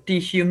was sort of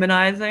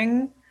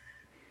dehumanizing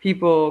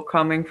people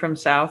coming from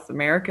South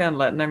America and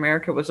Latin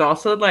America was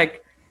also,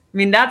 like, I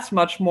mean, that's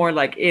much more,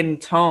 like, in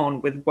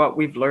tone with what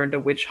we've learned a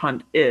witch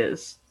hunt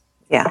is.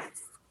 Yeah.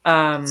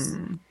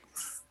 And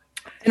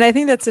I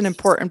think that's an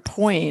important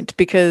point,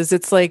 because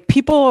it's like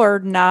people are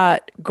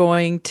not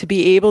going to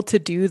be able to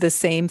do the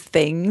same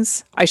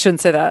things. I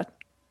shouldn't say that.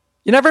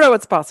 You never know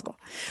what's possible.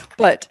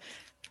 But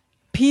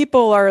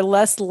people are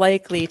less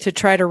likely to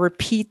try to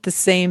repeat the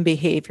same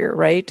behavior,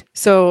 right?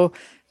 So,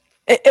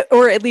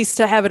 or at least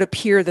to have it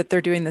appear that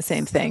they're doing the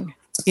same thing,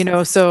 you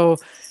know? So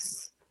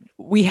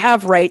we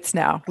have rights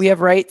now. We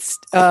have rights,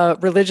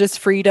 religious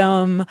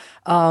freedom.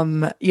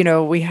 You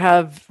know, we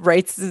have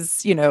rights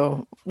as, you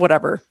know,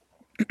 whatever,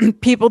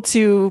 people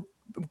to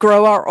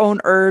grow our own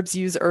herbs,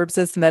 use herbs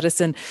as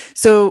medicine.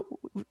 So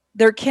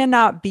there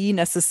cannot be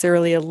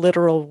necessarily a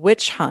literal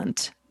witch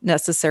hunt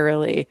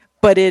necessarily,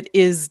 but it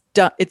is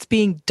done. It's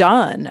being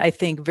done, I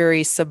think,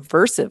 very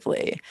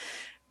subversively,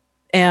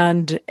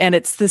 and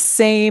it's the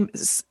same.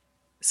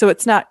 So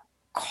it's not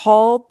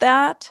called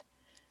that,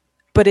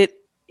 but it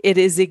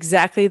is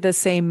exactly the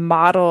same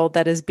model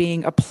that is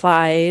being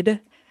applied,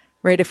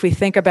 right? If we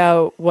think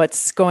about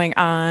what's going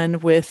on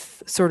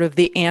with sort of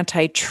the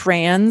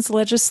anti-trans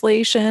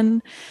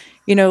legislation,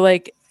 you know,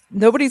 like,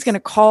 nobody's going to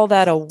call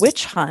that a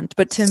witch hunt,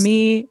 but to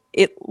me,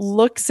 it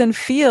looks and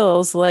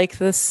feels like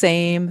the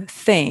same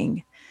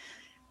thing.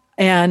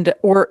 And,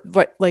 or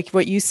what, like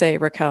what you say,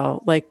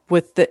 Raquel, like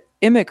with the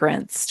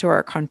immigrants to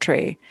our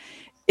country,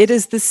 it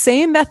is the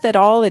same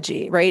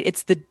methodology, right?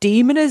 It's the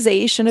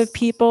demonization of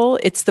people.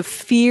 It's the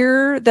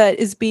fear that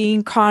is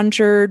being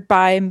conjured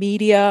by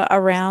media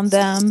around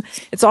them.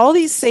 It's all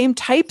these same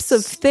types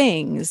of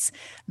things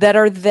that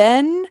are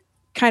then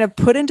kind of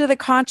put into the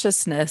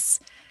consciousness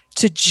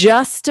to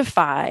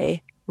justify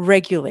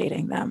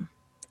regulating them.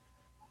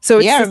 So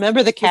it's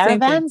remember the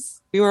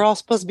caravans we were all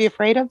supposed to be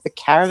afraid of? The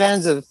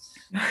caravans of,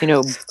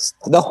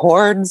 the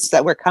hordes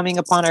that were coming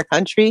upon our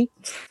country.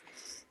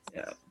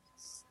 Yeah.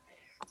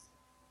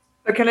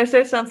 But can I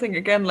say something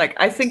again? Like,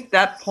 I think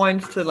that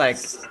points to like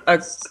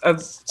a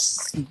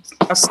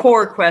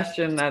core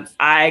question that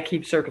I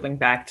keep circling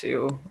back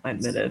to. I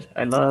admit it.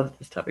 I love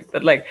this topic,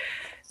 but like,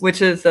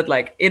 which is that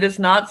like, it is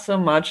not so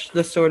much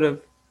the sort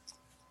of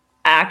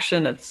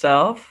action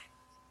itself,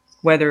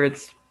 whether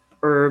it's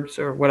herbs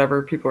or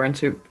whatever people are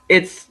into.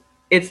 It's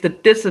the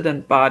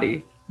dissident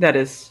body that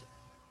is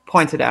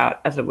pointed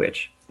out as a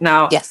witch.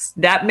 Now, yes,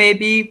 that may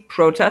be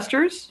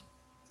protesters.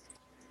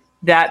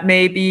 That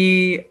may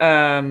be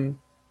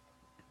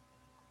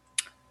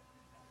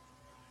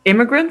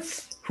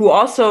immigrants who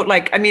also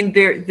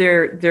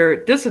they're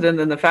dissident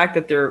in the fact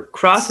that they're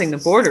crossing the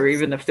border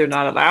even if they're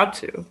not allowed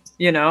to,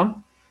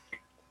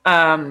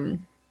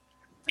 and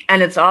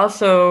it's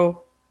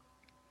also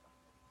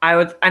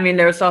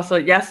there's also,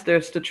 yes,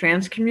 there's the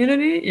trans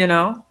community,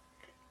 and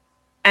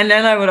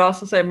then I would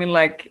also say,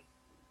 like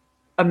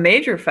a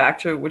major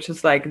factor, which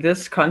is like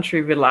this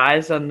country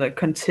relies on the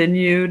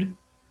continued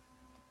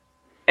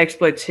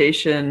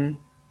exploitation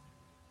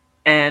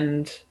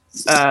and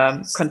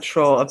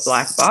control of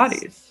Black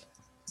bodies.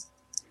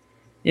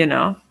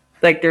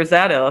 Like there's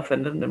that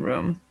elephant in the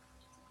room.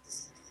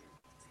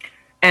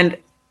 And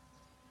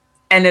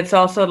it's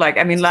also like,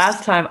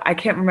 last time, I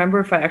can't remember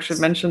if I actually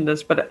mentioned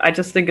this, but I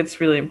just think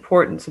it's really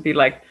important to be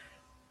like,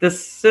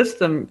 this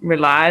system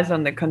relies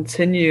on the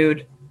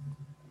continued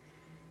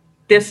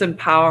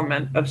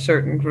disempowerment of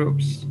certain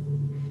groups,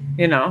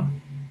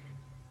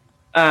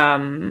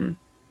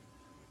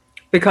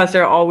 because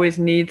there always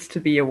needs to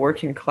be a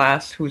working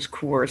class who's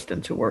coerced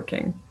into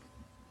working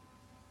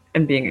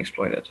and being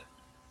exploited.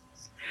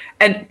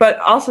 But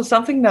also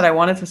something that I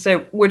wanted to say,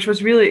 which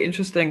was really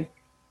interesting,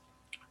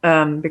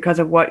 because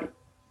of what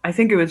I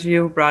think it was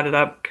you who brought it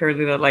up,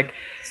 Carolina, like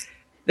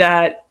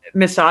that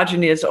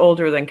misogyny is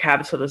older than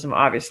capitalism,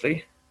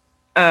 obviously.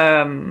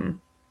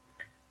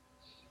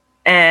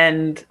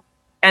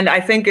 And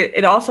I think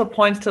it also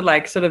points to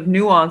like sort of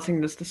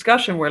nuancing this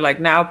discussion where like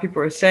now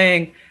people are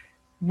saying,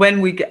 when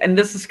we get, and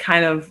this is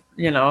kind of,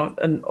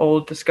 an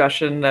old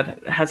discussion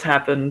that has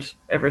happened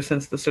ever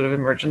since the sort of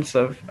emergence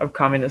of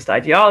communist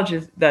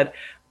ideologies, that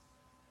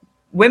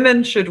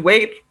women should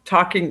wait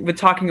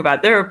talking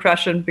about their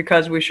oppression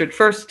because we should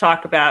first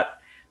talk about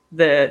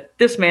the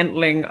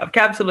dismantling of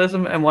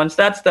capitalism. And once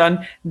that's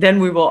done, then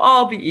we will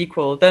all be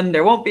equal. Then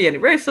there won't be any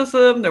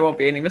racism, there won't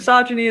be any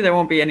misogyny, there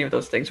won't be any of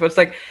those things. So it's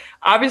like,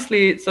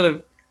 obviously sort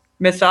of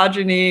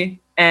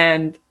misogyny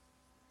and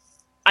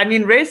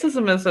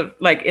racism is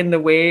like in the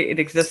way it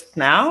exists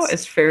now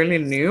is fairly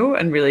new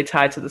and really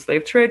tied to the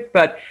slave trade,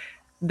 but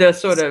the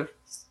sort of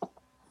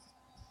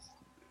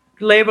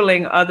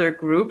labeling other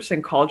groups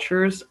and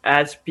cultures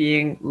as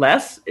being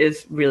less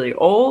is really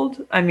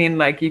old.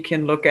 Like you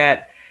can look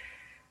at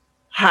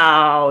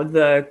how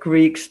the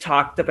Greeks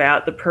talked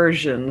about the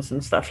Persians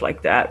and stuff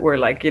like that, where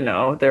like,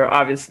 they're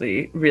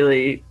obviously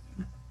really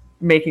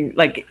making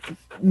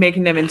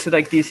them into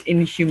like these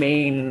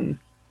inhumane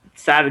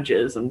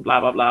savages and blah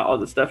blah blah, all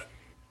this stuff.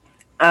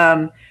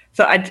 So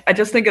I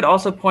just think it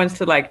also points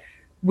to like,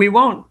 we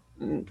won't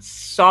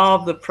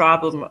solve the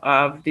problem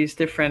of these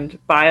different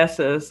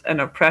biases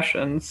and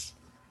oppressions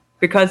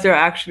because they're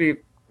actually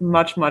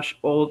much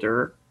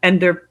older,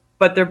 and they're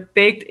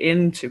baked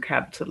into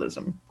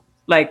capitalism,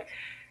 like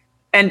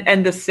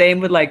and the same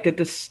with like the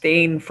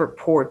disdain for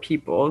poor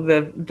people,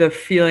 the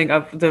feeling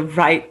of the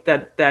right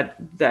that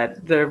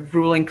the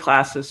ruling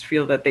classes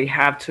feel that they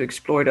have to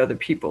exploit other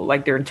people,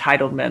 like their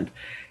entitlement,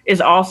 is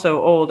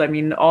also old.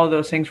 All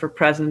those things were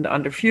present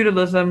under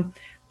feudalism.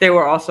 They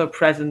were also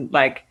present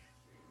like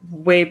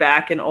way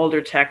back in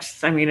older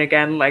texts.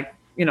 Again, like,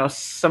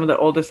 some of the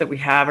oldest that we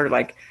have are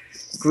like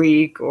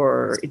Greek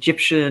or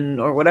Egyptian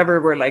or whatever,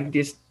 where like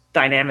these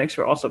dynamics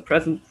were also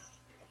present.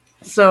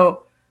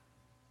 So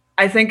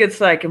I think it's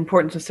like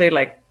important to say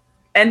like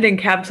ending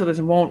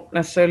capitalism won't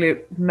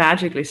necessarily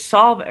magically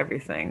solve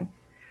everything,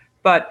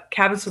 but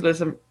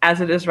capitalism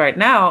as it is right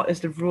now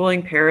is the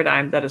ruling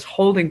paradigm that is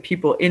holding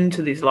people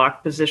into these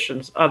locked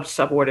positions of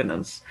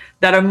subordinance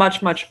that are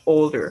much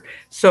older.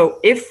 So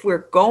if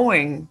we're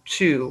going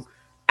to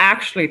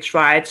actually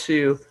try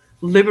to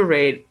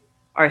liberate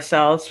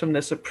ourselves from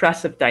this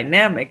oppressive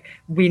dynamic,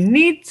 we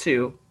need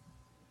to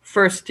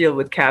first deal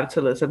with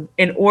capitalism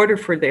in order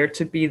for there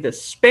to be the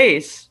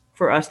space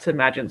for us to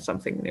imagine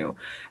something new.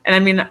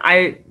 And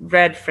I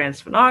read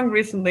Frantz Fanon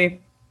recently,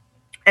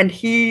 and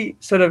he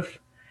sort of,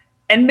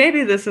 and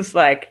maybe this is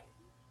like,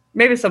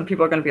 maybe some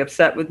people are going to be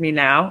upset with me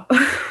now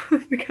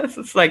because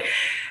it's like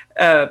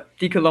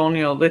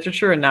decolonial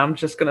literature, and now I'm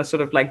just going to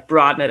sort of like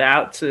broaden it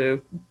out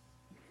to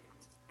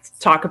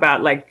talk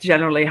about like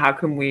generally how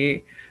can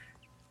we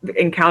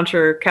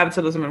encounter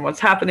capitalism and what's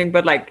happening.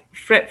 But like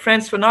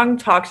Frantz Fanon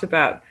talks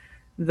about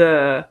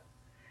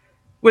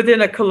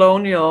within a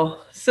colonial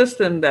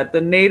system that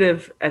the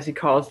native, as he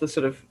calls the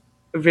sort of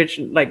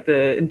like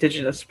the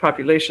indigenous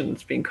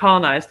populations being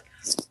colonized,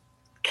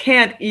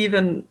 can't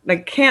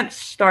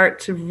start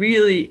to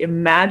really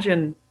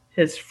imagine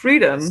his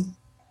freedom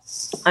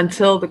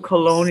until the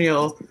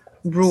colonial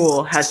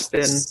rule has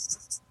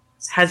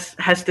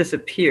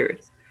disappeared.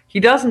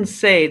 He doesn't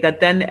say that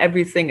then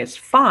everything is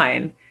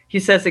fine. He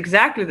says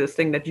exactly this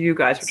thing that you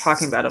guys were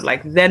talking about, of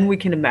like, then we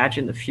can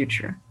imagine the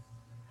future.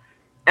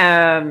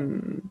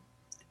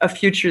 A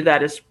future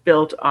that is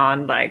built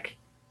on like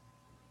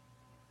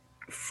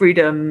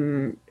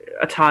freedom,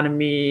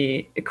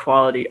 autonomy,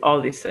 equality,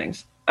 all these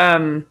things.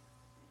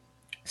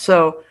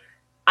 So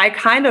I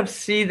kind of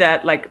see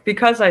that, like,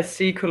 because I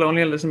see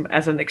colonialism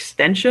as an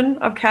extension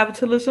of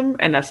capitalism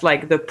and as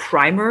like the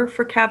primer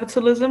for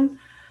capitalism,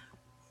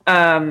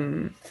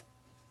 or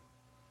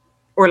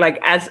like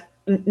as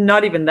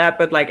not even that,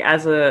 but like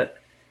as it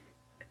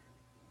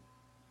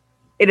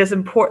is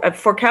important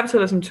for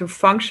capitalism to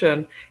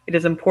function. It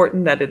is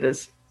important that it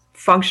is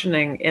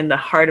functioning in the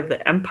heart of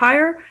the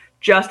empire,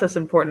 just as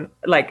important,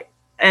 like,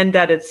 and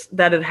that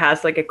it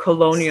has like a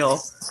colonial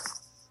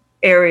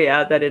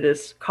area that it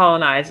is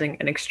colonizing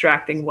and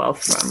extracting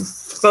wealth from.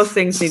 Both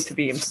things need to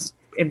be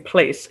in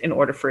place in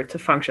order for it to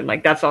function.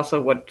 Like, that's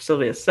also what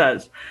Sylvia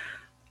says,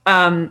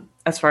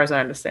 as far as I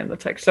understand the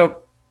text.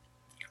 So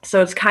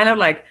it's kind of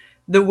like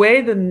the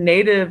way the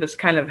native is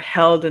kind of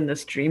held in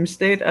this dream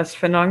state, as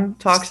Fanon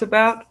talks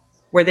about,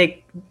 where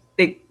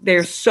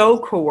they're so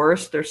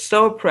coerced, they're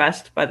so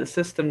oppressed by the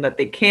system that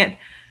they can't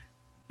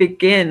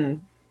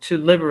begin to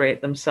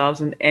liberate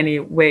themselves in any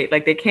way.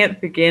 Like, they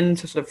can't begin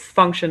to sort of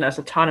function as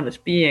autonomous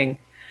beings.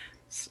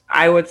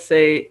 I would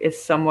say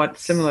is somewhat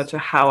similar to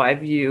how I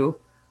view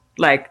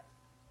like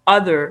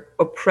other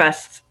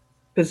oppressed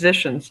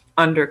positions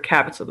under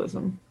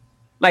capitalism.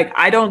 Like,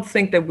 I don't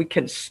think that we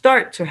can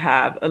start to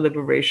have a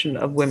liberation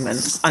of women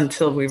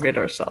until we rid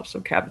ourselves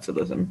of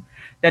capitalism.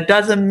 That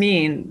doesn't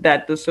mean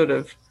that the sort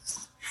of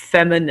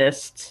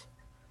feminist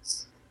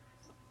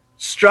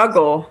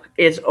struggle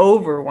is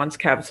over once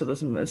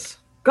capitalism is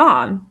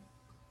gone,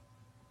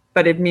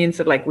 but it means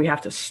that like we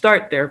have to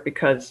start there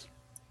because,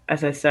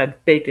 as I said,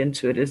 baked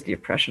into it is the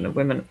oppression of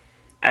women,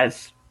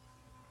 as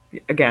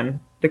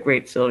again the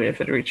great Silvia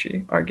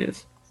Federici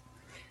argues.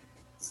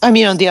 I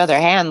mean, on the other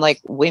hand, like,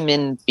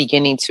 women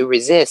beginning to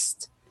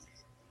resist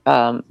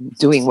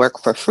doing work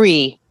for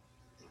free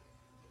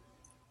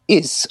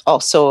is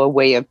also a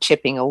way of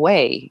chipping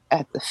away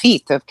at the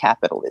feet of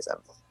capitalism.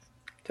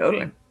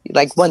 Totally.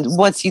 Like,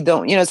 once you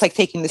don't, it's like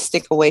taking the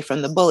stick away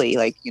from the bully.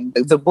 Like,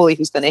 the bully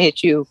who's going to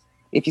hit you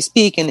if you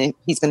speak, and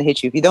he's going to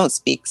hit you if you don't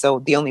speak. So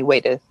the only way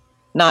to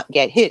not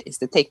get hit is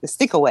to take the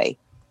stick away.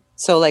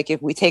 So like,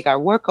 if we take our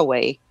work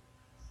away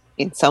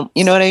in some,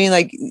 you know what I mean?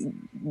 Like,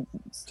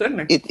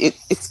 certainly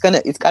it's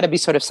got to be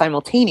sort of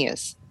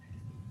simultaneous,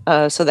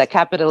 so that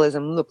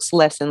capitalism looks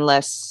less and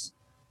less,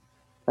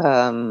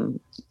 I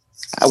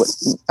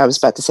was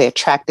about to say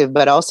attractive,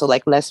 but also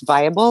like less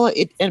viable.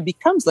 It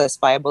becomes less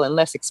viable and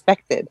less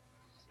expected.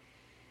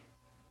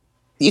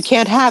 You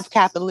can't have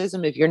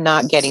capitalism if you're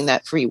not getting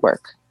that free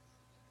work.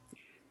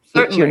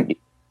 Certainly.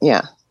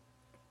 Yeah.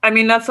 I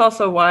mean, that's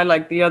also why,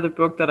 like, the other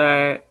book that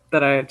I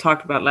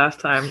talked about last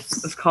time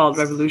is called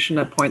Revolution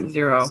at Point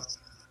Zero.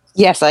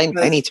 Yes, I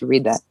need to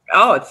read that.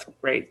 Oh, it's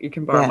great. You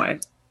can borrow my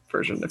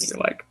version if you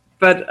like.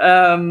 But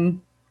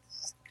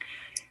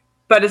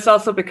it's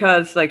also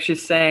because, like,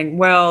 she's saying,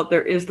 well,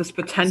 there is this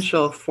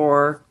potential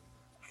for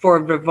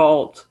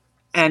revolt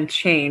and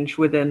change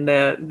within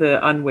the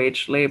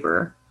unwaged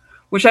labor,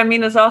 which, I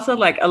mean, is also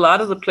like a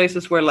lot of the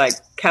places where like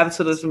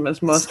capitalism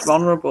is most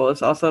vulnerable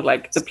is also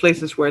like the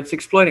places where it's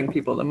exploiting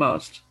people the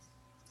most.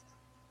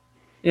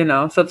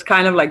 So it's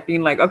kind of like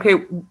being like, okay,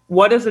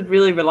 what is it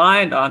really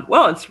reliant on?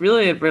 Well, it's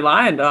really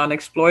reliant on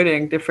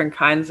exploiting different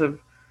kinds of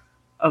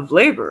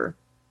labor.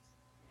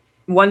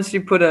 Once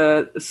you put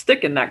a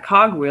stick in that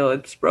cogwheel,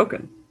 it's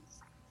broken.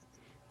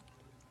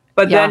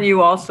 But then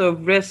you also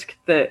risk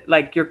that,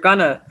 like, you're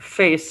gonna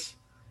face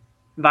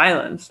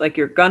violence, like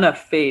you're gonna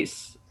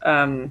face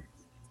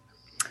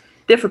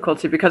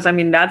difficulty, because I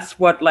mean that's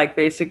what, like,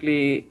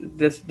 basically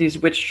these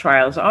witch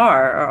trials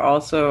are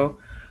also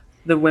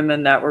the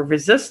women that were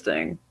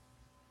resisting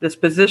this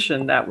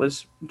position that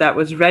was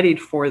readied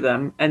for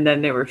them, and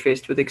then they were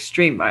faced with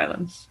extreme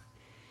violence,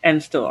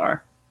 and still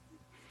are.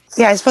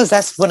 Yeah, I suppose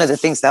that's one of the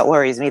things that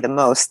worries me the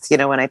most,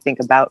 when I think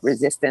about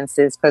resistance,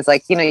 is because,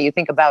 like, you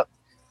think about,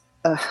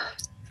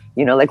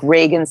 like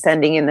Reagan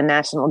sending in the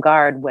National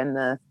Guard when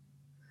the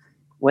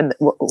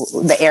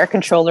air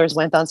controllers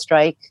went on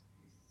strike.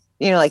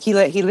 Like he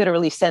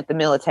literally sent the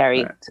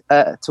military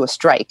to a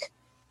strike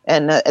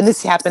And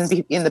this happened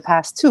in the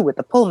past too, with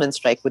the Pullman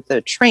strike, with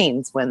the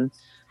trains, when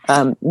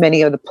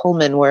many of the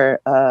Pullman were,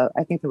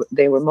 I think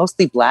they were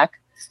mostly Black,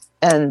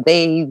 and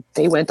they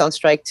went on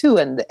strike too.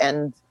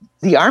 And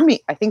the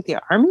army, I think the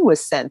army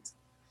was sent.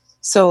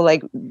 So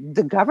like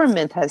the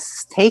government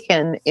has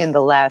taken in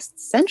the last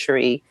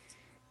century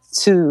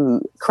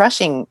to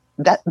crushing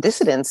that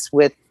dissidents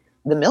with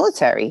the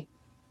military.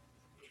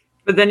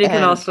 But then you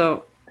can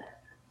also,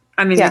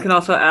 you can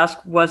also ask,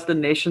 was the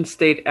nation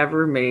state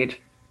ever made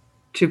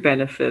to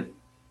benefit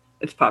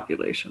its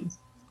population?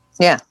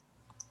 Yeah.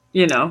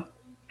 You know,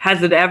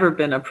 has it ever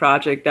been a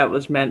project that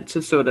was meant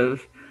to sort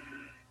of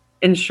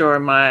ensure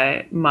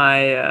my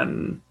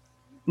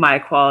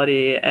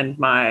equality and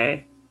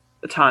my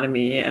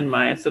autonomy and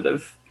my sort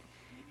of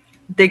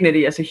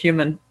dignity as a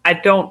human? I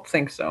don't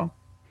think so.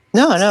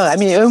 No. I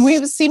mean,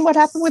 we've seen what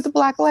happened with the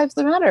Black Lives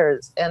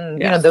Matters,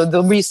 and you know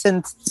the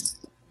recent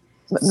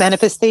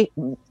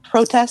manifestation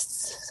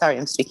protests. Sorry,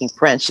 I'm speaking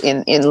French.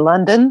 In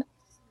London,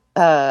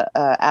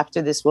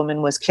 after this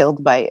woman was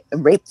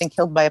raped and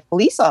killed by a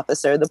police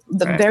officer,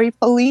 the very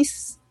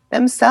police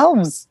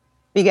themselves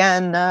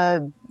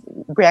began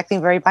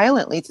reacting very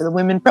violently to the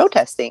women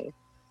protesting.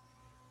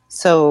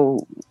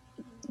 So,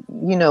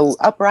 you know,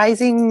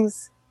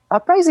 uprisings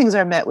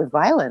are met with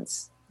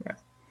violence.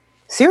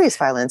 Serious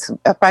violence.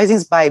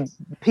 Uprisings by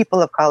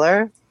people of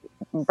color,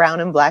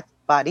 brown and Black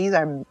bodies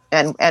and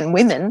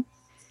women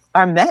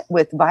are met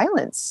with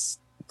violence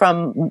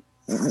from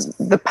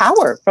the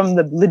power, from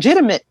the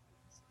legitimate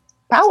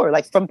power,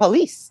 like from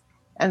police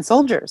and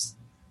soldiers.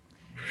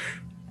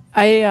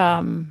 I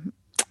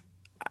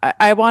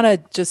want to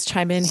just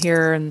chime in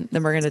here, and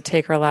then we're going to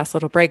take our last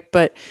little break.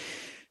 But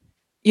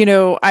you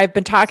know, I've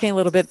been talking a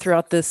little bit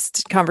throughout this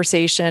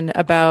conversation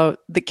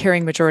about the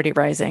Caring Majority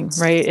Rising,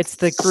 right? It's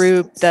the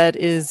group that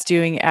is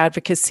doing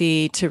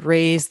advocacy to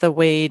raise the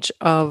wage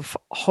of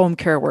home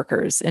care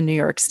workers in New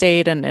York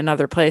State and in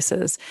other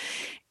places.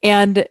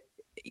 And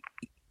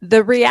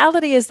the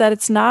reality is that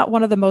it's not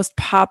one of the most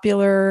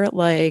popular,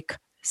 like,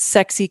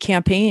 sexy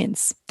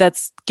campaigns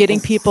that's getting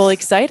people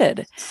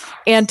excited.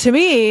 And to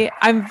me,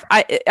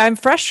 I'm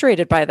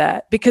frustrated by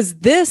that, because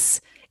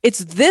it's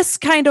this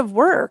kind of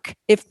work.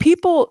 If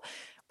people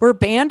were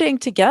banding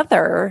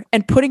together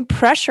and putting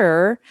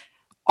pressure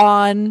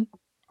on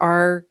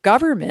our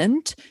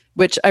government,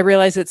 which I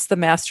realize it's the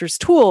master's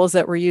tools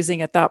that we're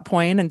using at that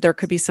point, and there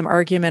could be some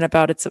argument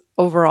about its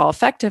overall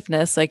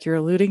effectiveness, like you're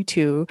alluding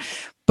to,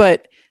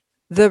 but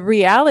the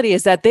reality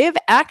is that they've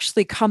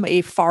actually come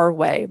a far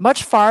way,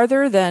 much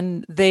farther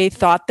than they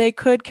thought they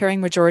could. Caring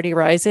Majority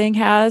Rising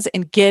has,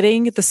 in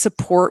getting the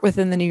support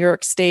within the New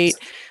York State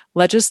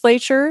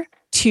legislature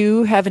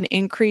to have an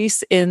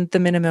increase in the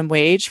minimum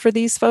wage for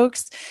these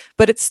folks.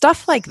 But it's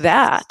stuff like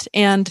that.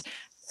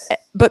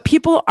 But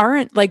people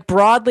aren't like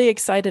broadly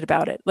excited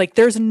about it. Like,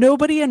 there's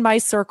nobody in my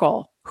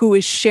circle who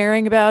is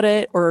sharing about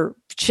it or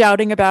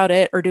shouting about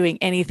it or doing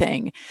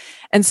anything.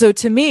 And so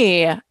to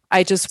me,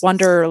 I just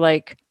wonder,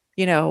 like,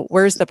 you know,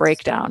 where's the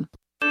breakdown?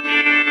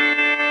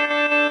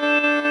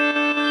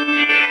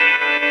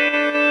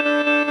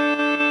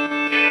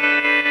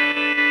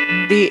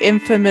 The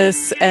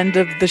infamous end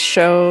of the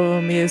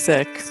show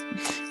music.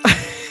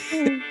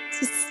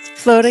 Just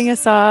floating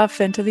us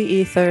off into the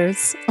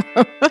ethers.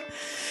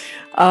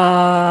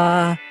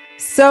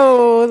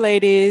 So,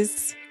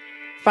 ladies,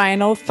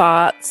 final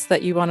thoughts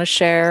that you want to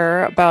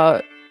share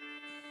about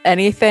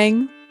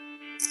anything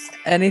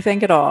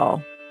at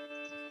all?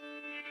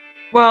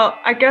 Well,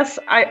 I guess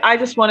I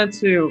just wanted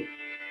to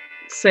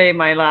say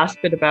my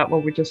last bit about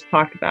what we just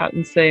talked about,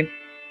 and say,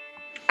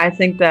 I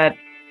think that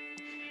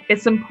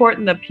it's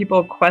important that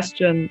people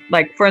question,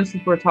 like, for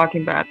instance, we're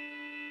talking about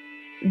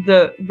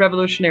the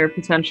revolutionary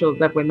potential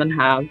that women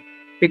have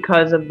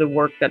because of the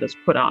work that is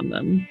put on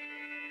them.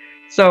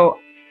 So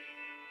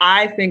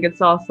I think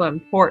it's also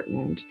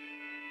important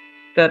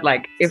that,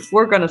 like, if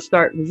we're going to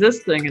start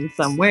resisting in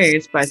some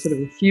ways by sort of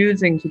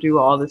refusing to do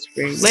all this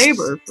free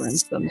labor, for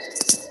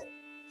instance,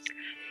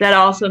 that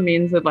also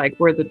means that, like,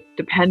 we're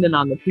dependent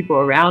on the people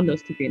around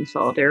us to be in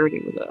solidarity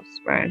with us,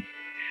 right?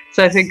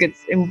 So I think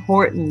it's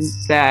important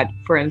that,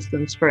 for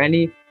instance, for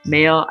any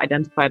male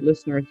identified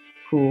listeners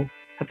who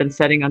have been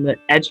sitting on the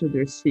edge of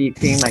their seat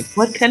being like,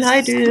 what can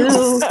I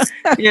do?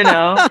 You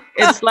know,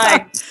 it's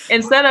like,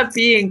 instead of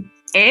being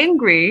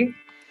angry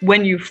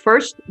when you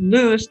first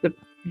lose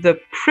the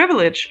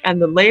privilege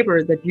and the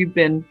labor that you've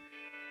been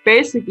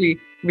basically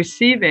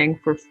receiving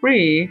for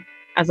free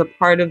as a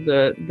part of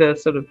the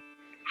sort of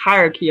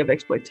hierarchy of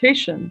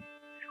exploitation,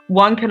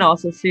 one can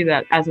also see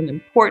that as an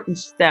important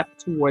step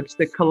towards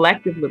the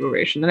collective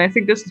liberation. And I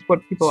think this is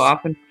what people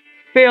often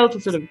fail to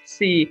sort of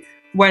see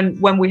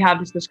when we have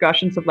these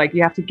discussions of, like,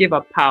 you have to give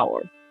up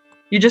power.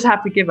 You just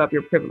have to give up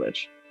your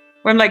privilege.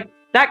 When, like,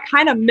 that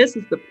kind of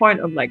misses the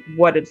point of, like,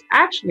 what it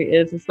actually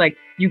is. It's like,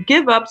 you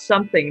give up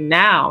something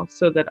now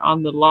so that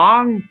on the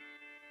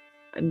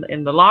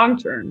in the long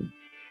term,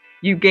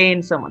 you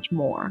gain so much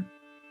more.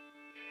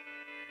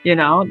 You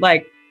know,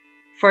 like,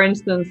 for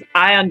instance,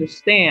 I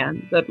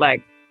understand that,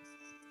 like,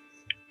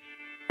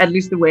 at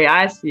least the way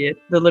I see it,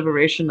 the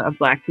liberation of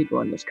Black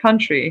people in this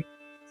country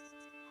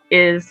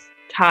is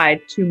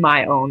tied to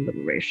my own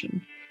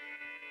liberation.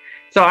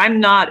 So I'm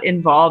not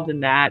involved in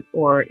that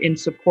or in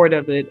support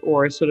of it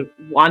or sort of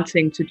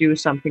wanting to do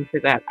something for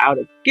that out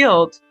of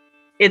guilt.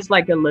 It's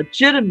like a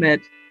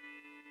legitimate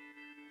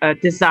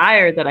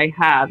desire that I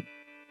have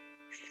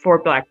for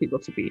Black people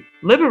to be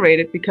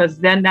liberated, because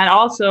then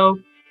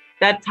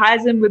that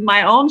ties in with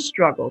my own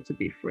struggle to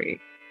be free,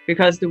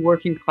 because the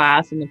working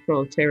class and the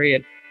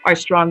proletariat are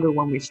stronger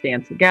when we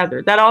stand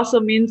together. That also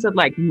means that,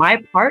 like,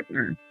 my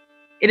partner,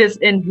 it is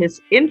in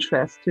his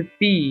interest to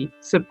be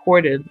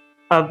supported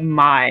of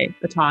my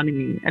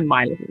autonomy and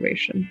my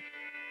liberation.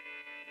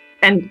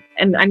 And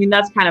I mean,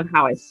 that's kind of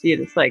how I see it.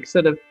 It's like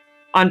sort of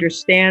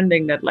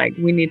understanding that, like,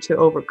 we need to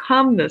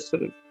overcome this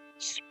sort of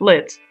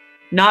split,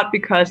 not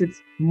because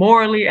it's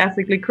morally,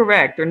 ethically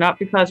correct, or not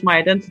because my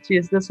identity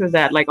is this or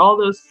that. Like, all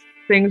those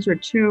things are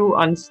too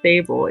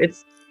unstable.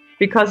 It's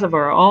because of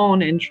our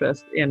own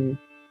interest in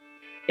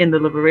the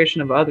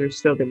liberation of others,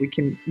 so that we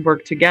can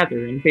work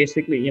together and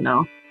basically, you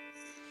know,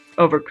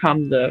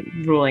 overcome the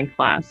ruling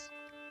class.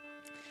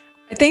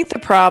 I think the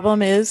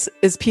problem is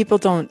people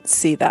don't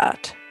see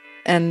that.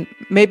 And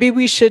maybe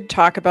we should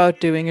talk about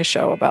doing a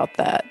show about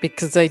that,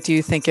 because I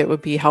do think it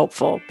would be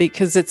helpful,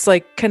 because it's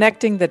like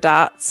connecting the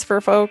dots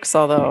for folks,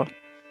 although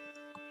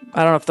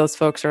I don't know if those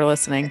folks are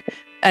listening.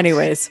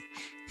 Anyways,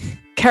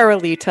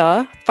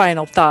 Carolita,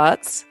 final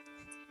thoughts.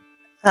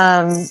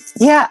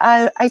 Yeah,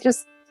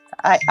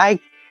 I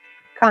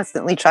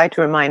constantly try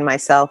to remind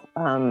myself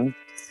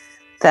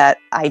that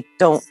I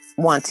don't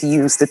want to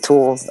use the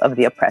tools of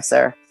the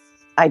oppressor.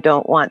 I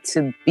don't want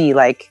to be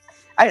like,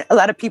 a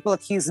lot of people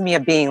accuse me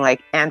of being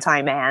like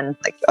anti-man,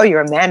 like, oh, you're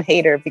a man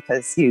hater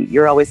because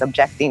you're always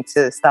objecting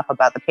to stuff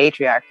about the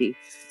patriarchy.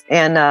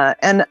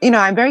 And you know,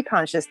 I'm very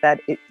conscious that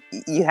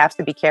you have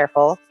to be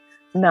careful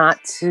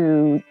not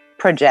to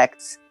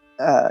project,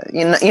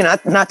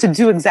 not to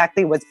do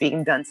exactly what's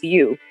being done to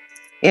you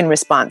in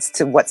response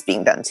to what's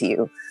being done to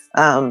you.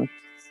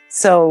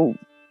 So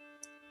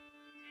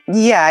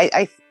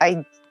yeah,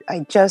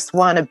 I just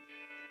want to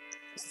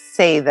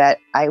say that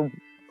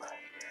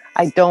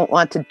I don't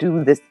want to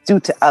do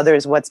to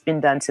others what's been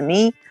done to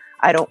me.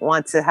 I don't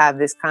want to have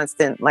this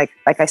constant, like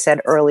I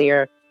said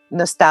earlier,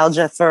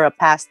 nostalgia for a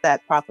past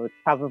that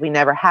probably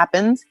never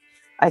happened.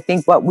 I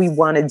think what we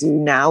want to do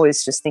now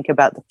is just think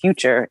about the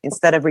future.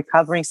 Instead of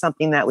recovering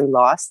something that we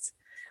lost,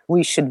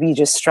 we should be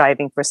just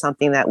striving for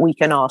something that we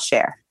can all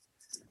share.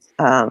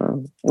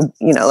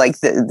 You know, like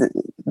the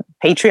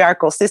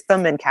patriarchal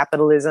system and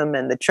capitalism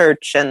and the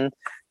church and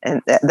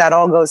that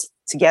all goes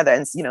together.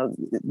 And, you know,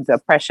 the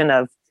oppression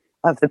of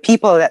the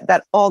people,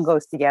 that all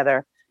goes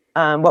together.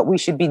 What we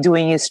should be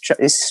doing is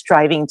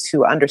striving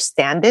to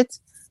understand it,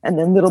 and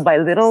then little by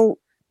little,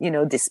 you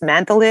know,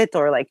 dismantle it,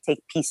 or like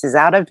take pieces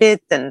out of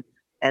it and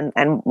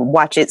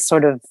watch it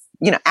sort of,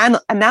 you know,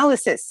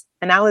 analysis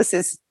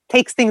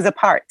takes things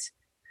apart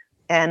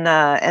and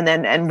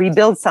then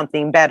rebuild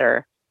something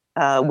better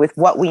with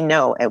what we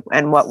know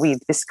and what we've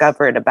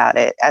discovered about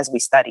it as we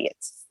study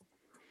it.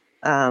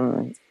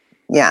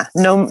 Yeah,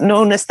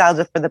 no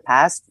nostalgia for the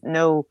past.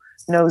 No,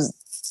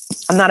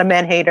 I'm not a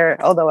man hater,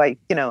 although I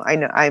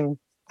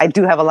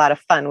do have a lot of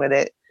fun with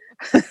it.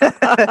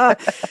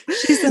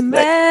 She's a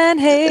man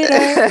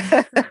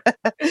hater.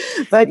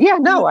 But yeah,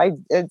 no, I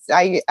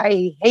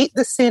hate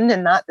the sin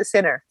and not the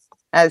sinner,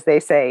 as they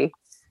say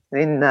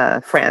in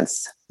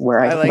France,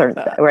 where I learned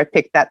that, where I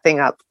picked that thing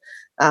up.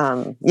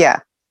 Yeah.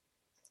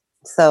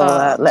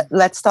 So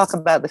let's talk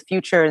about the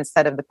future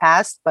instead of the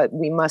past, but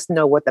we must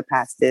know what the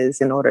past is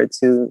in order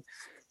to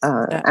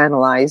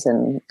analyze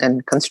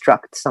and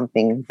construct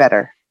something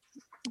better.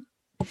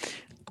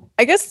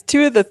 I guess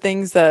two of the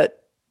things that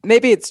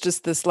maybe it's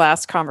just this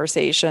last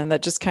conversation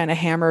that just kind of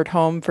hammered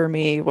home for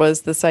me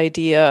was this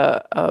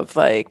idea of,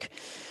 like,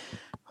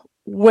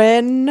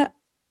 when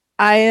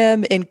I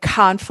am in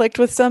conflict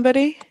with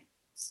somebody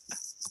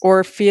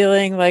or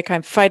feeling like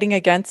I'm fighting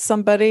against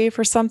somebody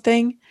for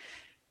something,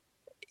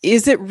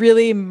 is it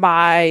really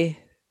my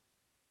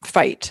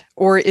fight,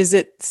 or is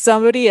it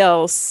somebody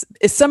else?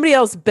 Is somebody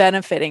else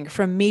benefiting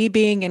from me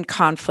being in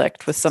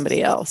conflict with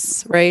somebody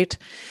else, right?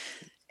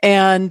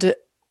 And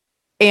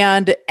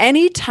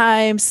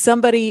anytime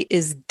somebody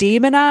is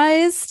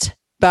demonized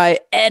by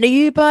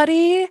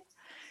anybody,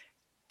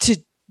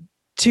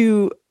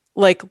 to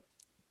like,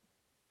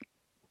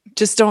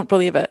 just don't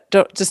believe it.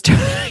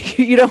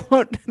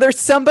 There's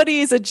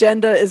somebody's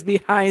agenda is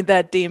behind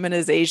that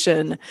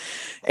demonization,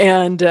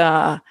 and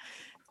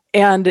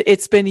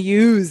it's been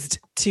used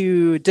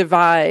to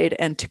divide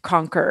and to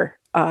conquer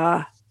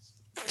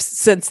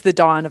since the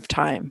dawn of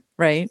time,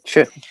 right?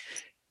 Sure.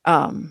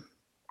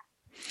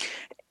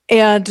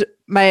 And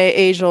my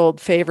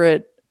age-old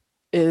favorite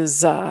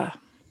is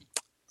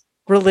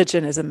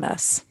religion is a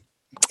mess.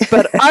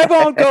 But I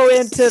won't go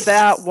into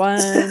that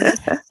one.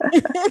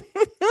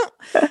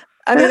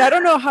 I mean, I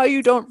don't know how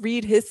you don't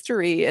read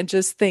history and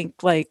just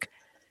think, like,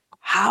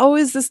 how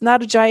is this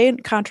not a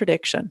giant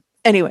contradiction?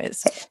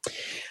 Anyways,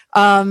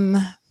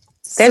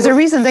 There's a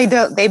reason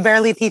they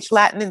barely teach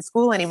Latin in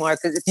school anymore,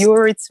 because if you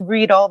were to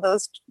read all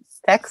those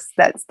texts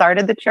that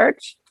started the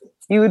church,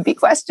 you would be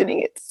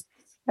questioning it,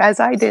 as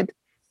I did.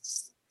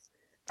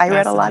 I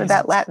read a lot of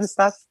that Latin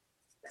stuff.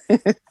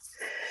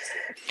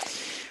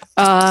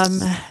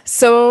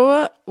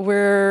 So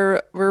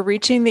we're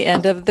reaching the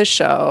end of the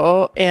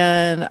show,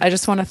 and I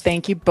just want to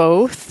thank you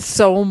both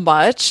so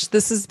much.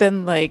 This has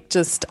been like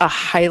just a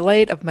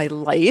highlight of my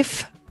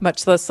life,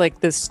 much less like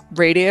this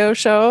radio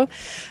show.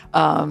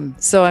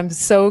 So I'm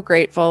so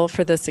grateful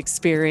for this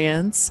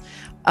experience.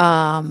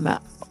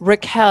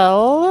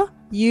 Raquel,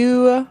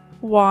 you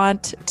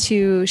want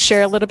to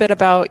share a little bit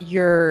about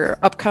your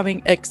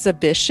upcoming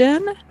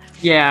exhibition?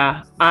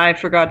 Yeah, I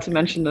forgot to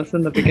mention this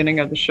in the beginning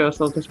of the show,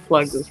 so I'll just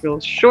plug this real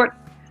short.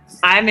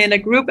 I'm in a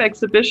group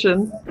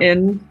exhibition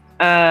in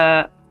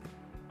Ossingen.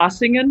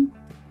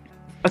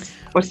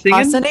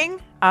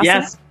 Ossining?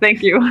 Yes,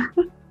 thank you.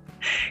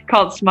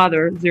 Called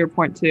Smother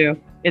 0.2.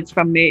 It's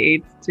from May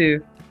 8th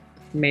to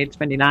May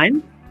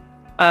 29th.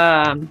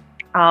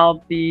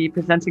 I'll be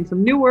presenting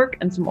some new work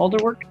and some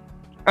older work.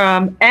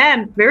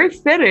 And very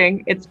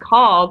fitting, it's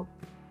called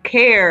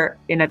Care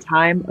in a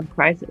Time of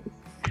Crisis.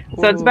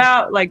 So it's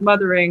about like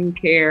mothering,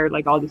 care,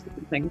 like all these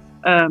different things.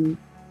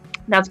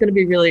 That's going to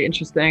be really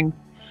interesting.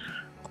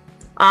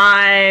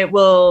 I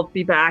will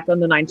be back on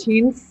the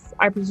 19th,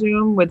 I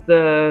presume, with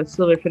the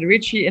Silvia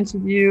Federici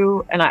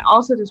interview. And I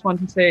also just want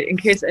to say, in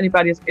case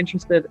anybody is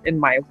interested in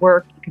my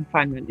work, you can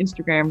find me on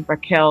Instagram,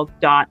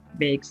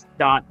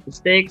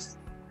 raquel.makes.mistakes.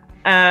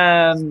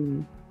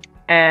 And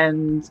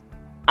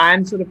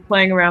I'm sort of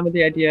playing around with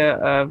the idea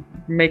of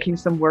making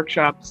some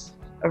workshops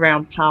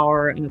around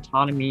power and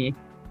autonomy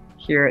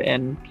here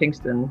in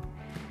Kingston,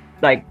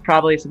 like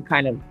probably some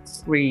kind of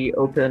free,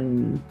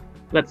 open,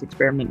 let's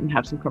experiment and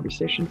have some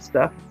conversation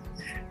stuff.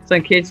 So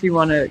in case you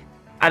want to,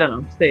 I don't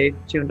know, stay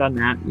tuned on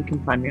that, you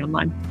can find me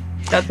online.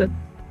 That's it.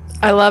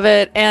 I love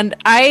it. And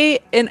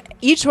in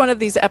each one of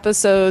these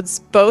episodes,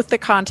 both the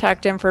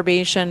contact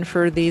information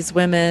for these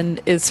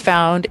women is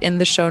found in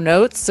the show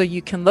notes. So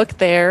you can look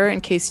there in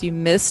case you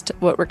missed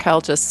what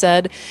Raquel just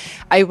said.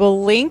 I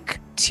will link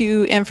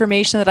to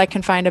information that I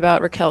can find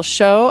about Raquel's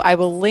show. I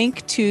will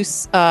link to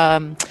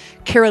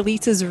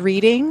Carolita's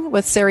reading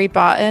with Sari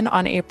Botten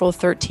on April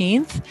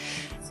 13th.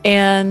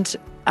 And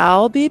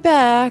I'll be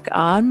back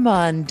on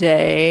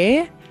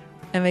Monday.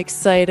 I'm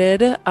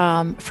excited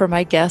for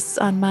my guests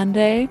on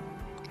Monday.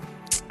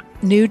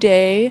 New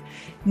day,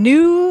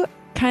 new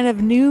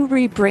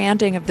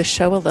rebranding of the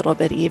show a little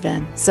bit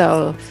even.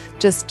 So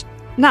just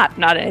not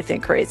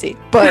anything crazy,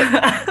 but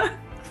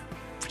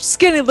just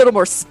getting a little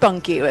more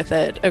spunky with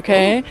it,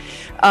 okay?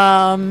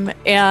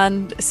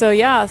 And so,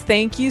 yeah,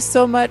 thank you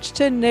so much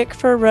to Nick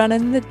for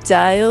running the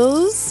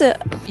dials.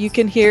 You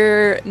can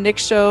hear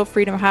Nick's show,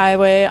 Freedom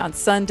Highway, on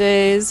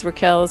Sundays.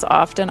 Raquel is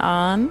often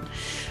on.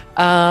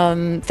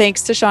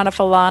 Thanks to Shauna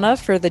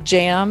Falana for the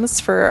jams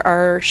for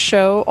our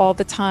show all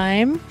the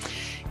time.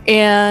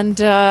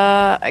 And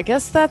I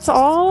guess that's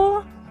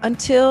all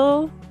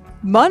until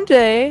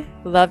Monday.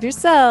 Love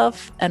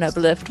yourself and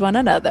uplift one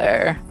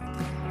another.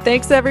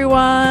 Thanks,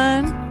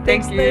 everyone.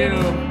 Thank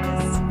you.